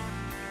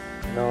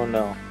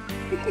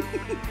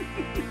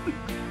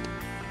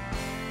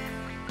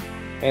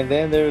 And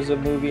then there's a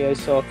movie I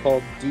saw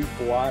called Deep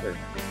Water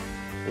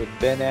with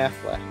Ben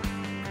Affleck.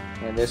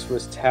 And this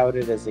was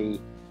touted as a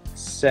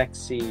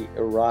sexy,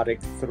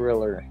 erotic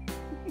thriller.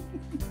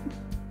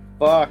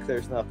 Fuck,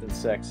 there's nothing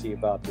sexy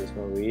about this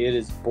movie. It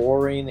is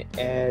boring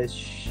as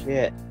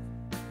shit.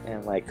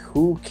 And like,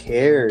 who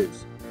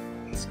cares?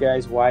 This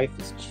guy's wife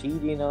is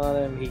cheating on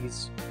him.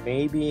 He's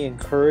maybe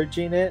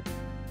encouraging it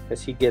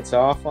because he gets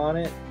off on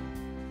it.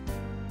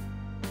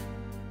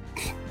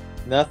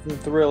 Nothing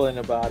thrilling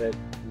about it.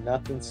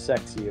 Nothing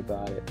sexy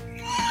about it.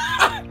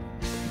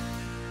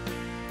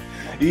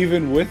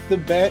 Even with the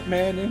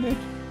Batman in it?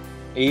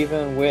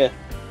 Even with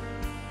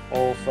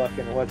old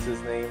fucking what's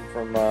his name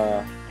from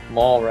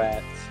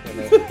Mallrats in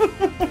it.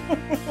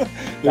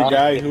 The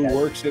guy who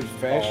works at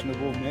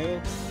Fashionable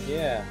Mail?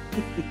 Yeah.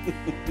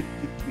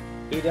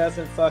 He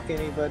doesn't fuck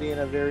anybody in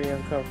a very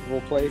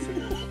uncomfortable place.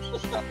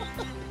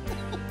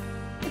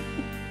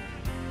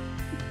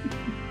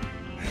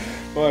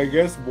 Well, I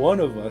guess one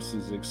of us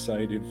is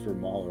excited for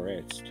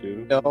Mallrats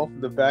too. No,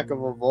 the back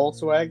of a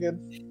Volkswagen.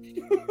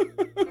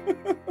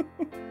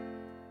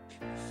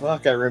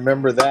 Fuck, I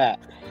remember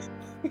that.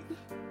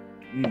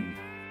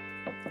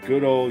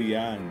 Good old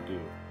Jan,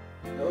 dude.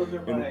 Those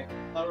are my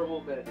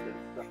honorable mentions.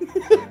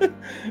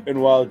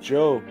 And while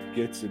Joe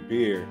gets a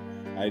beer,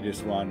 I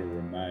just want to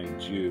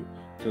remind you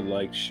to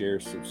like, share,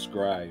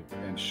 subscribe,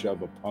 and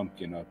shove a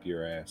pumpkin up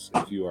your ass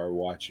if you are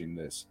watching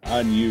this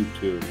on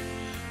YouTube.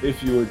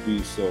 If you would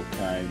be so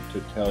kind to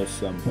tell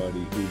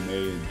somebody who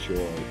may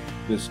enjoy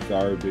this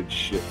garbage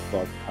shit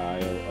fuck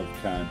pile of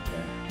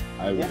content,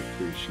 I would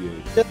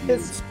appreciate Just you to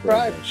spread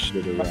subscribe that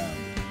shit around.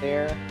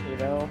 There, you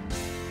know.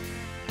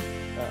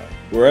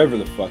 wherever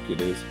the fuck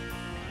it is.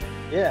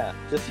 Yeah,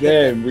 just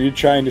Yeah, and were you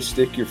trying to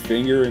stick your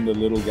finger in the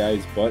little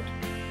guy's butt?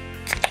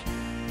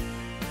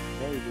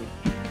 maybe.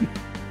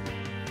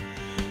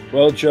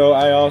 Well, Joe,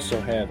 I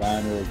also have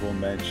honorable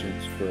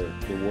mentions for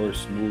the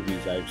worst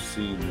movies I've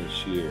seen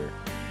this year.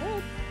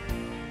 What?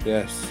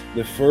 Yes,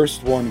 the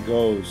first one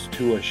goes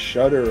to a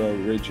Shudder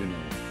original.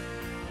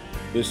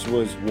 This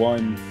was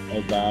one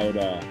about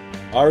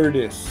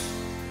artists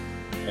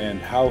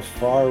and how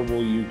far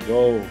will you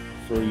go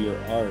for your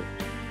art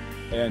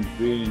and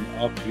being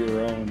up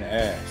your own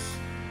ass.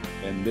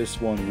 And this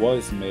one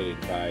was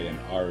made by an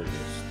artist,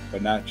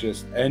 but not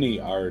just any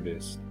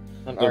artist.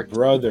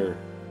 The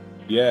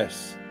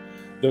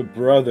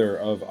brother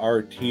of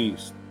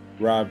artiste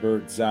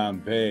Robert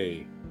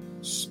Zombie,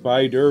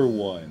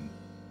 Spider-One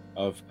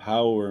of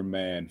Power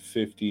Man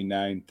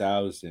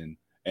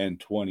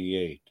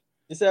 59,028.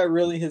 Is that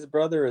really his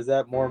brother, or is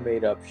that more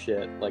made up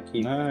shit? Like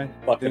he I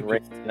fucking think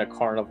raced in a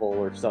carnival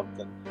or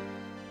something?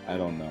 I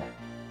don't know.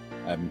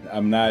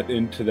 I'm not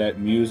into that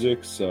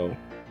music, so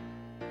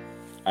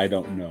I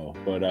don't know.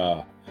 But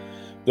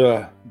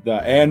the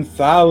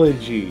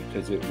anthology,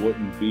 because it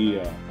wouldn't be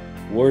a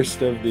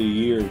worst of the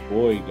year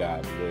boy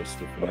god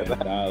list if an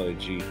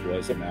anthology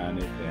wasn't on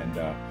it. And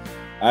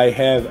I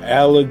have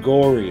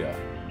Allegoria.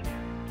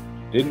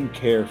 Didn't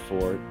care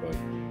for it, but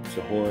it's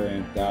a horror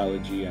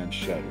anthology on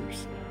Shudder,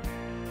 so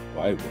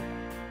why would I?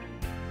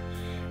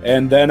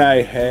 And then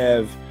I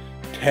have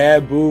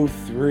Taboo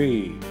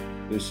 3.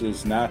 This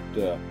is not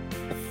the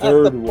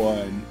third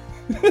one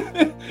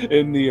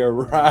in the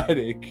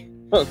erotic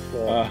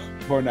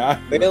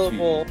pornography.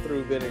 Available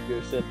through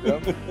Vinegar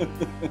Syndrome.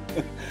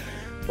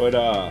 But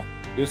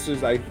this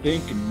is, I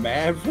think,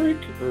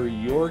 Maverick or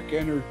York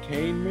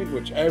Entertainment,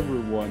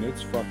 whichever one.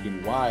 It's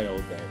fucking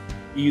wild that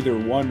either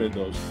one of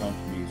those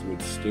companies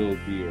would still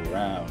be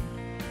around.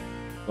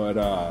 But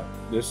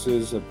this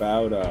is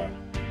about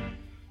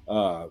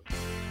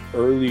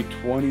early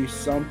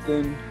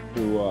 20-something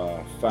who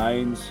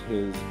finds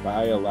his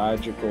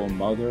biological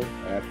mother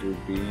after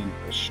being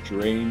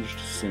estranged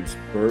since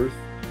birth,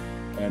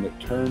 and it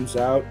turns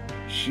out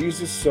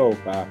she's a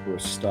soap opera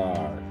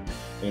star,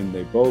 and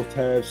they both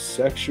have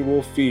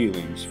sexual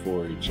feelings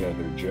for each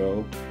other,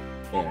 Joe.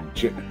 And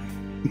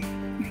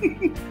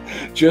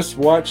just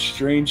watch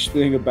Strange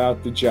Thing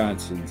About the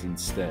Johnsons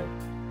instead.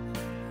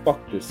 Fuck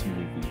this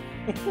movie.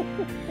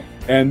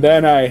 And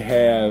then I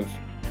have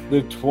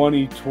the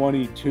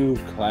 2022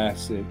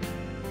 classic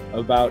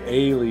about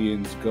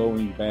aliens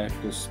going back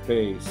to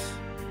space,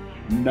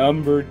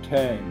 Number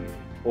 10,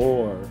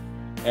 or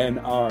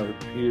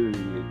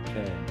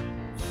NR.10.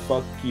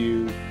 Fuck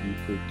you, you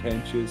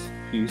pretentious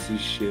piece of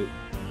shit,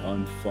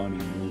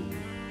 unfunny movie.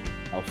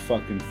 I'll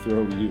fucking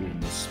throw you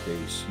into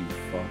space, you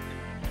fuck.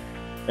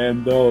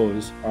 And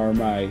those are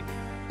my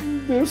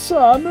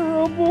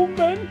dishonorable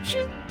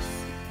mentions.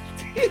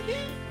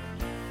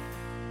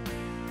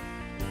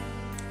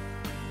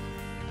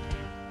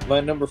 My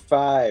number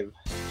 5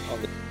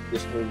 on the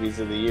this movies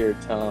of the year,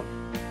 Tom,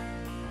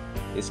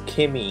 is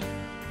Kimmy.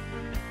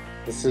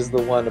 This is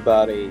the one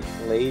about a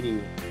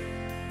lady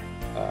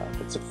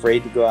that's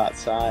afraid to go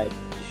outside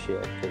and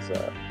shit because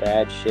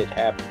bad shit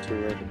happened to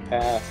her in the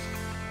past.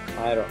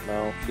 I don't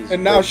know.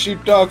 And now she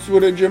talks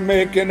with a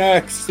Jamaican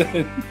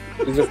accent.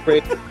 She's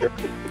afraid of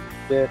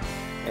shit,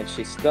 and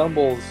she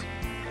stumbles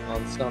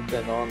on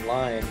something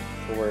online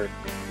to where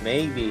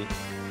maybe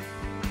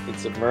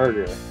it's a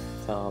murder,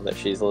 Tom, that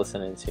she's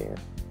listening to.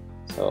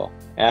 So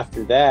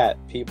after that,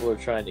 people are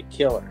trying to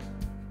kill her,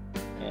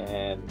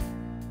 and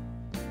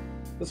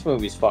this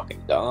movie's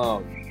fucking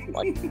dumb.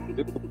 Like,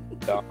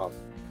 dumb.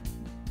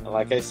 And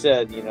like I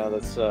said, you know,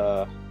 that's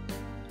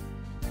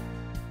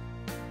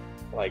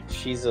like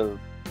she's a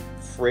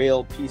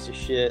frail piece of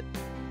shit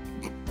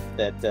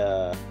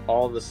that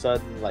all of a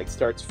sudden like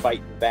starts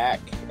fighting back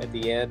at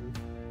the end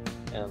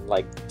and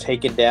like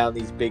taking down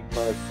these big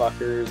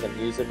motherfuckers and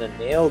using a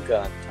nail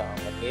gun, Tom.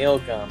 A nail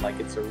gun, like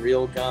it's a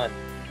real gun.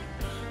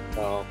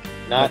 So,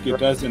 not like it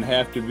doesn't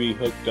have to be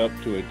hooked up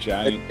to a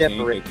giant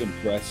tank of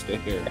compressed air.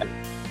 Yeah,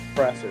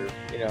 compressor,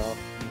 you know.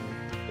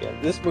 Yeah,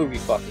 this movie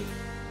fucking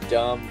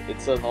dumb.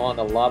 It's on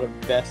a lot of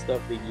best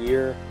of the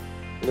year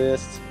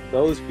lists.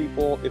 Those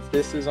people, if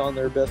this is on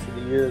their best of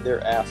the year,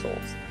 they're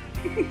assholes.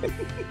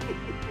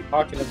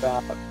 Talking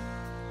about,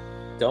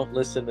 don't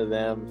listen to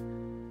them,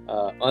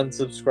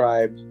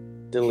 unsubscribe,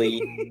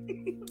 delete,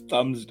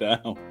 thumbs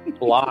down,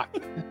 block,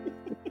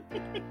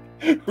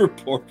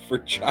 report for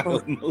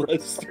child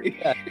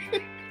molestation.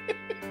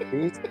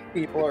 These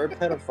people are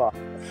pedophiles.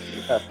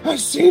 I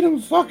seen him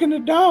fucking a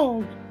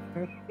dog.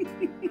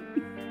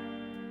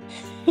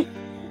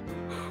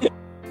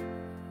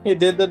 He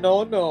did the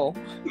no.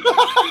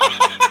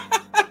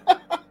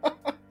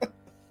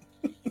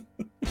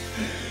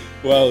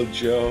 Well,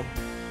 Joe,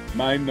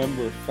 my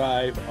number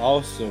 5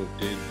 also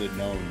did the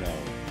no,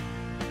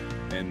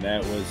 and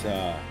that was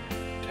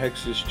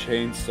Texas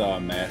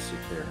Chainsaw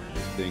Massacre. I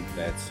think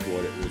that's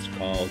what it was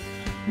called.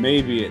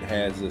 Maybe it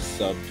has a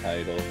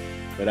subtitle,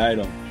 but I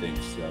don't think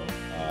so.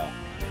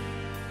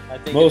 I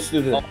think most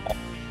of the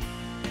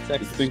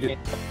Texas thinking-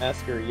 Chainsaw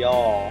Massacre,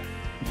 y'all.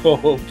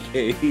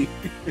 Okay.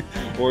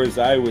 Or as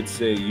I would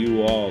say,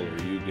 you all or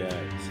you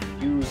guys.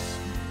 Use.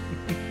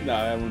 No,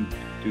 I wouldn't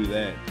do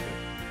that.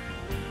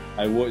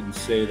 I wouldn't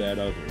say that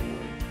other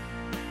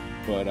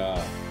word. But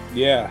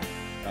yeah,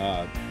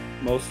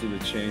 most of the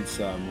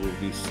Chainsaw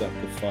movies suck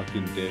a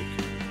fucking dick.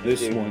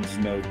 This one's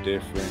no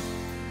different.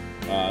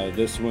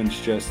 This one's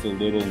just a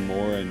little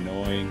more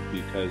annoying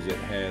because it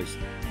has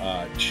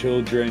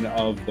children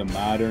of the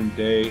modern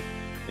day,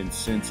 and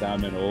since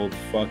I'm an old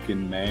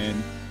fucking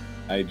man,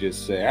 I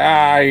just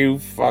say, you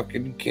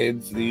fucking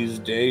kids these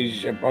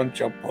days, you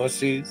bunch of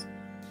pussies.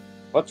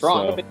 What's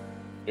wrong with me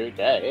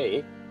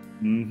today?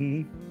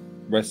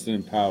 Rest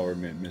in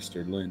empowerment,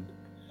 Mr. Lind.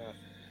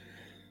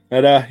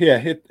 But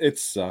yeah, it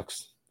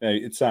sucks. Hey,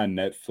 it's on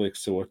Netflix,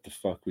 so what the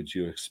fuck would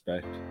you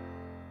expect?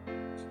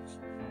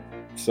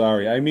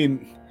 Sorry, I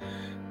mean,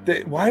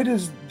 why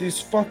does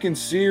this fucking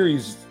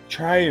series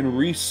try and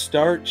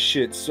restart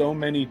shit so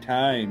many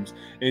times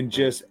and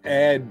just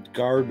add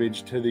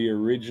garbage to the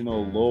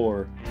original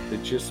lore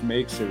that just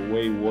makes it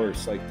way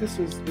worse? Like, this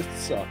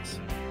sucks.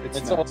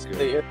 It's not also good.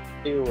 the area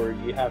too where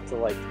you have to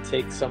like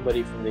take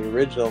somebody from the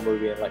original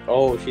movie and like,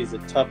 oh, she's a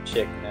tough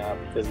chick now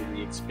because of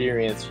the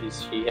experience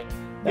she had.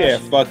 Yeah,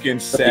 fucking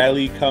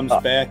Sally comes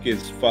back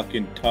as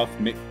fucking tough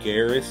Mick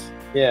Garris.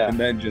 Yeah. And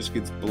then just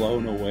gets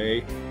blown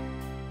away.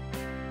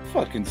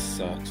 Fucking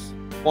sucks.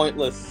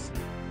 Pointless.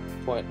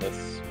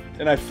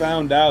 And I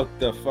found out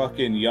the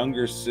fucking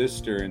younger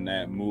sister in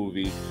that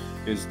movie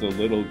is the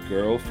little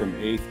girl from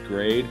 8th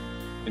grade.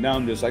 And now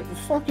I'm just like, well,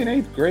 fucking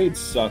 8th grade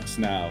sucks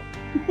now.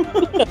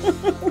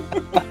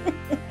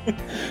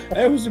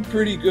 That was a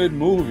pretty good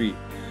movie.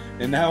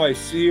 And now I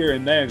see her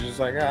and then it's just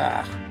like,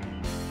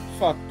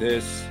 fuck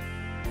this.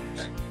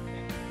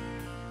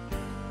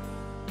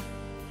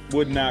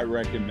 Would not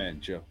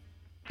recommend, Joe.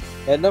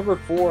 At number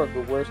 4 of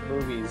the worst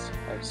movies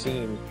I've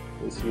seen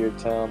this year,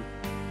 Tom,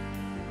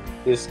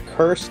 is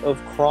Curse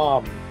of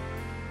Crom,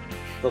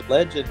 The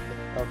Legend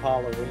of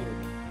Halloween.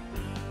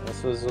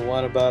 This was the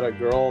one about a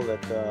girl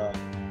that,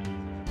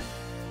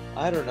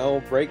 I don't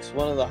know, breaks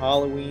one of the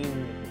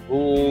Halloween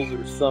rules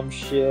or some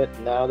shit.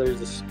 Now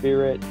there's a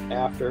spirit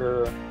after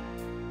her.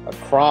 A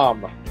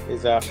Crom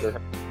is after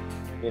her.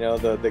 You know,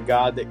 the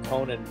god that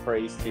Conan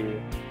prays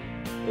to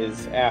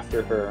is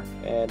after her.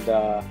 And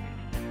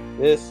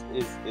it's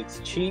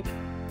cheap,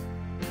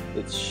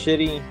 it's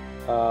shitty,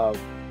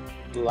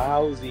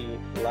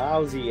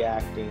 lousy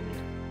acting,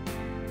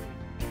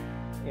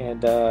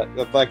 and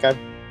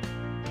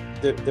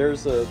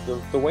there's the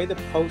way the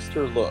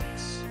poster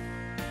looks.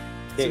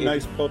 It's a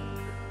nice poster.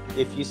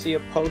 If you see a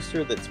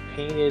poster that's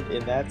painted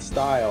in that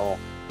style,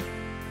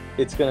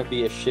 it's going to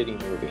be a shitty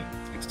movie.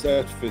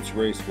 Except if it's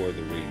Race War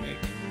the remake.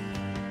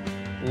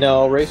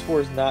 No, Race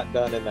War is not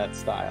done in that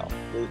style.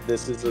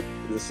 This is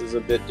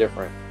a bit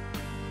different.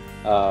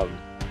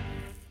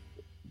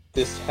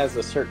 This has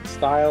a certain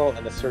style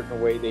and a certain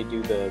way they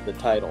do the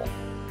title,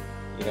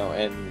 you know,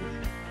 and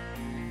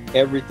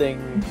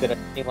everything that I've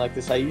seen like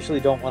this I usually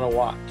don't want to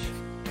watch.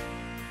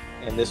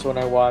 And this one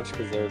I watched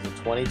because there was a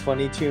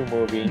 2022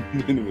 movie.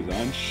 And it was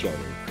on Shudder.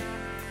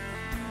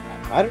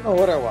 I don't know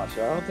what I watched.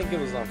 I don't think it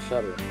was on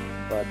Shudder,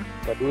 but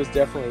it was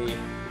definitely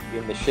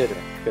in the shitter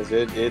because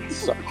it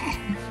sucked.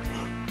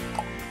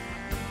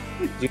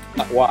 Do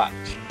not watch.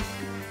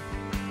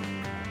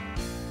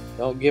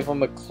 Don't give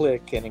them a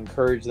click and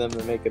encourage them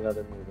to make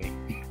another movie.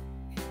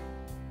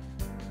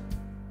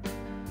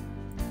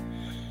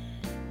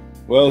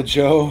 Well,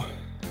 Joe,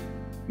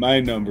 my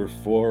number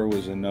 4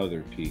 was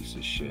another piece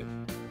of shit.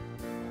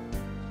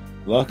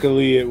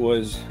 Luckily, it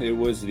was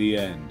the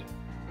end.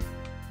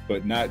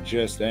 But not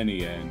just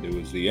any end. It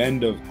was the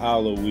end of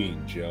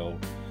Halloween, Joe.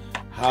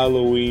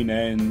 Halloween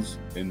ends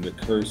in the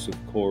curse of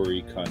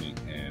Corey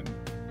Cunningham.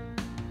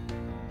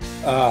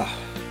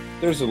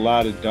 There's a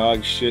lot of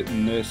dog shit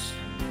in this.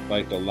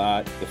 Like a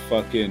lot.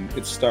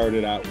 It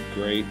started out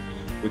great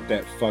with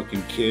that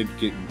fucking kid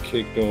getting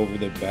kicked over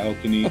the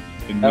balcony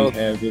and me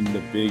having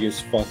the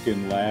biggest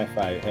fucking laugh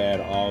I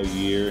had all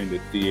year in the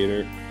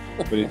theater.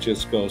 But it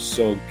just goes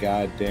so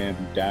goddamn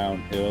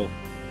downhill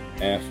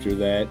after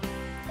that.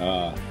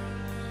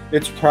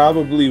 It's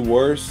probably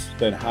worse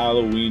than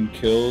Halloween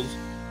Kills,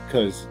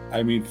 because,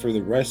 I mean, for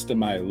the rest of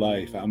my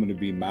life, I'm going to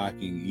be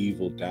mocking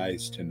Evil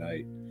Dies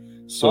Tonight.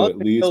 So at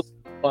least...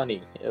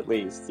 funny, at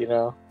least, you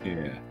know?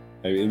 Yeah.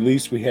 I mean, at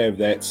least we have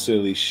that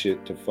silly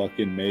shit to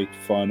fucking make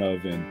fun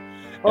of, and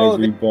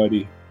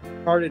everybody...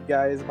 The hearted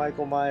guy is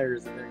Michael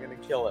Myers, and they're going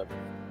to kill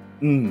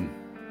him.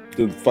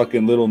 The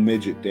fucking little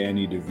midget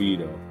Danny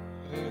DeVito.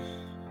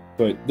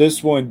 But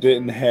this one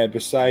didn't have,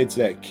 besides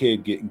that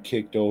kid getting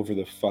kicked over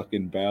the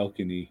fucking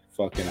balcony,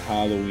 fucking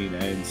Halloween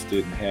Ends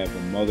didn't have a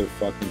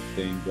motherfucking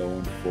thing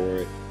going for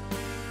it.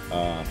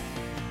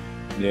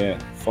 Yeah,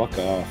 fuck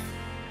off.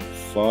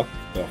 Fuck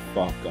the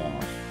fuck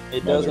off.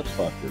 It doesn't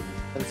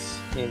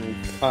in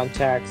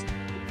context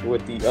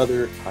with the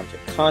other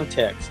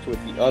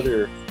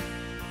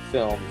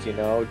films, you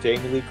know.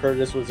 Jamie Lee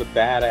Curtis was a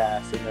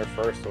badass in their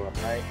first one,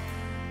 right?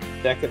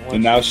 Second one.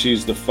 And now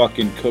she's the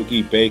fucking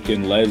cookie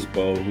bacon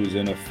lesbo who's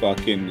in a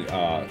fucking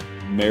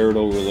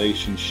marital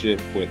relationship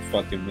with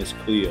fucking Miss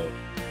Cleo.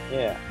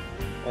 Yeah.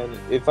 And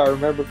if I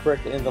remember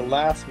correctly, in the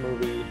last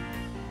movie,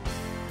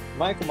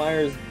 Michael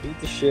Myers beat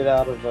the shit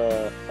out of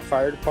a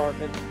fire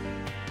department.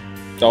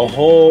 The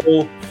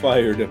whole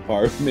fire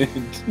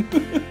department.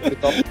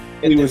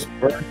 He was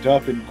burnt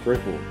up and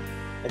crippled.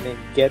 And then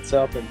gets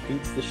up and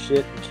beats the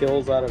shit and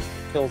kills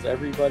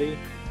everybody.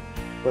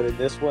 But in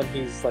this one,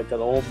 he's like an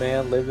old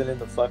man living in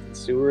the fucking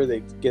sewer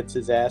that gets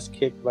his ass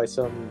kicked by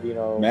some,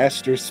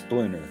 Master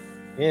Splinter.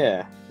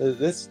 Yeah.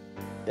 This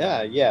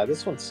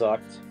one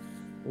sucked.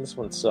 This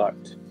one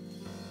sucked.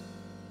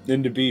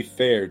 And to be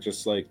fair,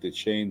 just like the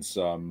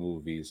Chainsaw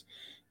movies,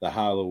 the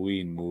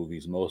Halloween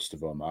movies, most of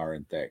them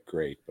aren't that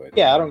great. But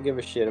yeah, I don't give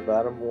a shit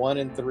about them. 1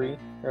 and 3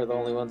 are the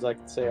only ones I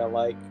can say I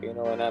like, and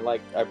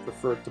I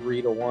prefer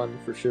 3 to 1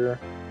 for sure.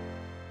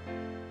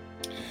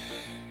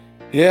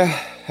 Yeah,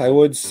 I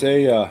would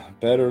say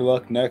better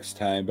luck next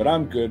time, but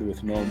I'm good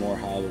with no more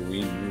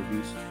Halloween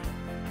movies.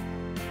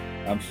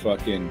 I'm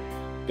fucking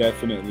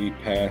definitely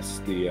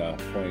past the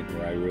point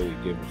where I really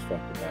give a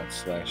fuck about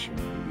slasher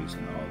movies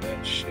and all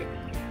that shit.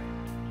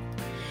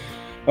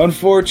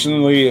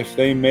 Unfortunately, if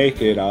they make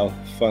it, I'll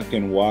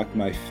fucking walk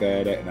my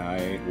fat ass. And I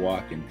ain't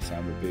walking because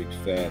I'm a big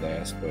fat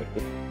ass, but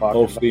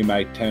hopefully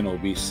my tent will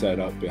be set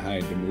up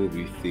behind the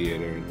movie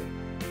theater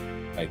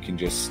that I can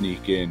just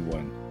sneak in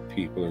when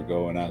people are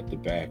going out the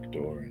back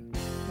door and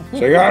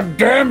say, God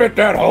damn it,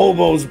 that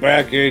hobo's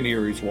back in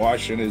here. He's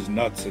washing his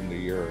nuts in the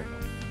urinal.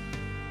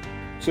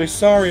 Say,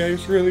 sorry, I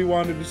just really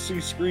wanted to see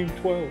Scream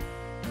 12.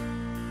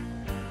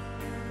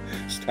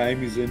 This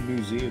time he's in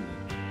New Zealand.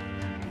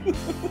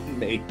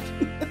 Mate.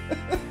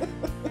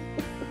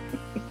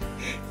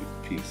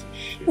 Piece of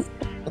shit.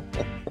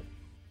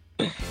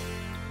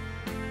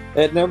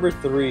 At number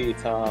 3,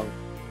 Tom,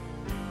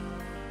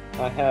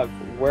 I have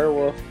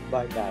Werewolf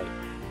by Night.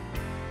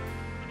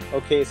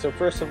 Okay, so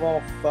first of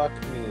all, fuck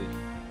me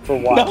for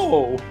watching.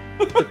 No!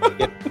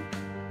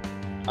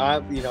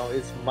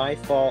 It's my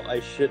fault. I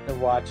shouldn't have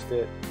watched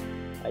it.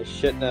 I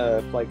shouldn't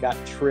have got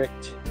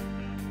tricked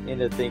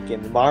into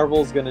thinking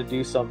Marvel's gonna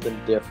do something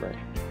different.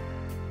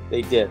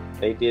 They did.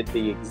 They did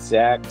the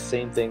exact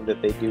same thing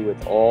that they do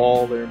with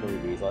all their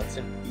movies. Let's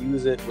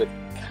infuse it with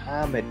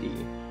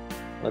comedy.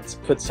 Let's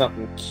put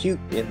something cute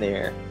in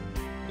there.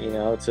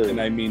 And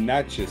I mean,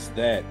 not just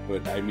that,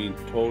 but I mean,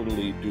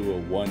 totally do a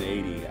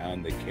 180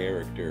 on the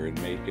character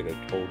and make it a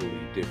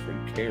totally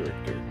different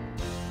character.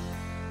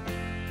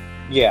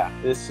 Yeah,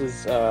 this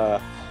is,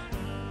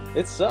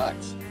 it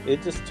sucks.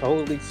 It just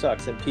totally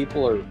sucks. And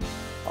people are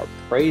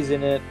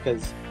praising it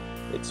because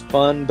it's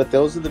fun, but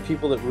those are the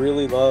people that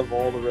really love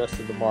all the rest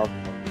of the Marvel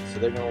movies. So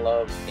they're going to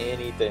love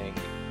anything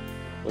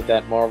with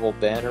that Marvel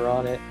banner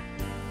on it.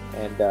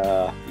 And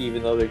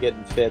even though they're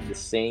getting fed the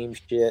same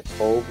shit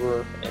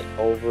over and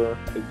over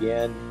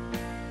again,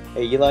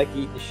 hey, you like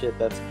eating shit,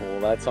 that's cool.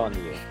 That's on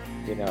you.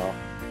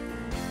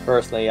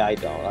 Personally, I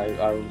don't.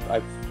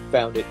 I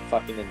found it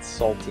fucking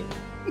insulting.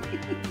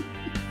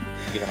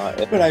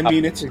 But I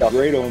mean, it's a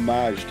great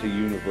homage to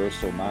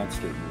Universal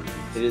monster movies.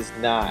 It is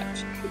not.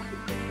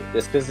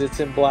 Just because it's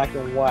in black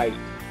and white,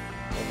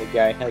 and the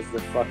guy has the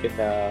fucking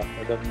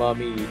the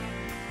mummy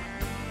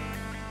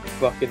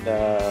fucking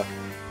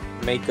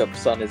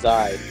makeups on his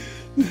eye,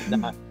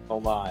 not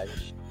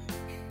homage.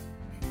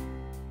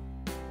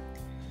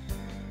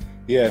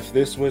 Yeah, if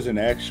this was an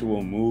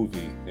actual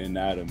movie and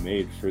not a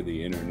made for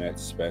the internet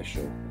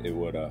special, it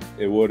would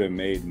have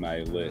made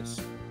my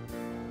list.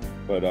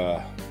 But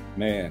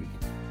man,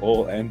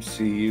 old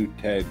MCU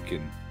Ted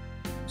can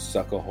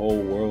suck a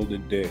whole world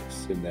of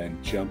dicks and then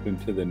jump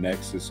into the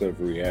nexus of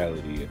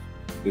reality if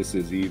this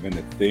is even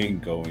a thing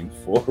going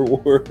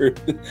forward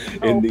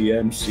in the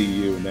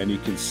MCU, and then he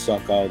can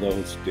suck all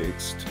those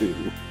dicks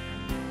too.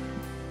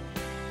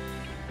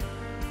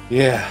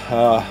 Yeah,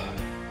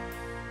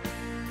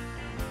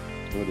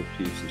 what a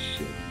piece of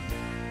shit.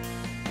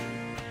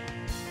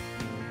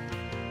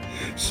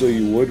 So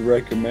you would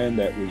recommend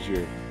that was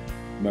your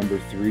number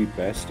 3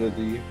 best of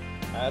the year?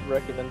 I'd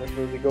recommend this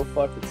movie go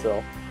fuck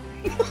itself.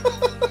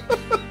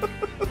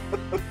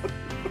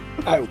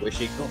 I wish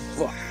he'd go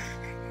fuck.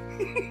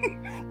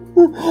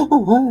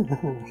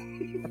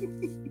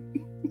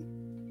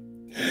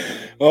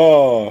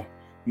 Oh,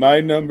 my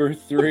number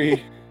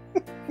 3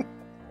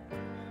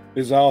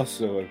 is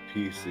also a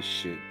piece of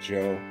shit,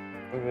 Joe.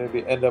 We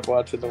maybe end up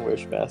watching the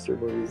Wishmaster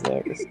movies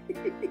next.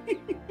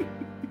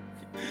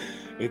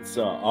 It's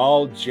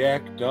all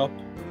jacked up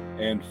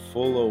and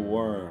full of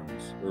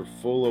worms, or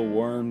full of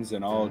worms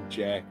and all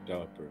jacked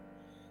up, or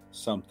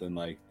something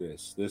like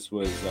this. This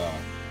was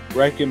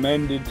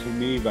recommended to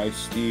me by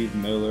Steve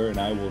Miller, and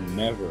I will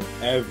never,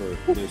 ever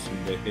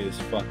listen to his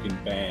fucking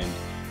band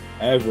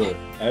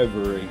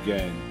ever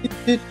again.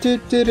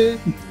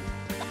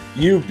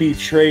 You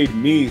betrayed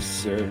me,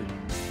 sir.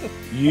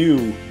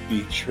 You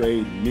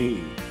betrayed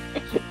me.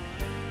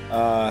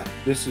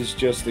 This is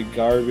just a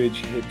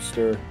garbage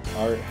hipster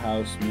art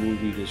house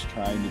movie just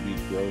trying to be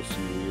gross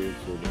and weird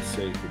for the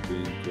sake of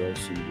being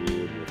gross and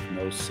weird with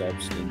no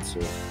substance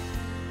or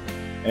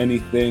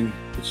anything.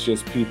 It's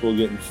just people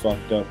getting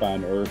fucked up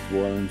on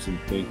earthworms and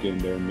thinking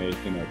they're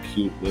making a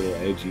cute little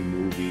edgy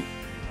movie,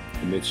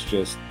 and it's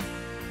just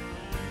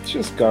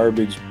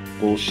garbage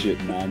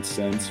bullshit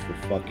nonsense for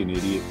fucking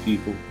idiot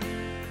people.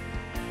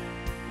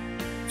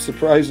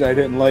 Surprised I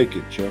didn't like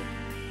it, Joe.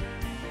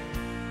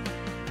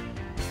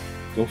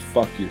 Go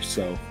fuck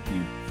yourself,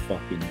 you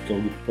fucking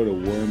go put a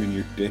worm in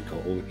your dick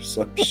hole or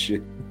some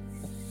shit.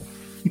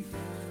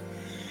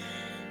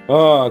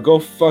 Oh, go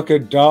fuck a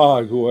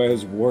dog who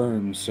has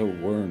worms so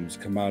worms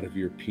come out of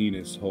your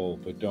penis hole,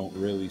 but don't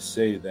really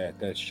say that.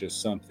 That's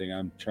just something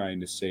I'm trying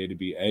to say to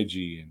be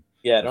edgy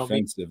and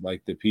offensive,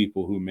 like the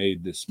people who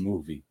made this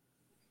movie.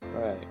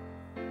 Right.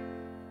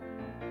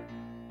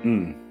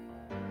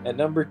 At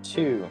number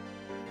 2,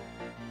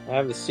 I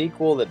have a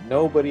sequel that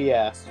nobody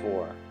asked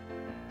for.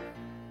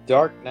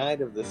 Dark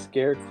Knight of the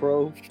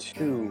Scarecrow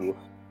 2.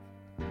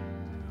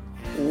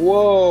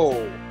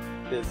 Whoa!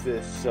 Does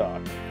this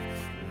suck?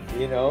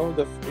 You know,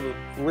 the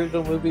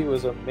original movie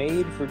was a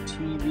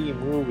made-for-TV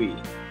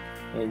movie,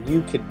 and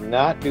you could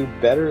not do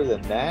better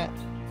than that?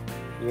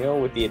 You know,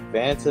 with the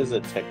advances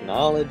of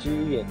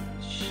technology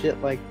and shit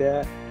like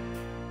that?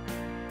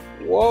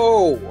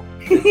 Whoa!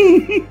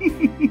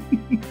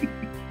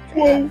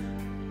 Whoa!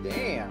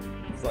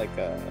 Damn! It's like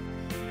a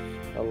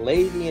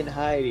lady in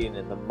hiding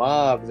and the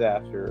mob's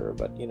after her,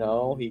 but you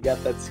know, he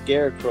got that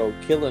scarecrow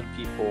killing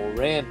people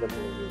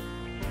randomly.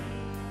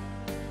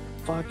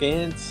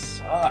 Fucking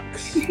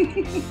sucks.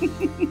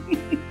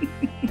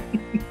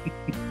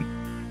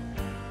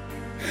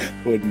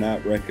 Would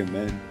not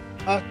recommend.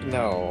 Fuck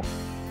no.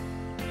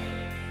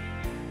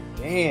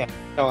 Damn.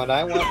 No, and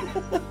I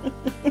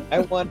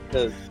want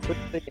to put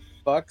the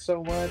fuck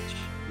so much,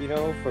 you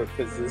know,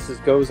 because this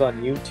goes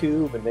on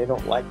YouTube and they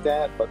don't like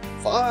that, but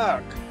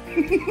fuck.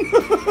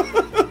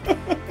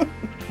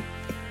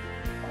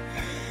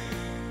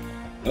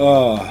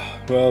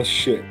 Oh, well,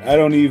 shit. I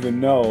don't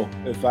even know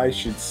if I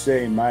should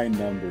say my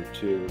number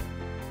 2,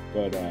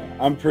 but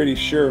I'm pretty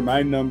sure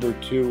my number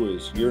 2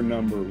 is your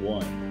number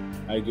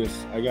 1. I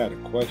got a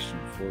question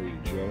for you,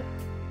 Joe.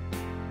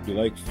 You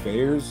like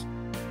fairs?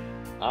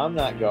 I'm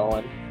not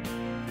going.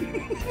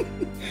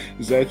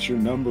 Is that your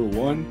number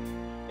 1?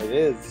 It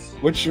is.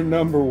 What's your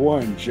number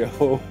 1,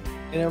 Joe?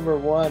 My number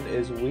 1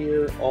 is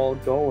We're All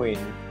Going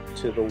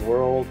to the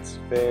World's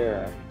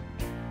Fair.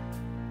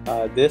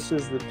 This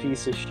is the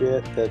piece of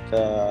shit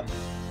that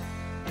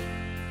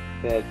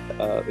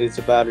is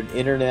about an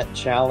internet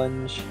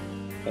challenge,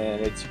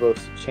 and it's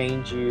supposed to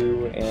change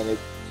you. And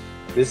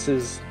this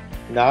is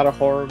not a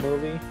horror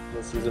movie.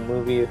 This is a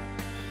movie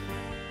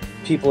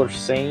people are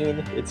saying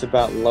it's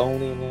about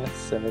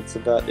loneliness, and it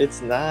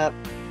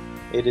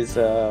is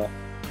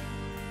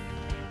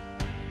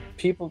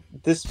people.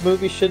 This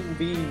movie shouldn't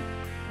be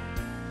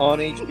on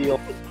HBO.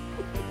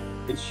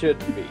 It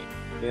shouldn't be.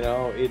 You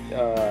know,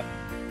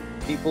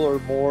 people are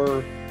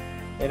more,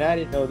 and I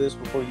didn't know this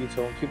before you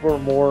told me, people are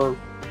more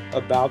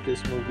about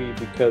this movie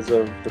because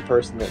of the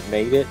person that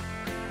made it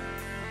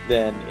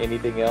than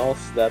anything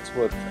else. That's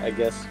what, I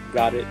guess,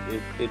 got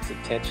its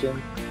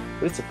attention.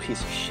 But it's a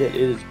piece of shit.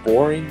 It is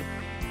boring.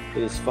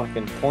 It is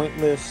fucking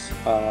pointless.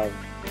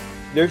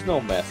 There's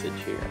no message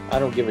here. I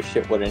don't give a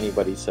shit what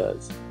anybody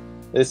says.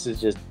 This is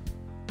just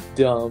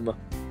dumb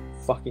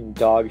fucking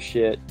dog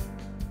shit.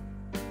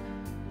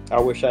 I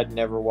wish I'd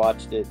never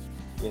watched it,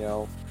 you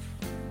know.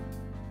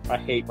 I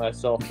hate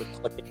myself for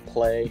clicking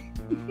play.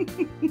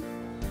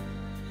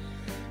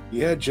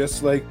 Yeah,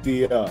 just like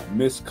the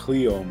Miss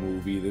Cleo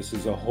movie, this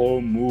is a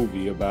whole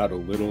movie about a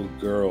little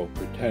girl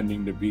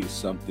pretending to be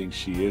something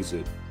she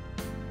isn't,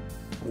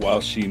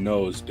 while she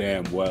knows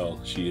damn well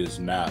she is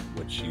not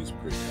what she's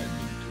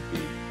pretending to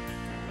be.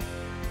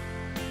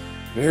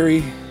 Very,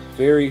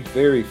 very,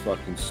 very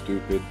fucking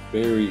stupid.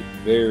 Very,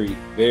 very,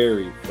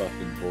 very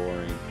fucking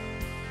boring.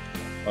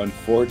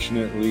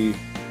 Unfortunately,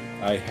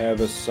 I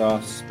have a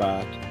soft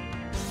spot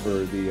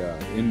for the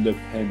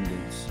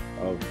independents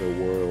of the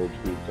world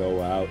who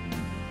go out and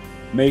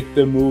make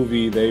the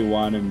movie they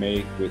want to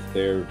make with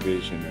their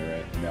vision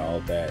and all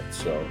that.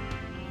 So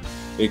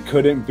it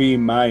couldn't be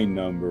my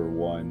number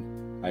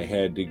 1. I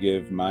had to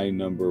give my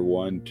number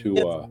 1 to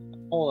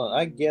Hold on,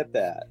 I get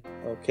that.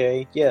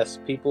 Okay, yes,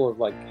 people are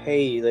like,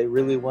 hey, they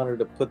really wanted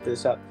to put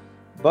this out,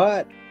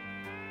 but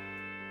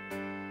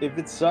if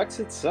it sucks,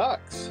 it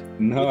sucks.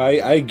 No,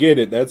 I get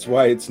it. That's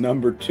why it's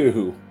number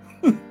 2.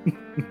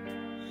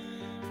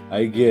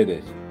 I get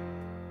it.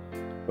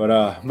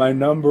 But my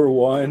number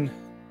 1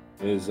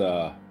 is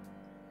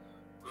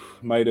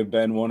might have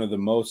been one of the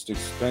most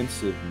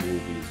expensive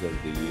movies of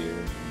the year,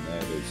 and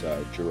that is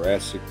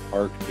Jurassic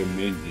Park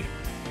Dominion.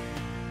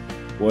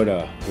 What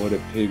a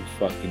big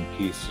fucking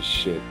piece of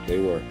shit. They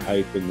were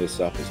hyping this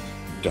up as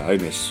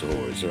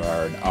dinosaurs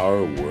are in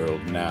our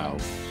world now.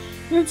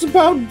 And it's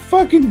about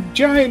fucking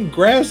giant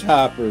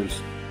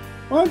grasshoppers.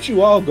 Why don't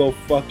you all go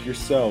fuck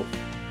yourself?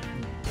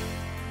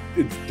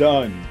 It's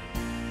done.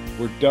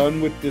 We're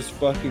done with this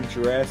fucking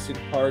Jurassic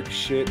Park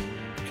shit.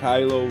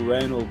 Kylo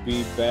Ren will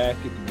be back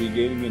at the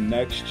beginning of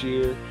next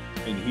year,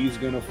 and he's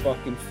gonna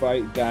fucking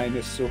fight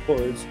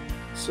dinosaurs.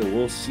 So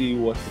we'll see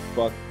what the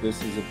fuck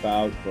this is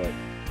about, but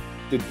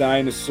the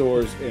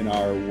dinosaurs in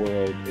our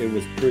world, it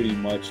was pretty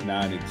much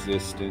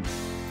non-existent.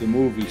 The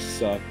movie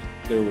sucked.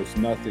 There was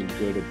nothing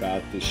good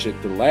about this shit.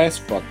 The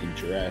last fucking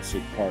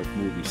Jurassic Park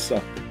movie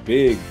sucked a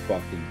big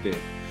fucking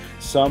dick.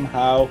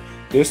 Somehow,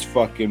 this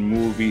fucking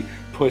movie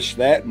pushed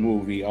that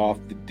movie off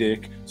the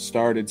dick,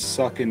 started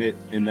sucking it,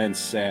 and then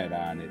sat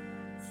on it.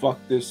 Fuck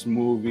this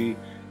movie.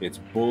 It's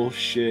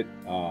bullshit.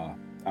 I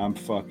am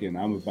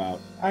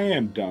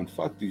done.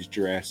 Fuck these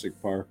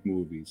Jurassic Park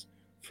movies.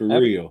 For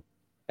real.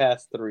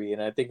 Past 3,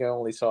 and I think I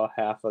only saw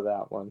half of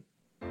that one.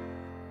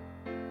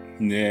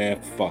 Nah,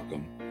 fuck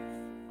them.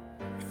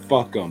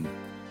 Fuck them.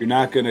 You're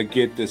not gonna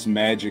get this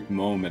magic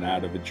moment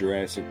out of a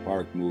Jurassic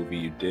Park movie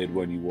you did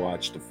when you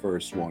watched the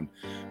first one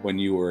when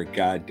you were a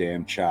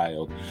goddamn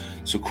child.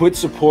 So quit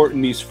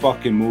supporting these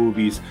fucking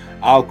movies.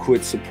 I'll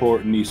quit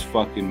supporting these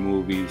fucking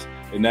movies,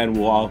 and then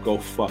we'll all go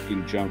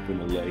fucking jump in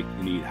a lake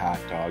and eat hot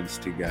dogs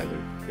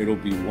together. It'll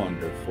be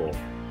wonderful.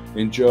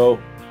 And Joe,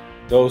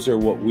 those are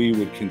what we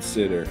would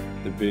consider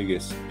the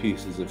biggest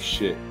pieces of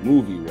shit,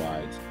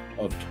 movie-wise,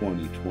 of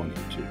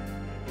 2022.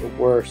 The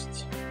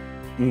worst.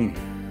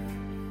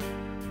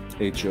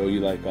 Hey Joe, you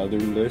like other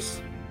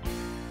lists?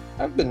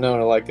 I've been known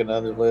to like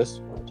another list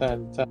from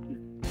time to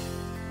time.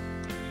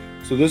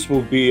 So this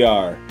will be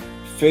our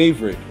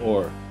favorite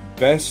or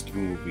best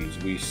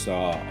movies we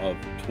saw of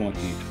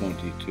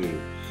 2022.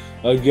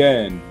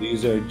 Again,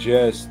 these are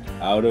just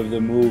out of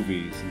the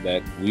movies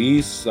that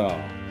we saw,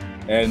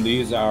 and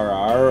these are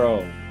our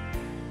own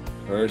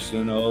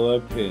personal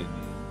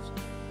opinions,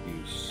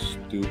 you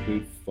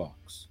stupid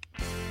fucks.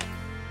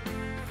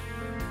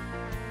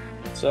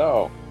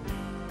 So,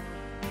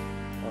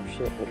 oh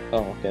shit,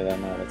 oh okay,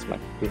 that's my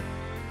computer.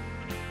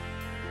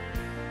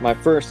 My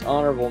first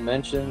honorable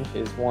mention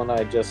is one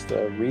I just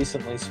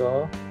recently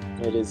saw.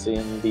 It is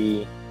in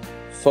the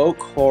folk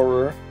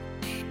horror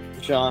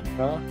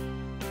genre.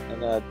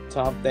 And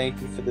Tom,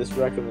 thank you for this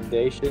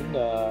recommendation.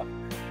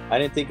 I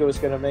didn't think it was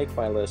going to make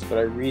my list, but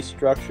I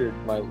restructured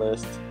my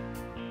list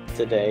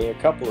today a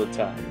couple of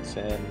times,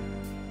 and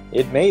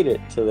it made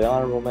it to the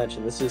honorable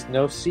mention. This is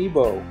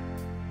Nocebo.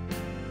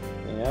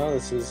 You know,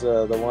 this is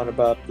the one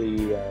about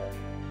the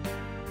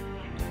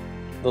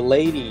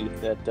lady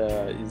that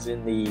is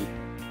in the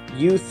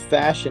youth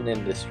fashion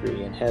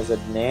industry and has a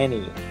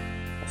nanny,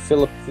 a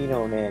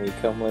Filipino nanny,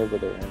 come live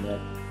with her, and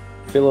that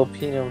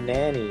Filipino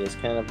nanny is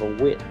kind of a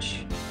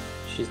witch.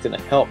 She's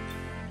gonna help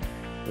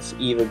this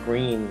Eva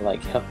Green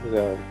help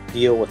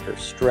deal with her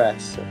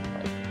stress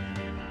and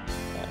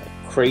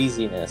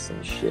craziness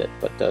and shit.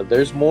 But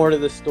there's more to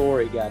the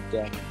story.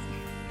 Goddamn,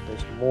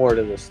 there's more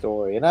to the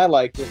story, and I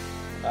liked it.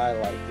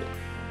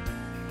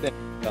 Thank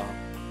you, Tom.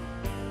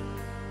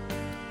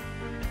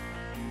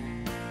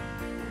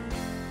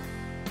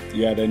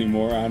 You had any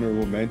more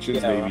honorable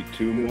mentions? Yeah, maybe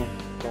 2 more.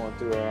 Going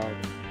through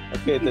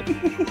okay, the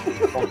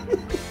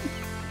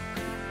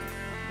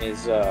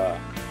is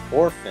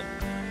Orphan,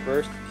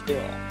 First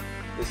Kill.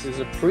 This is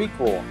a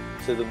prequel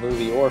to the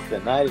movie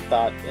Orphan. I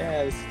thought,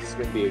 this is just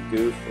gonna be a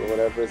goof or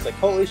whatever. It's like,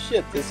 holy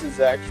shit, this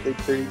is actually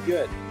pretty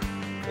good.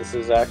 This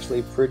is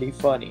actually pretty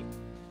funny.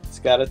 It's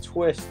got a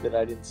twist that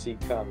I didn't see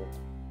coming.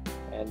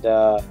 And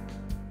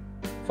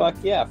fuck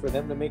yeah, for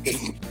them to make a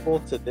sequel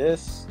to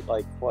this,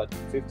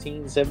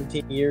 15,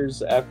 17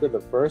 years after the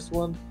first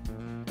one,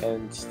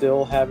 and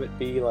still have it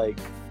be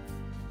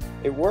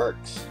it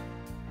works.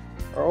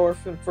 Or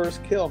Orphan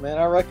First Kill, man,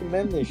 I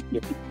recommend this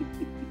shit.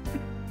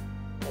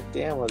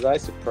 Damn, was I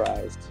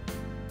surprised.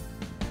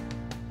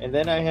 And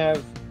then I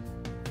have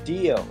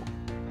Dio,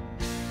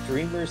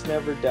 Dreamers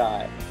Never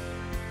Die,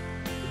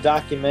 a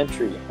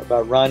documentary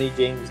about Ronnie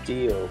James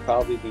Dio,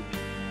 probably the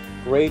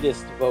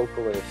greatest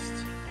vocalist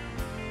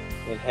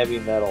in heavy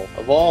metal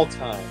of all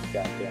time,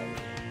 goddamn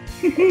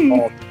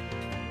it.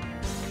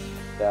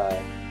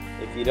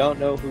 If you don't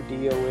know who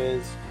Dio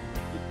is,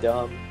 you're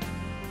dumb.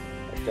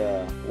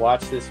 But,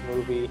 watch this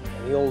movie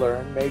and you'll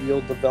learn. Maybe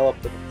you'll develop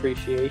an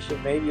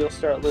appreciation. Maybe you'll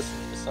start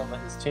listening to some of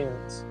his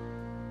tunes.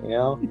 You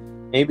know?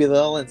 Maybe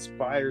they'll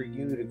inspire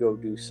you to go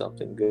do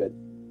something good.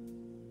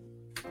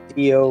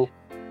 Dio,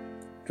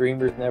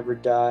 Dreamers Never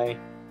Die.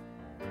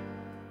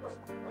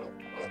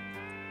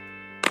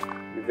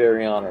 You're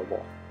very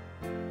honorable.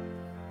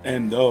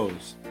 And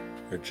those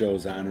are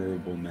Joe's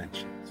honorable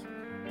mentions.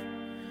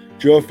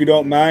 Joe, if you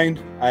don't mind,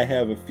 I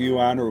have a few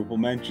honorable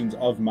mentions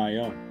of my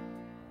own.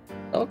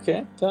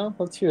 Okay, Tom,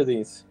 let's hear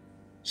these.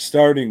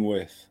 Starting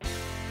with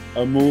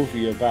a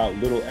movie about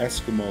little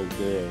Eskimo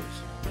girls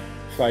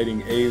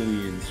fighting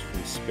aliens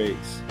from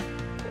space.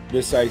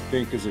 This, I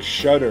think, is a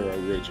Shudder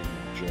original,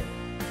 Joe,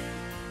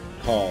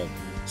 called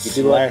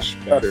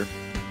Slashback.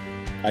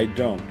 I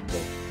don't,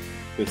 but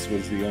this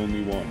was the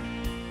only one.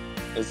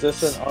 Is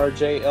this an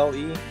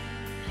RJLE?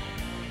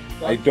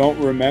 I don't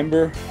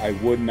remember. I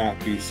would not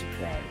be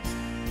surprised.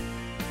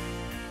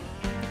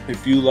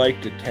 If you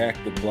liked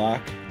Attack the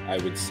Block I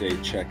would say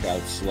check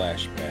out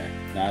Slashback.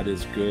 Not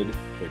as good,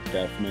 but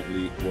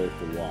definitely worth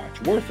a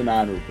watch. Worth an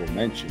honorable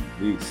mention,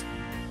 at least.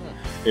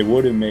 It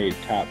would have made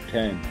top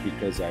 10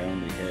 because I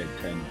only had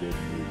 10 good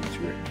movies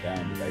written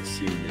down that I've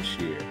seen this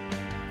year.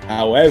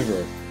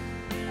 However,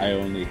 I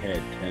only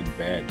had 10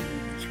 bad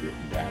movies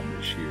written down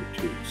this year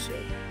too, so.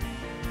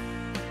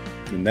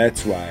 And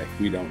that's why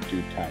we don't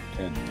do top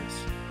 10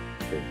 lists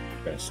for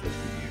best of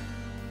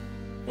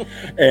the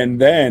year. And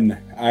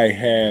then I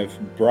have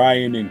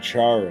Brian and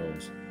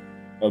Charles,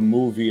 a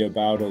movie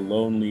about a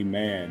lonely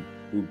man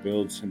who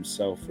builds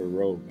himself a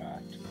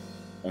robot.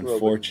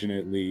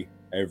 Unfortunately,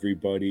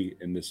 everybody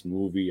in this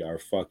movie are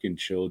fucking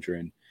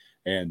children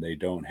and they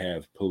don't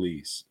have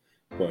police.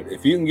 But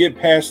if you can get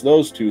past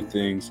those two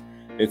things,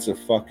 it's a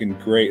fucking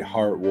great,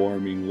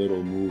 heartwarming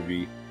little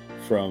movie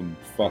from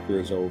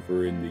fuckers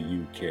over in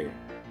the UK.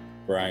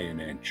 Brian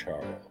and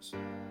Charles.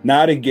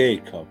 Not a gay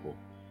couple,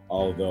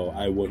 although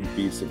I wouldn't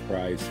be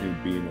surprised him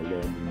being a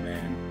lonely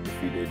man if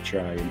he did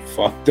try and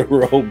fuck the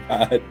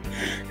robot.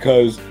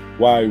 Because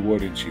why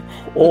wouldn't you?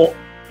 Oh,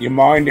 you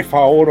mind if I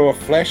order a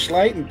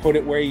fleshlight and put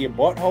it where your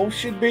butthole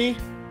should be?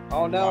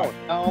 Oh no,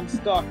 now I'm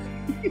stuck.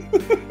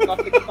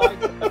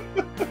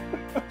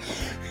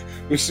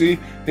 You see,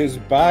 his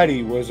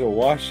body was a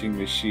washing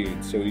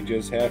machine, so he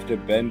just have to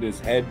bend his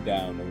head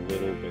down a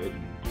little bit.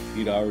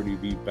 He'd already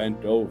be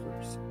bent over.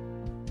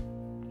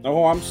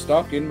 Oh, I'm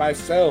stuck in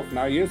myself.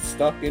 Now you're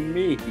stuck in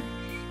me.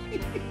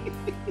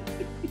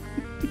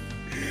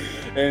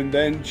 And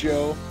then,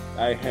 Joe,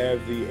 I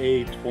have the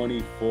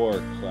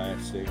A24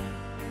 classic,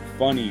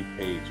 Funny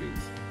Pages.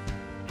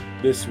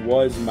 This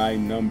was my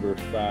number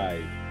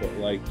 5, but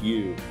like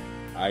you,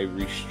 I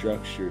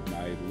restructured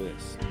my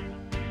list.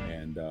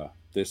 And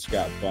this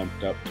got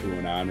bumped up to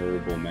an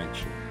honorable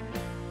mention.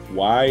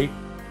 Why?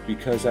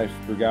 Because I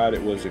forgot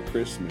it was a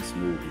Christmas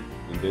movie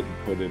and didn't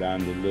put it on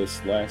the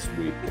list last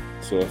week.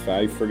 So if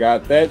I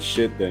forgot that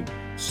shit, then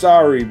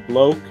sorry,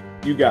 bloke.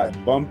 You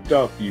got bumped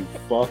up, you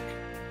fuck.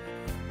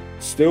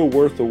 Still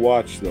worth a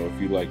watch, though,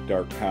 if you like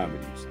dark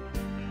comedies.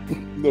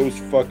 Those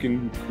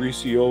fucking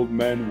greasy old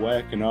men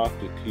whacking off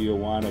the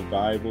Tijuana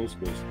Bibles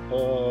was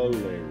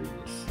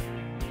hilarious.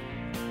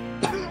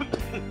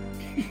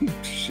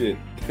 Shit.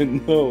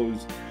 And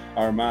those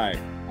are my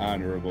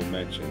honorable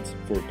mentions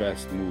for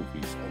best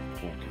movies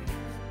of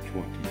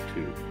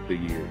 2022, the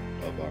year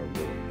of our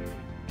Lord.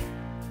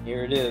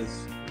 Here it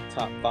is,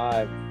 top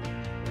 5,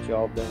 which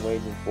y'all have been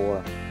waiting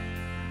for.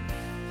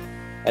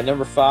 At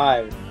number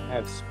 5, I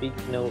have Speak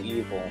No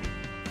Evil,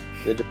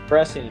 the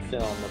depressing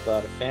film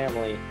about a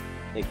family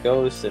that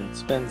goes and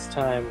spends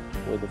time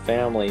with a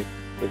family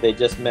that they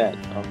just met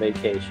on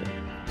vacation.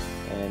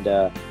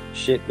 And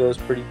shit goes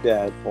pretty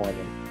bad for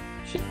them.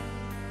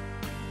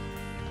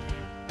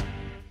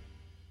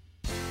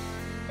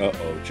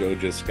 Uh-oh, Joe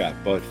just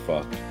got butt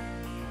fucked.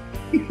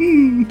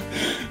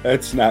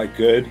 That's not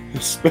good,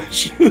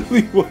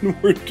 especially when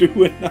we're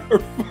doing our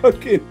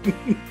fucking...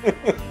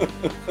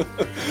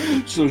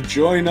 So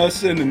join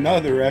us in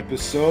another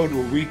episode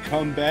where we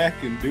come back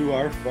and do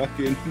our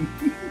fucking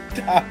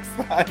top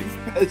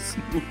 5 best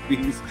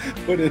movies,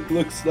 but it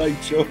looks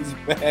like Joe's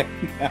back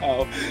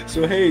now.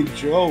 So hey,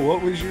 Joe,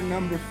 what was your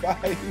number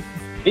 5?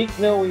 Speak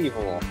No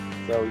Evil.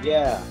 So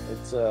yeah,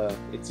 it's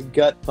a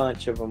gut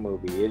punch of a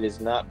movie. It is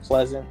not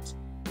pleasant.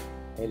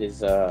 It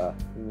is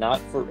not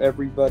for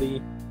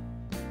everybody,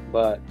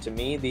 but to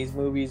me, these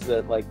movies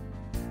that like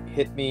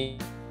hit me.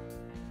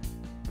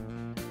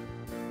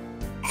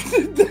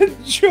 Then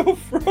Joe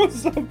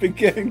froze up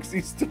again because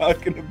he's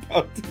talking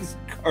about this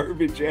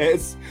garbage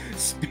ass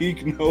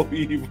Speak No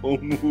Evil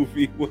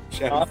movie,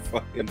 which I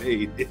fucking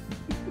hated.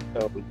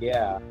 So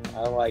yeah,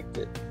 I liked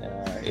it.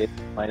 It's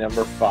my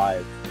number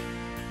 5.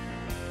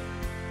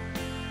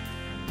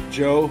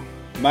 Joe,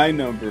 my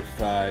number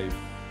 5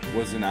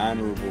 was an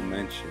honorable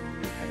mention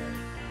you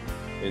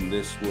had, and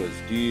this was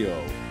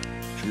Dio,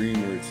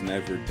 Dreamers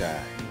Never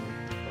Die.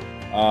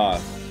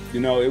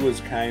 It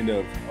was kind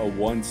of a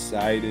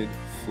one-sided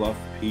fluff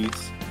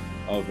piece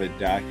of a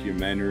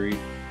documentary,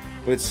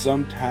 but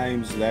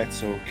sometimes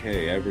that's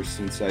okay. Ever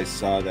since I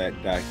saw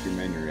that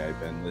documentary,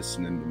 I've been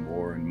listening to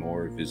more and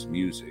more of his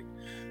music.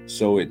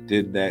 So it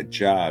did that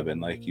job,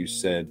 and like you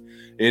said,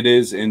 it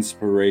is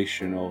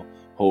inspirational.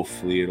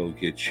 Hopefully it'll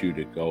get you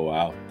to go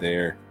out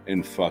there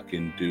and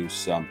fucking do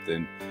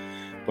something.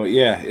 But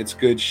yeah, it's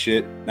good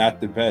shit. Not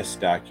the best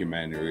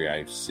documentary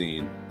I've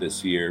seen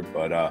this year,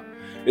 but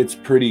it's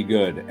pretty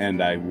good,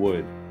 and I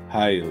would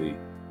highly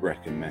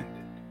recommend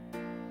it.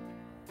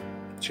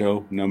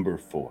 Joe, number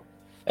 4.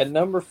 At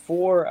number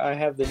 4, I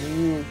have the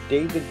new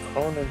David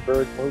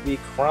Cronenberg movie,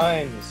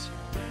 Crimes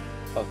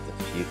of the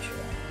Future.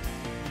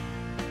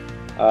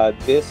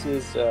 This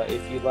is,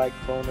 if you like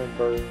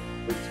Cronenberg's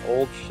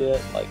old shit,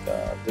 like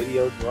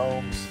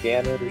Videodrome,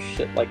 Scanners,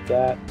 shit like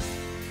that,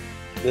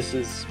 this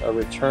is a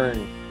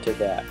return to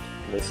that.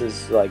 This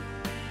is like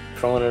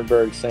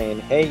Cronenberg saying,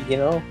 hey,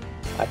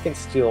 I can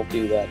still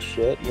do that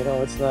shit.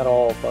 It's not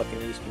all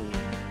fucking Eastern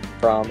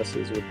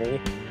Promises with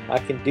me. I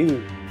can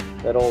do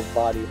that old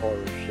body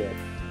horror shit.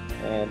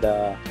 And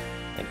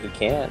he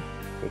can.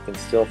 We can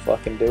still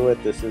fucking do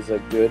it. This is a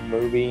good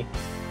movie.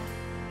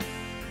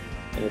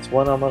 And it's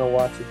one I'm going to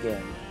watch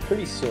again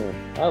pretty soon.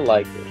 I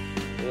like it.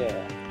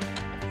 Yeah.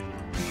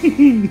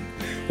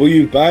 Will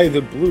you buy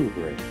the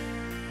Blu-ray?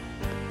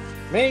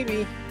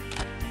 Maybe.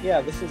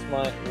 Yeah, this is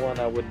my one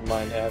I wouldn't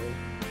mind having.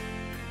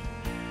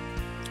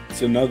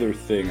 It's another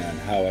thing on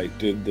how I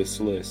did this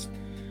list.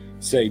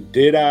 Say,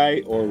 did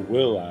I or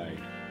will I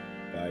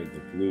buy the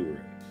Blu-ray?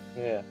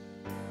 Yeah.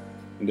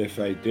 And if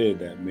I did,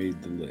 that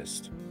made the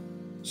list.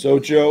 So,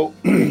 Joe,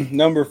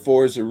 number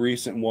 4 is a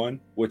recent one,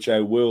 which I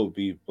will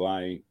be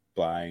buying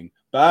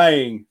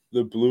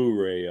the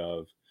Blu-ray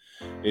of.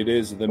 It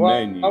is The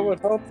Menu. I would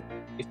hope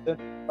you sent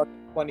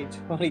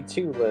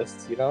 2022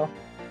 lists, you know?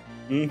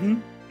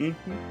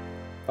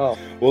 Oh.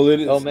 Well,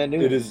 it is. Oh,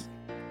 Menu. It is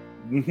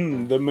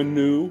The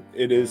Menu.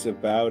 It is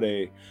about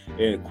a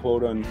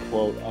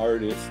quote-unquote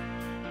artist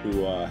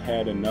who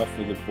had enough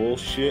of the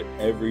bullshit,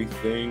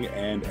 everything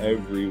and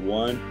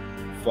everyone.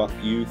 Fuck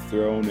you,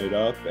 throwing it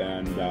up,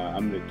 and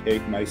I'm gonna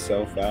take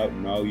myself out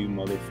and all you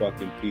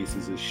motherfucking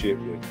pieces of shit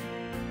with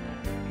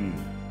me.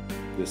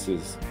 This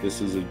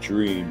is a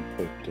dream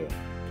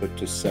put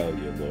to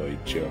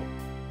celluloid, Joe.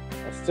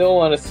 I still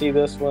want to see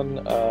this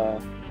one.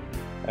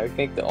 I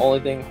think the only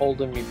thing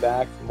holding me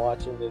back from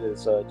watching it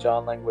is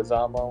John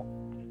Leguizamo.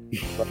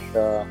 But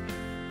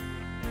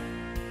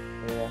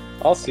yeah,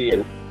 I'll see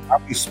it.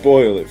 I'll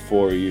spoil it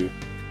for you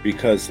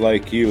because,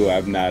 like you,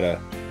 I'm not a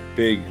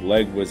big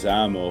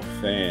Leguizamo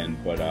fan,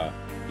 but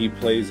he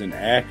plays an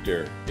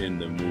actor in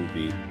the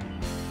movie,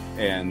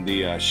 and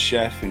the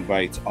chef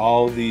invites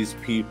all these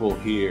people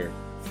here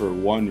for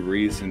one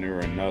reason or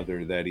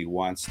another, that he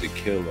wants to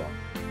kill them.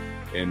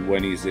 And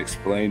when he's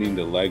explaining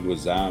to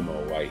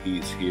Leguizamo why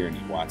he's here and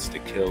he wants to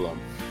kill him,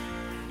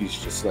 he's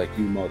just like,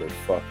 you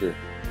motherfucker,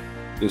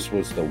 this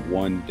was the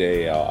one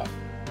day off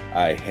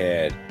I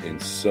had in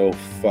so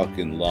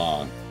fucking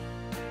long.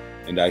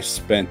 And I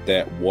spent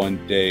that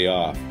one day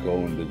off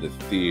going to the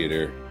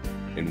theater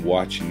and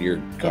watching your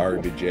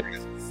garbage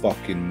ass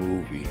fucking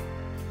movie.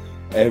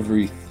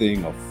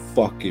 Everything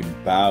fucking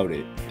about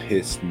it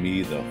pissed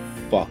me the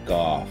fuck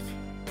off.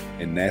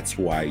 And that's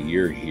why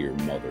you're here,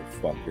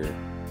 motherfucker.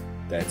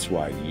 That's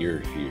why you're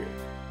here.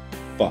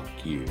 Fuck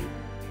you.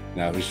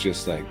 And I was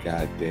just like,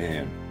 God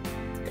damn.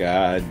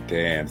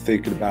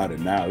 Thinking about it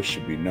now, it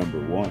should be number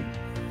 1.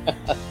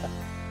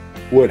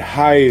 Would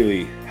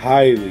highly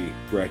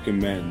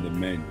recommend The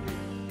Menu.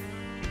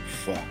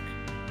 Fuck.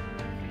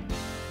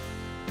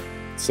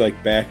 It's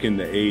like back in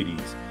the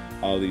 80s,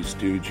 all these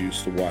dudes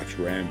used to watch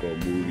Rambo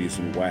movies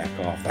and whack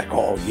off like,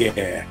 oh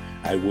yeah,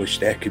 I wish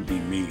that could be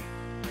me.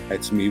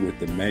 That's me with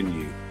The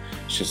Menu.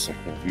 It's just like,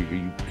 well,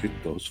 you pick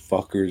those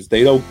fuckers.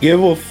 They don't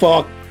give a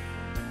fuck.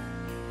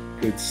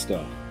 Good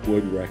stuff.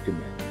 Would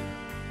recommend.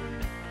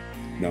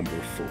 Number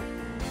 4.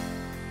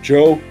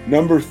 Joe,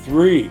 number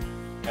 3.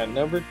 At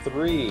number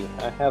 3,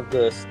 I have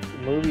this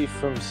movie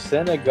from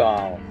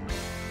Senegal,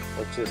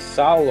 which is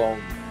Saolong,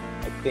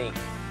 I think.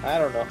 I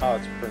don't know how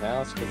it's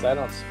pronounced because I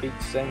don't speak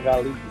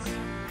Senegalese.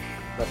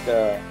 But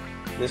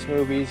this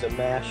movie is a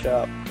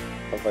mashup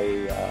of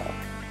a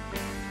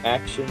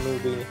action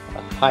movie,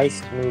 a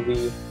heist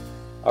movie,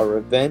 a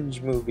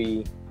revenge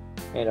movie,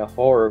 and a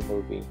horror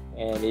movie.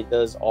 And it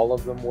does all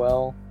of them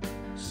well,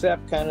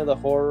 except kind of the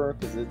horror,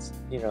 because it's,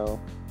 you know,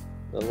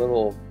 the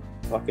little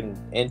fucking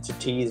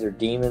entities or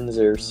demons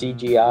or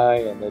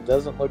CGI, and it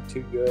doesn't look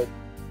too good.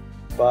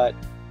 But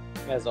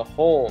as a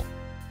whole,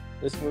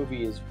 this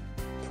movie is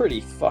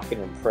pretty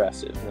fucking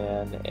impressive,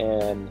 man.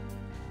 And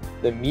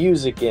the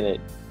music in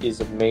it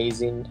is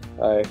amazing.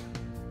 I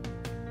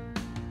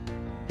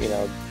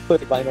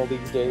put vinyl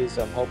these days.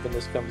 I'm hoping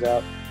this comes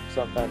out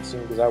sometime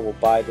soon because I will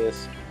buy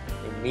this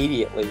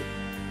immediately.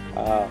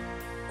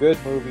 Good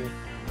movie.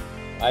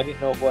 I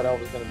didn't know what I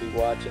was going to be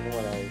watching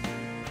when I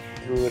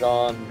threw it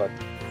on, but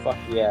fuck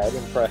yeah, it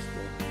impressed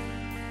me.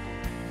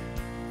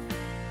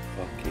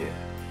 Fuck yeah.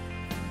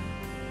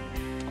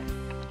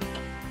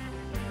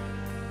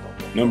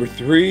 Number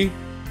 3,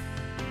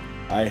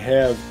 I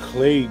have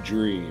Clay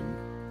Dream,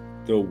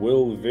 the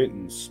Will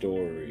Vinton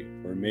story.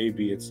 Or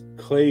maybe it's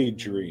Clay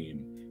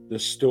Dream, the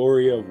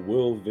story of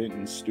Will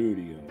Vinton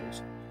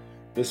Studios.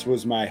 This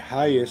was my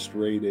highest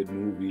rated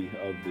movie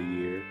of the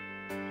year.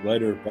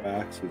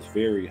 Letterboxd was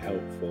very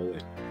helpful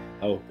at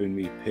helping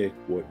me pick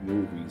what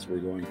movies were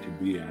going to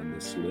be on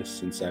this list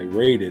since I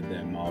rated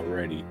them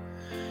already.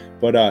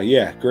 But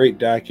yeah, great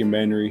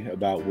documentary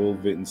about Will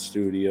Vinton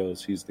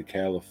Studios. He's the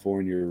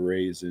California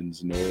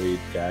Raisins Noid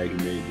guy who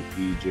made the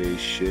PJ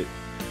shit.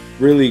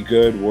 Really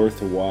good,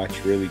 worth a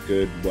watch. Really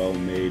good,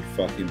 well-made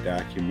fucking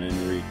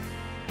documentary.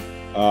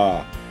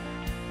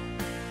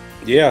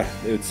 Yeah,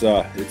 it's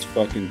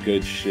fucking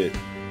good shit,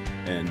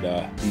 and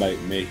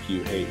might make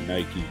you hate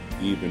Nike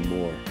even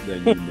more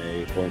than you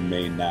may or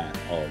may not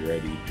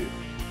already do.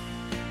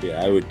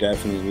 Yeah, I would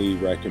definitely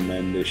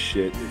recommend this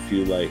shit if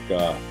you like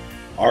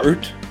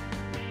art,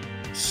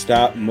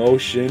 stop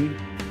motion,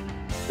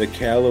 the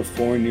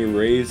California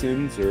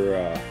Raisins,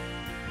 or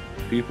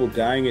people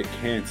dying of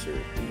cancer.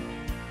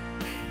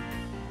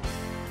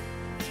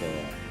 So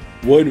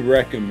Would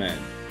recommend.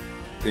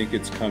 Think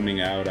it's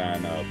coming out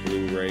on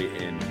Blu-ray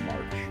in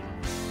March.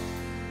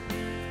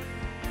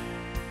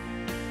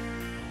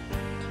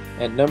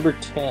 At number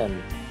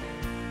 10.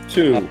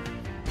 2.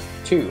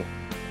 2.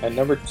 At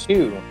number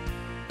 2,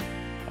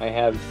 I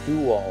have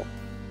Duel.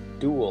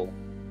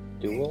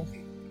 No,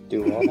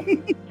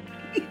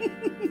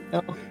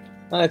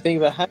 I think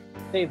about how to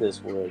say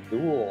this word,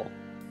 Duel.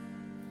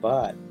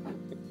 But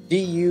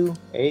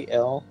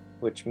Dual,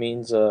 which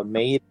means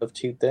made of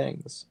two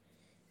things.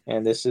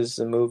 And this is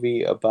a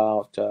movie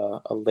about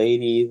a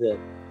lady that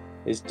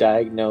is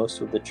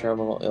diagnosed with a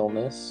terminal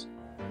illness,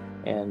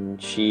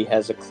 and she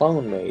has a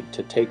clone made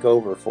to take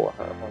over for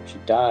her when she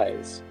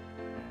dies.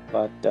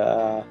 But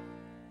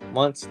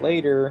months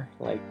later,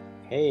 like,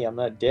 hey, I'm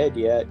not dead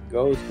yet,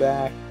 goes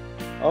back,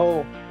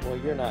 oh, well,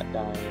 you're not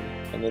dying.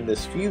 And in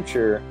this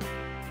future,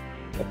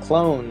 the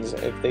clones,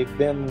 if they've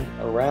been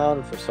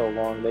around for so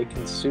long, they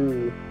can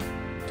sue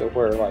to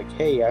where, like,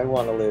 hey, I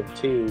want to live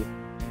too.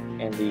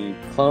 And the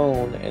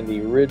clone and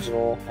the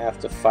original have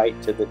to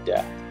fight to the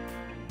death.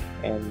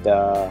 And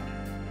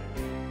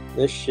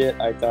this shit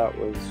I thought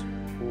was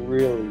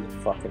really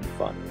fucking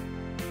funny.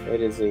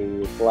 It is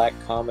a black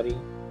comedy,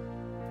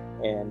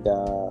 and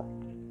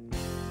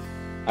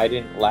I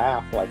didn't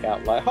laugh like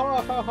out loud,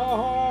 ha ha ha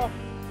ha,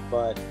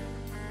 but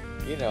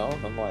you know,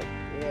 I'm like,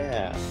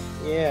 yeah,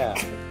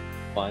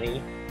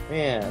 funny,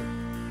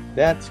 man,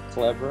 that's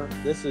clever,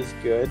 this is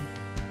good,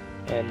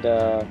 and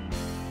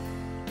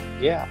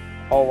yeah,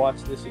 I'll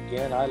watch this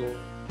again. I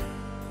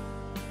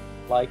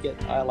like it.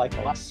 I like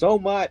it so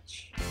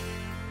much.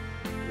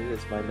 It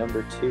is my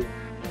number 2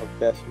 of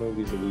best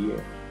movies of the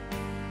year.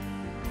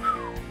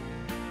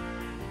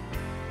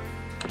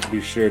 Be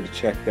sure to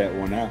check that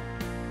one out.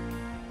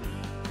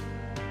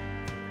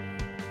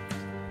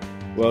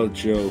 Well,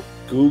 Joe,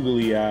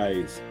 googly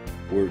eyes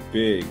were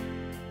big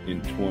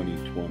in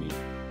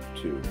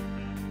 2022.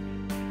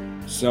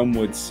 Some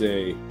would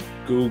say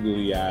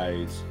googly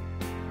eyes,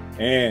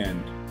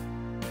 and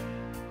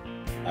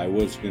I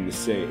was going to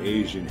say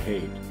Asian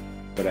hate,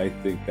 but I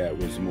think that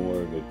was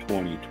more of a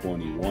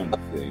 2021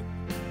 thing.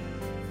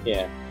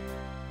 Yeah.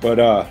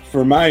 But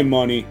for my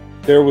money,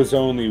 there was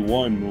only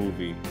one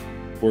movie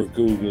where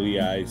googly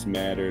eyes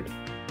mattered,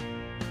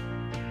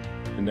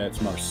 and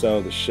that's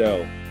Marcel the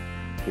Shell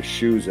with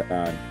shoes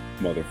on,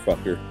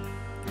 motherfucker.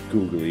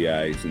 Googly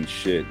eyes and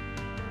shit.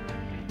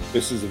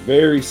 This is a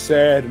very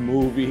sad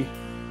movie.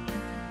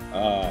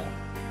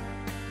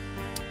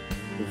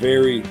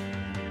 Very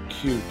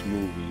cute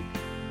movie,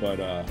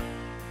 but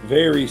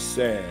very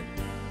sad.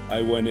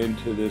 I went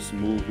into this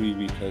movie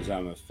because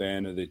I'm a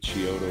fan of the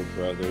Chiodo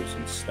brothers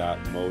and stop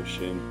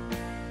motion,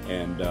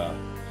 and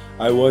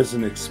I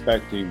wasn't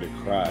expecting to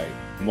cry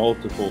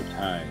multiple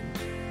times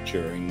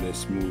during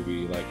this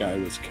movie like I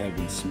was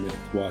Kevin Smith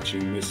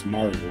watching Miss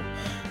Marvel.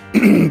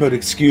 But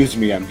excuse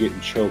me, I'm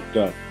getting choked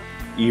up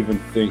even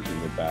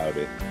thinking about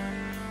it.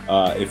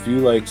 If you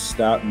like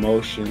stop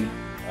motion,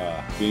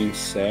 being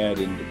sad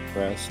and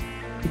depressed,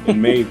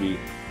 and maybe,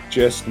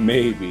 just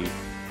maybe,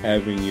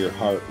 having your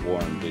heart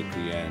warmed at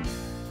the end,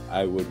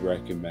 I would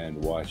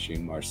recommend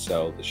watching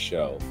Marcel the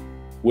Shell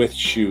with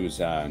shoes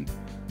on.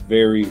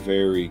 Very,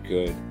 very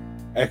good.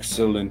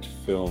 Excellent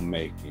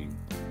filmmaking.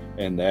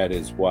 And that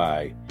is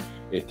why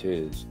it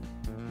is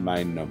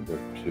my number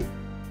 2.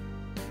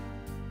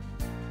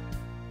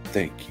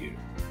 Thank you.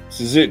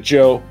 This is it,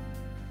 Joe.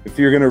 If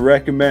you're going to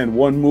recommend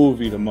one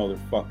movie to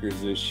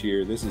motherfuckers this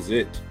year, this is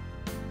it.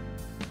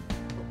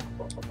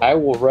 I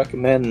will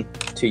recommend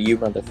to you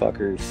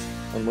motherfuckers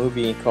a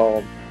movie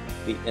called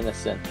The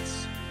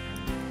Innocents.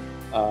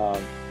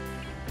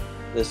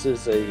 This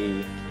is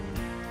a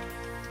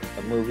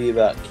movie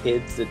about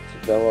kids that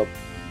develop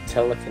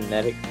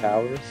telekinetic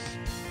powers,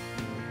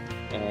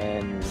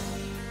 and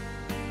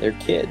they're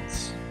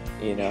kids,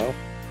 you know,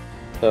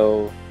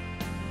 so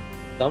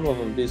some of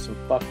them do some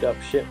fucked up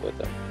shit with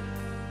them.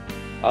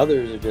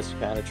 Others are just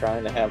kind of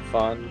trying to have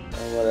fun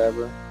or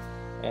whatever,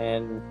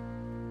 and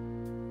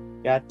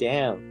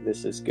goddamn,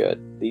 this is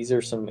good. These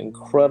are some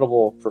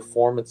incredible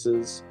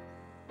performances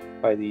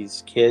by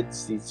these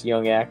kids, these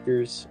young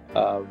actors.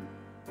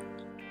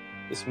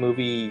 This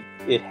movie,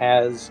 it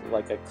has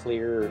like a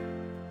clear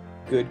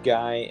good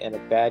guy and a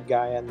bad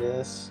guy on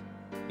this.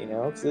 You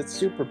know, it's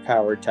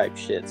superpower type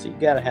shit. So you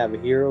gotta have a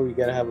hero, you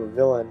gotta have a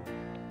villain.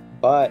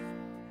 But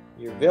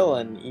your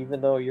villain, even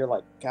though you're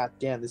like, God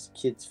damn, this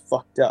kid's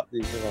fucked up.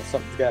 You know,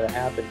 something's gotta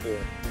happen here.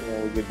 You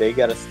know, they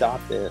gotta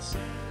stop this.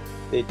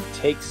 They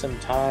take some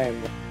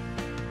time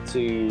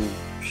to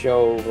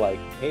show like,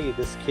 hey,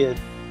 this kid,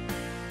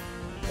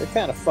 they're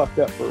kind of fucked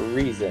up for a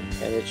reason,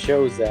 and it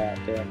shows that.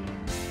 And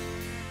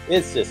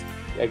it's just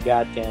a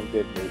goddamn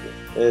good movie.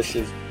 This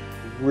is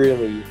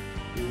really,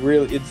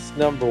 really, it's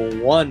number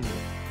 1.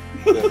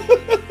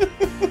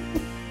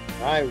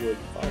 I would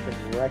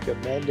fucking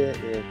recommend it.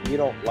 If you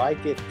don't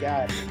like it,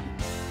 God,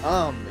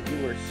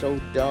 you are so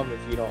dumb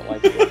if you don't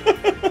like it.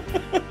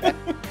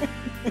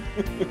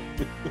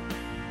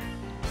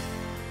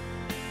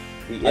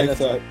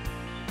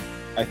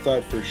 I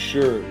thought for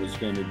sure it was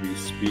going to be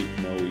Speak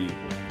No Evil.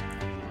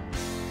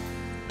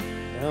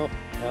 No,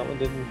 that one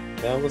didn't.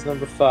 That was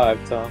number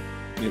 5, Tom.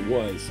 It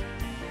was.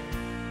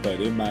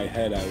 But in my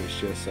head, I was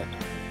just like,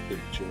 I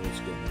think Joe's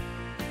gonna.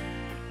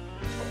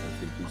 I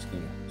think he's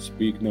gonna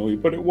speak. No,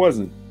 but it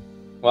wasn't.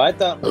 Well, I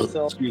thought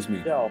myself. Excuse me.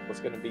 Michelle was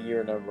going to be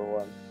your number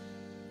 1.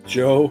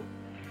 Joe,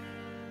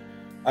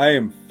 I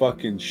am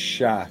fucking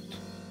shocked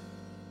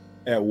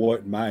at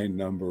what my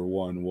number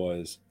 1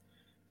 was.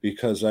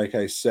 Because, like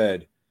I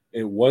said,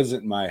 it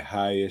wasn't my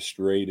highest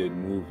rated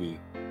movie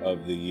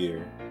of the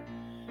year.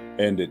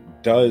 And it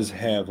does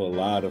have a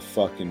lot of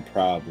fucking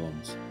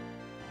problems.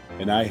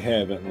 And I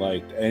haven't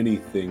liked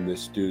anything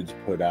this dude's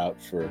put out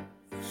for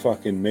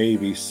fucking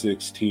maybe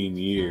 16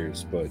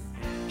 years. But,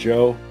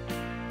 Joe,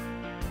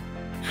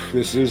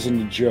 this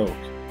isn't a joke.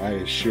 I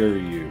assure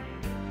you.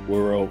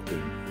 We're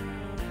open.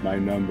 My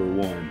number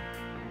 1.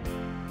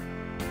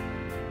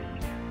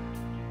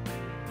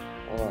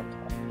 Hold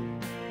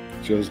on.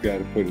 Joe's got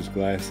to put his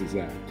glasses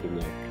on to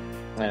look.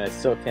 And I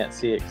still can't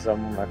see it because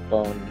I'm on my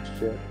phone and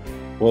shit.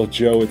 Well,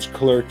 Joe, it's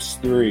Clerks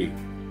 3.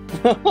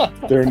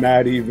 They're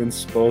not even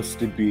supposed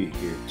to be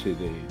here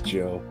today,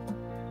 Joe.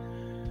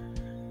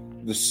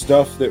 The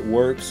stuff that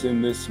works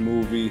in this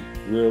movie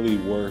really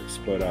works,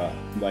 but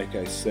like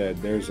I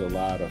said, there's a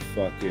lot of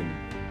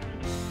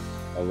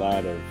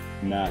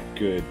not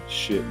good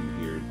shit in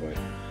here, but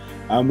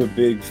I'm a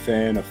big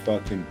fan of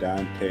fucking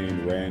Dante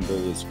and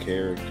Randall as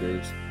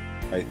characters.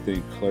 I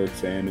think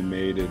Clerks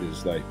Animated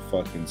is like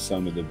fucking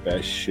some of the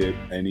best shit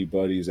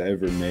anybody's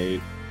ever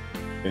made.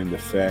 And the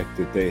fact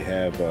that they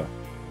have a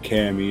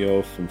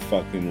cameo from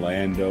fucking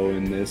Lando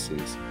in this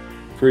is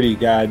pretty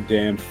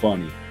goddamn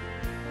funny.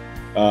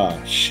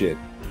 Shit.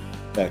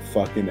 That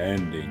fucking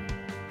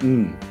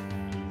ending.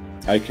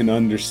 I can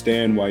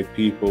understand why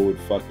people would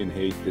fucking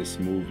hate this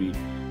movie.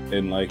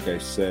 And like I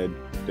said,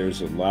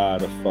 there's a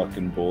lot of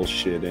fucking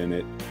bullshit in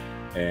it.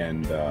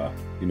 And,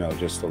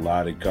 just a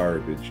lot of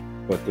garbage.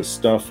 But the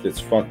stuff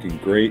that's fucking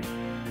great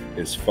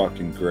is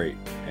fucking great.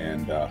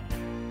 And,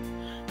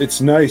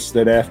 it's nice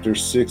that after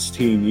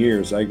 16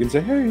 years, I can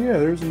say, hey, yeah,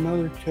 there's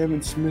another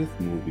Kevin Smith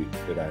movie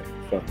that I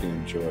fucking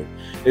enjoyed.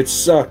 It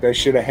sucked. I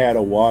should have had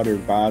a water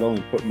bottle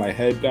and put my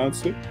head down and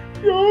said,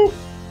 yo,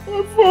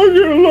 I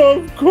fucking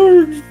love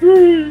Clerks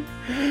 3.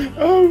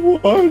 I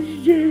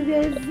watched it.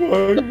 I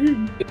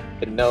fucking...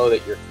 To know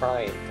that you're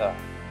crying, Tom.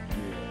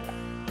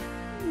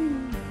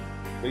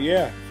 But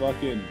yeah,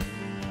 fucking...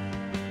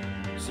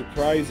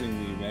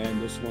 Surprisingly, man,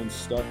 this one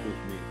stuck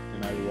with me.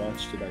 And I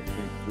watched it, I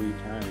think, 3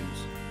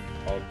 times.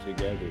 All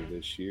together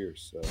this year,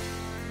 so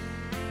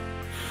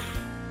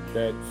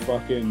that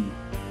fucking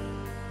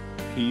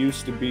he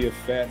used to be a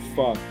fat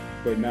fuck,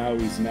 but now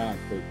he's not.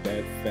 But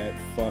that fat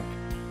fuck,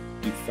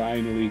 he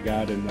finally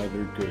got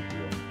another good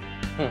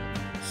one.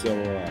 So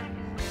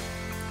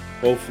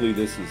hopefully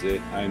this is it.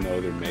 I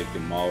know they're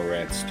making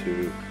Mallrats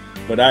 2,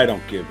 but I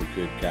don't give a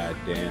good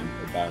goddamn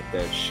about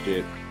that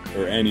shit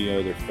or any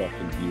other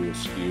fucking View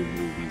Askew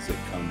movies that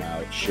come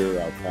out.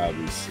 Sure, I'll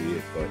probably see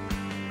it, but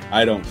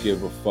I don't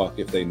give a fuck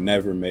if they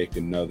never make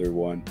another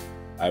one.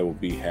 I will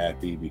be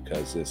happy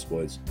because this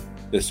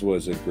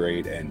was a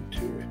great end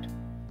to it.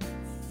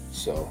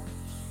 So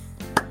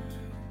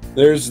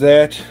there's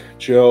that,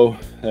 Joe.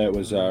 That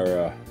was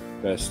our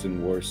best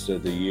and worst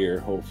of the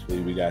year.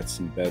 Hopefully we got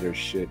some better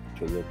shit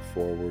to look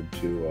forward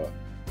to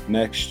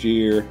next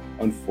year.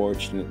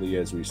 Unfortunately,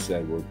 as we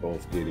said, we're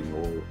both getting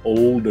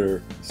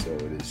older, so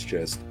it is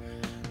just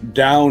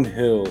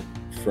downhill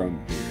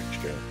from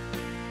here, Joe.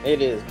 It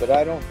is, but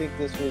I don't think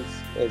this was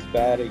as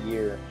bad a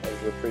year as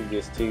the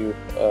previous 2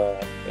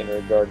 in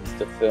regards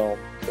to film.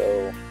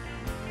 So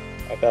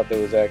I thought there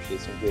was actually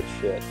some good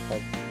shit.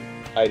 Like,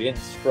 I didn't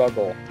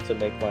struggle to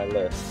make my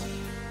list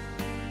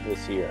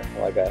this year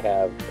like I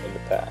have in the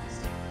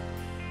past.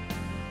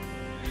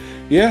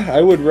 Yeah,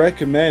 I would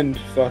recommend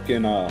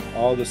fucking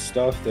all the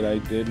stuff that I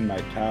did in my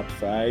top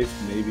 5.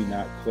 Maybe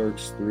not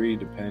Clerks 3,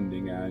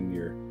 depending on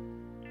your,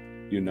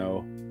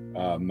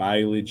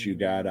 mileage you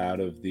got out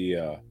of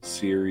the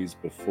series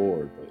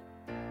before. But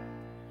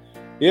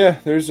yeah,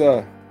 there's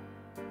the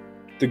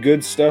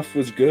good stuff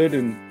was good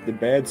and the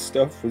bad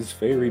stuff was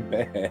very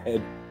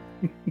bad.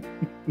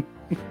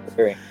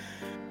 Very.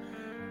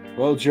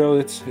 Well, Joe,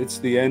 it's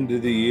the end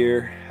of the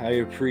year. I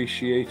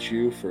appreciate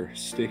you for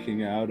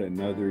sticking out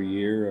another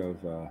year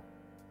of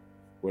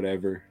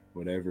whatever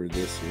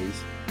this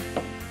is.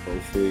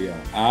 Hopefully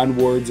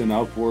onwards and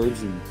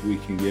upwards, and we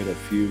can get a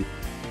few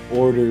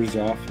orders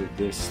off of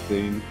this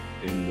thing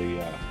in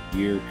the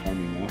year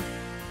coming up.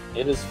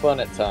 It is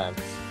fun at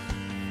times.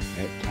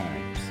 At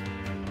times.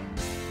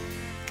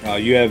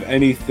 You have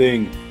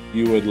anything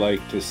you would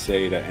like to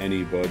say to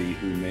anybody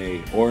who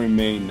may or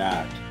may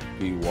not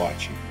be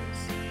watching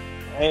this?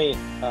 Hey,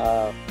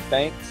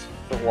 thanks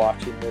for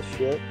watching this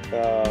shit.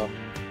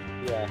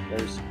 Yeah,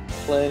 there's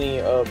plenty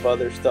of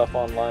other stuff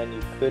online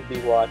you could be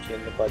watching,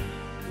 but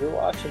you're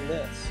watching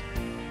this.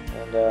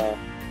 And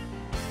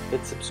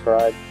hit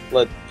subscribe.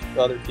 Let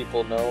other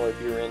people know if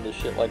you're into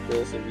shit like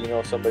this. If you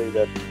know somebody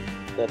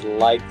that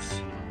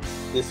likes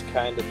this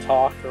kind of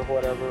talk or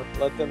whatever,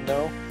 let them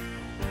know.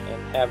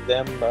 and have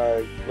them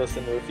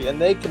listen to a few, and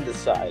they can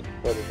decide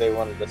whether they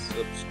wanted to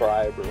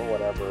subscribe or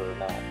whatever or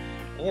not.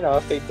 You know,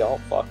 if they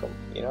don't, fuck them.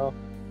 You know.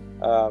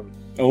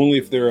 Only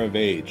if they're of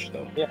age,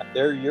 though. Yeah,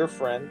 they're your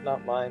friend,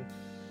 not mine.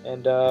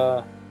 And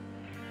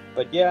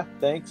but yeah,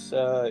 thanks.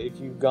 If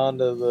you've gone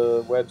to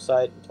the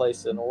website and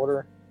placed an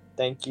order,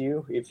 thank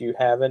you. If you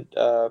haven't,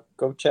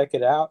 go check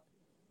it out.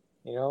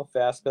 You know,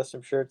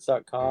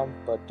 fastcustomshirts.com.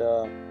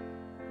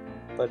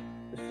 But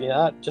if you're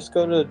not, just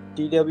go to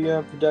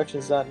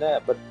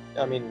dwnproductions.net. But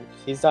I mean,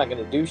 he's not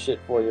going to do shit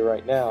for you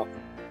right now.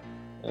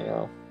 You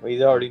know,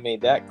 he's already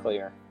made that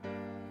clear.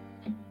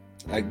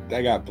 I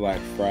got Black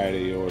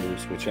Friday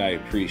orders, which I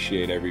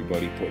appreciate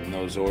everybody putting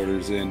those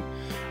orders in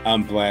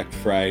on Black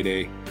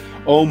Friday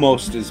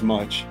almost as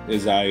much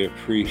as I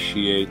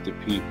appreciate the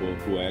people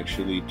who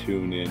actually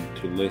tune in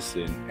to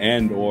listen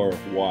and or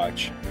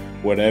watch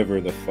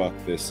whatever the fuck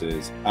this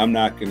is. I'm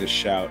not going to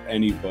shout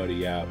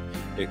anybody out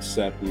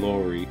except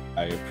Lori.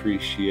 I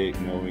appreciate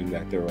knowing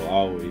that there will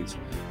always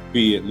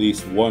be at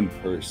least one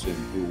person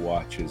who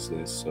watches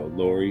this. So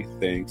Lori,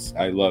 thanks.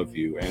 I love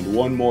you. And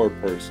one more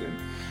person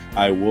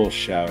I will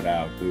shout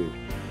out who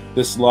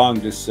this long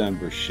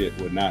December shit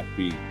would not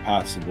be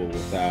possible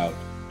without,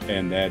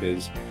 and that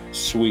is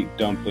sweet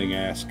dumpling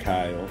ass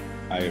Kyle.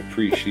 I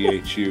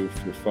appreciate you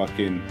for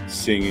fucking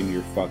singing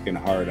your fucking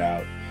heart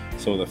out.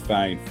 So the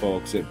fine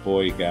folks at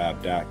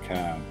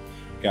boygob.com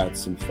got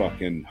some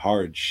fucking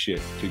hard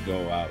shit to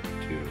go out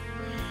to.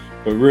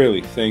 But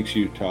really, thanks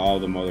you to all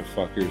the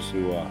motherfuckers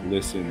who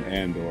listen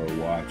and or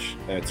watch.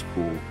 That's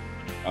cool.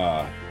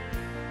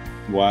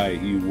 Why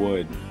you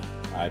would,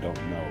 I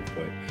don't know,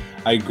 but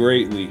I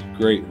greatly,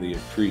 greatly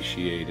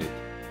appreciate it.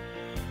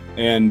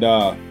 And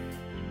I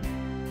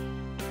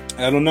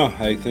don't know,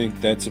 I think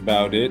that's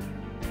about it.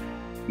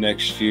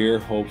 Next year,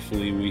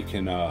 hopefully we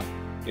can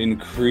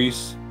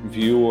increase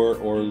viewer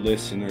or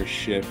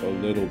listenership a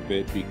little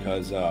bit,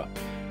 because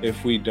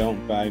if we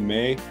don't by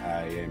May,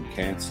 I am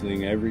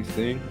canceling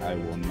everything. I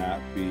will not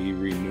be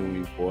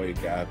renewing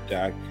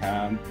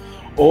boygob.com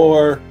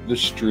or the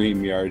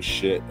StreamYard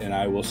shit, and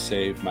I will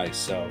save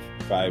myself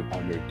 $500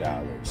 a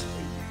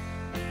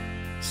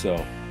year.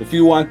 So, if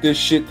you want this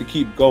shit to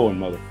keep going,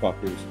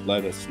 motherfuckers,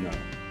 let us know.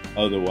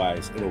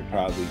 Otherwise, it'll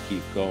probably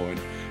keep going,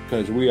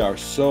 because we are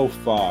so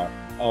far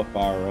up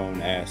our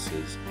own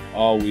asses.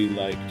 All we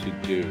like to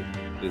do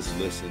is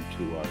listen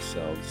to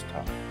ourselves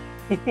talk.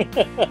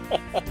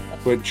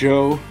 But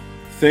Joe,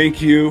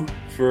 thank you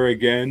for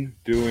again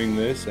doing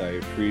this. I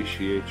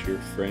appreciate your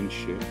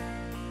friendship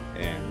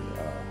and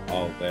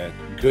all that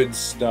good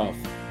stuff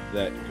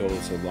that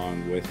goes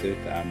along with it.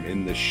 I'm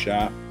in the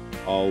shop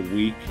all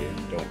week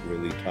and don't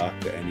really talk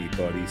to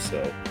anybody,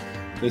 so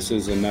this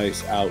is a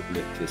nice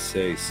outlet to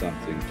say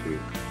something to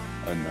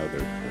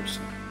another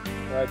person.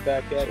 Right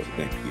back at you.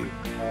 Thank you.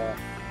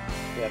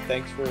 Yeah,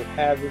 thanks for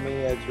having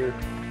me as your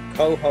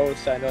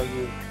co-host. I know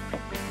you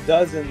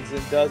dozens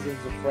and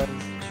dozens of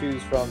friends to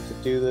choose from to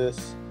do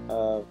this.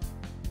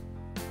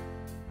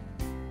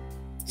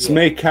 This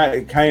may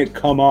kind of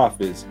come off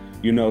as,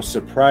 you know,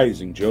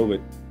 surprising, Joe,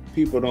 but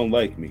people don't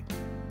like me.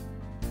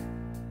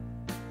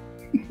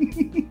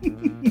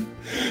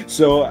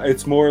 So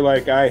it's more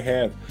like I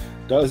have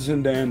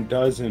dozens and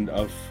dozens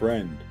of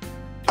friends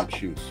to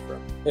choose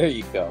from. There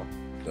you go.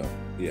 So,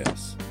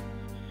 yes.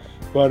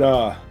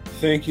 But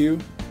thank you.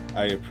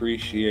 I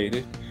appreciate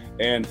it.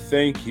 And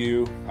thank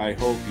you. I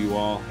hope you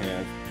all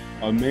have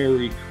a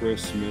Merry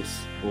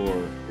Christmas,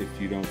 or if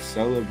you don't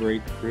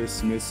celebrate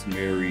Christmas,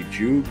 Merry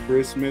Jew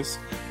Christmas.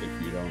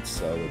 If you don't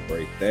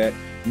celebrate that,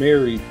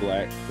 Merry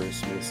Black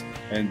Christmas.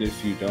 And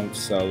if you don't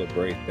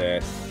celebrate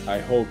that, I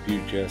hope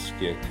you just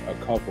get a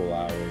couple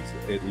hours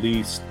at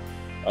least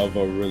of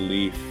a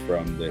relief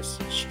from this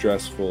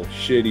stressful,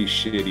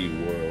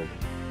 shitty world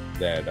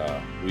that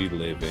we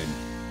live in.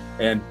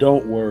 And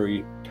don't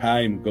worry,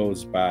 time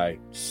goes by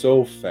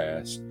so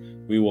fast.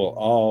 We will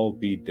all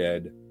be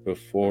dead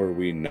before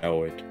we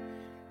know it.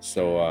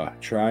 So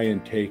try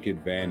and take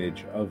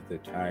advantage of the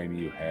time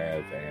you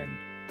have and,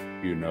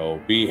 you know,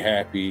 be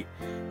happy.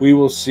 We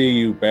will see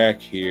you back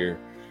here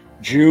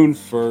June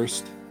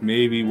 1st.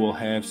 Maybe we'll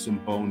have some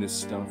bonus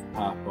stuff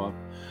pop up.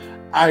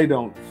 I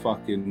don't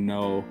fucking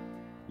know.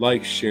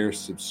 Like, share,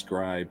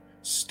 subscribe.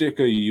 Stick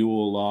a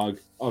Yule log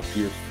up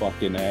your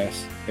fucking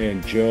ass.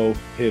 And Joe,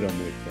 hit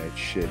him with that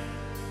shit.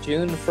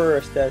 June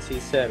 1st, as he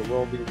said,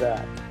 we'll be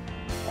back.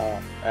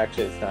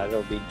 Actually, it's not.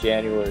 It'll be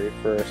January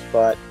 1st,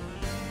 but...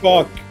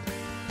 Fuck.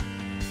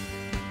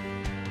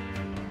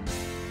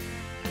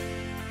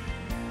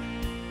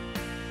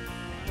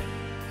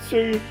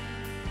 See?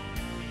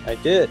 I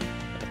did.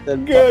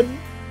 Good.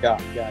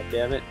 God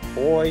damn it.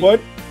 Boy. What?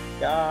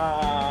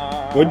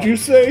 God. What'd you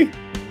say?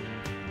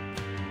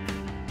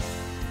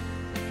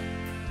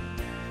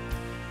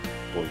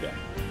 Boy, God.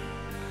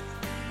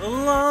 A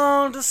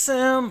long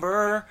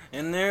December,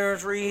 and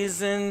there's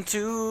reason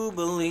to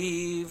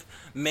believe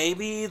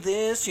maybe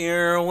this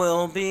year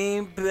will be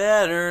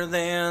better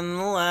than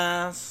the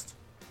last.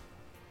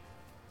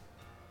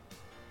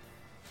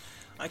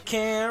 I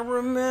can't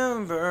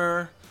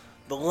remember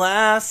The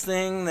last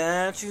thing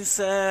that you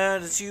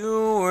said is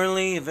you were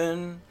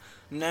leaving.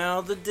 Now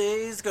the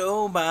days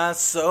go by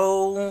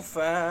so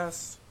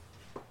fast.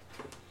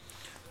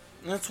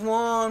 It's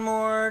one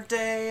more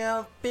day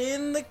up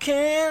in the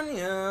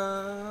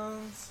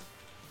canyons.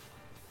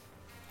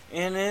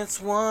 And it's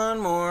one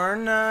more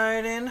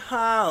night in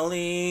Hollywood.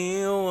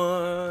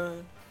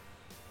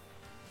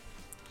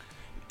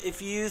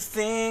 If you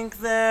think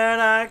that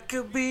I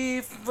could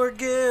be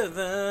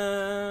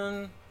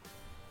forgiven,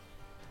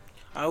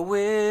 I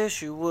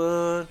wish you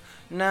would.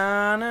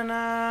 Na na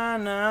na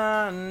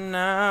na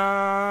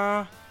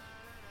na.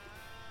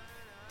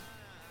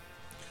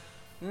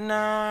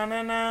 Na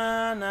na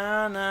na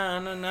na na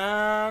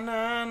na na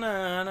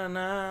na na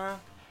na.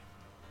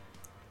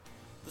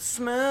 The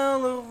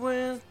smell of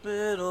wind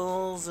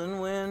fiddles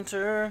in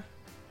winter.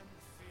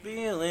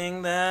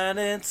 Feeling that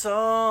it's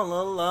all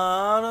a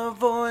lot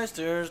of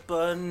oysters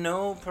but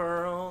no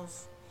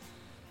pearls.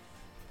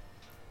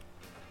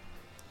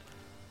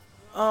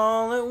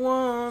 All at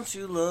once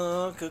you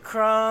look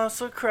across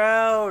a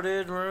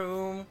crowded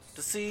room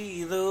to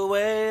see the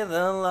way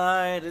the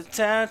light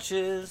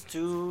attaches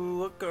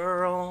to a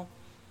girl.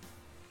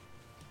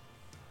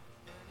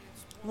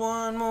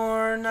 One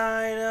more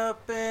night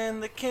up in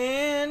the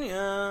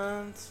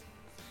canyons,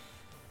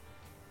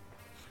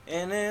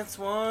 and it's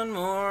one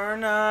more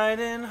night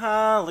in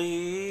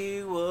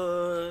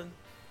Hollywood.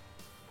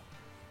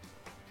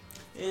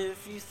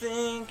 If you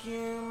think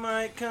you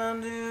might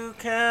come to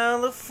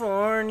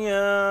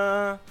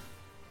California,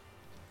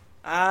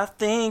 I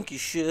think you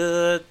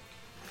should.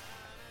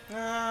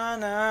 Na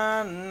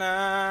na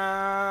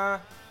na.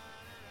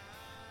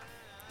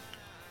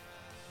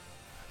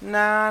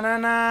 Na na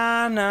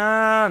na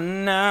na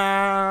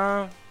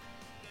na.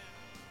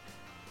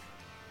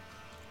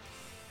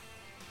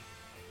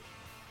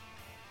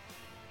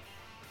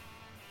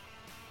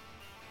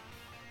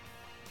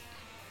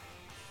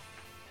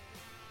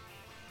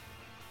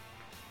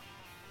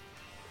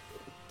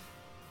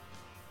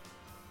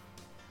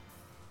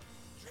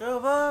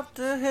 Drove up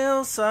to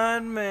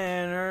Hillside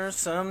Manor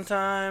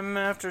sometime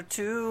after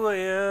 2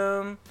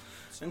 a.m.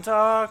 and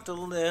talked a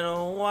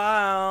little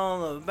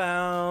while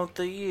about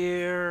the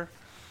year.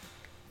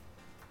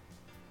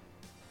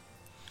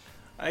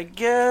 I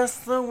guess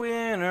the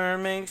winter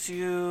makes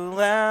you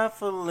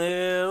laugh a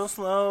little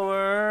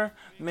slower,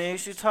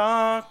 makes you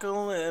talk a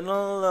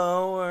little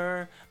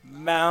lower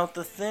about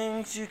the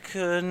things you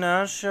could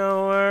not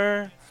show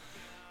her.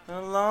 A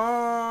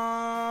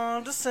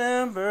long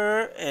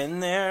December,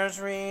 and there's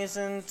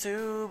reason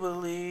to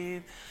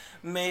believe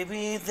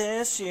maybe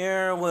this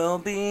year will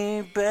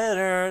be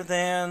better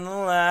than the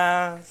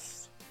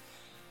last.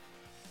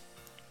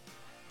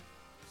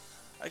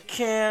 I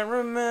can't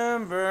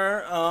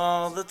remember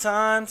all the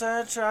times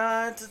I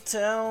tried to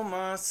tell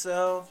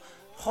myself,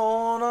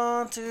 hold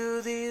on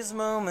to these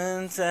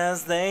moments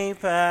as they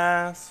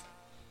pass.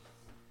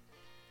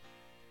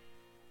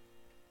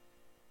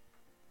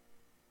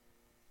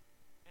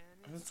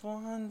 It's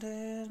one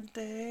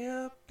day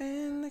up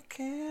in the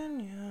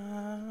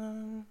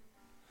canyon,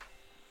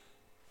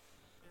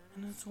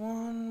 and it's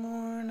one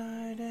more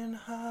night in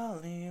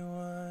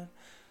Hollywood.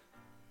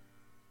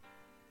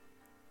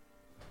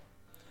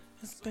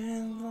 It's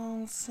been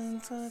long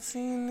since I've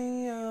seen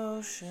the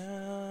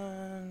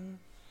ocean.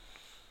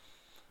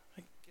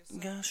 I guess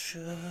I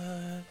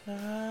should.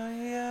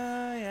 Yeah.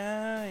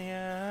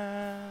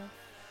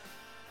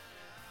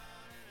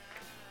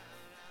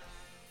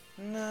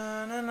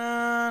 Na na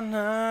na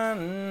na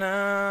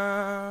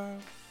na.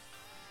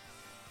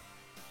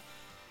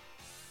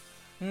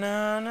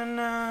 Na na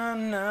na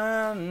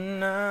na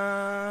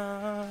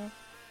na.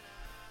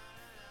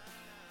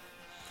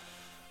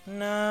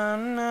 Na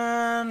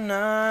na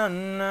na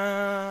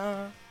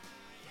na.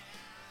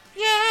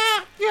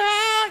 Yeah.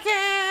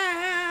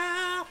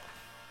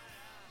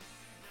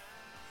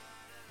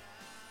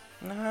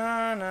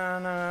 Na na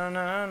na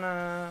na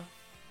na.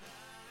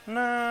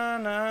 Na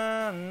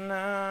na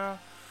na.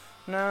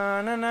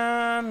 Na na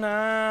na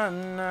na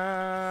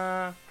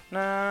na.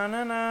 Na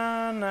na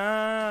na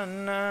na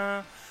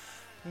na.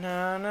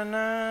 Na na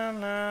na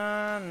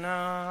na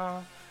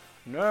na.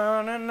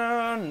 Na na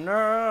na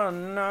na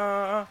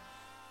na.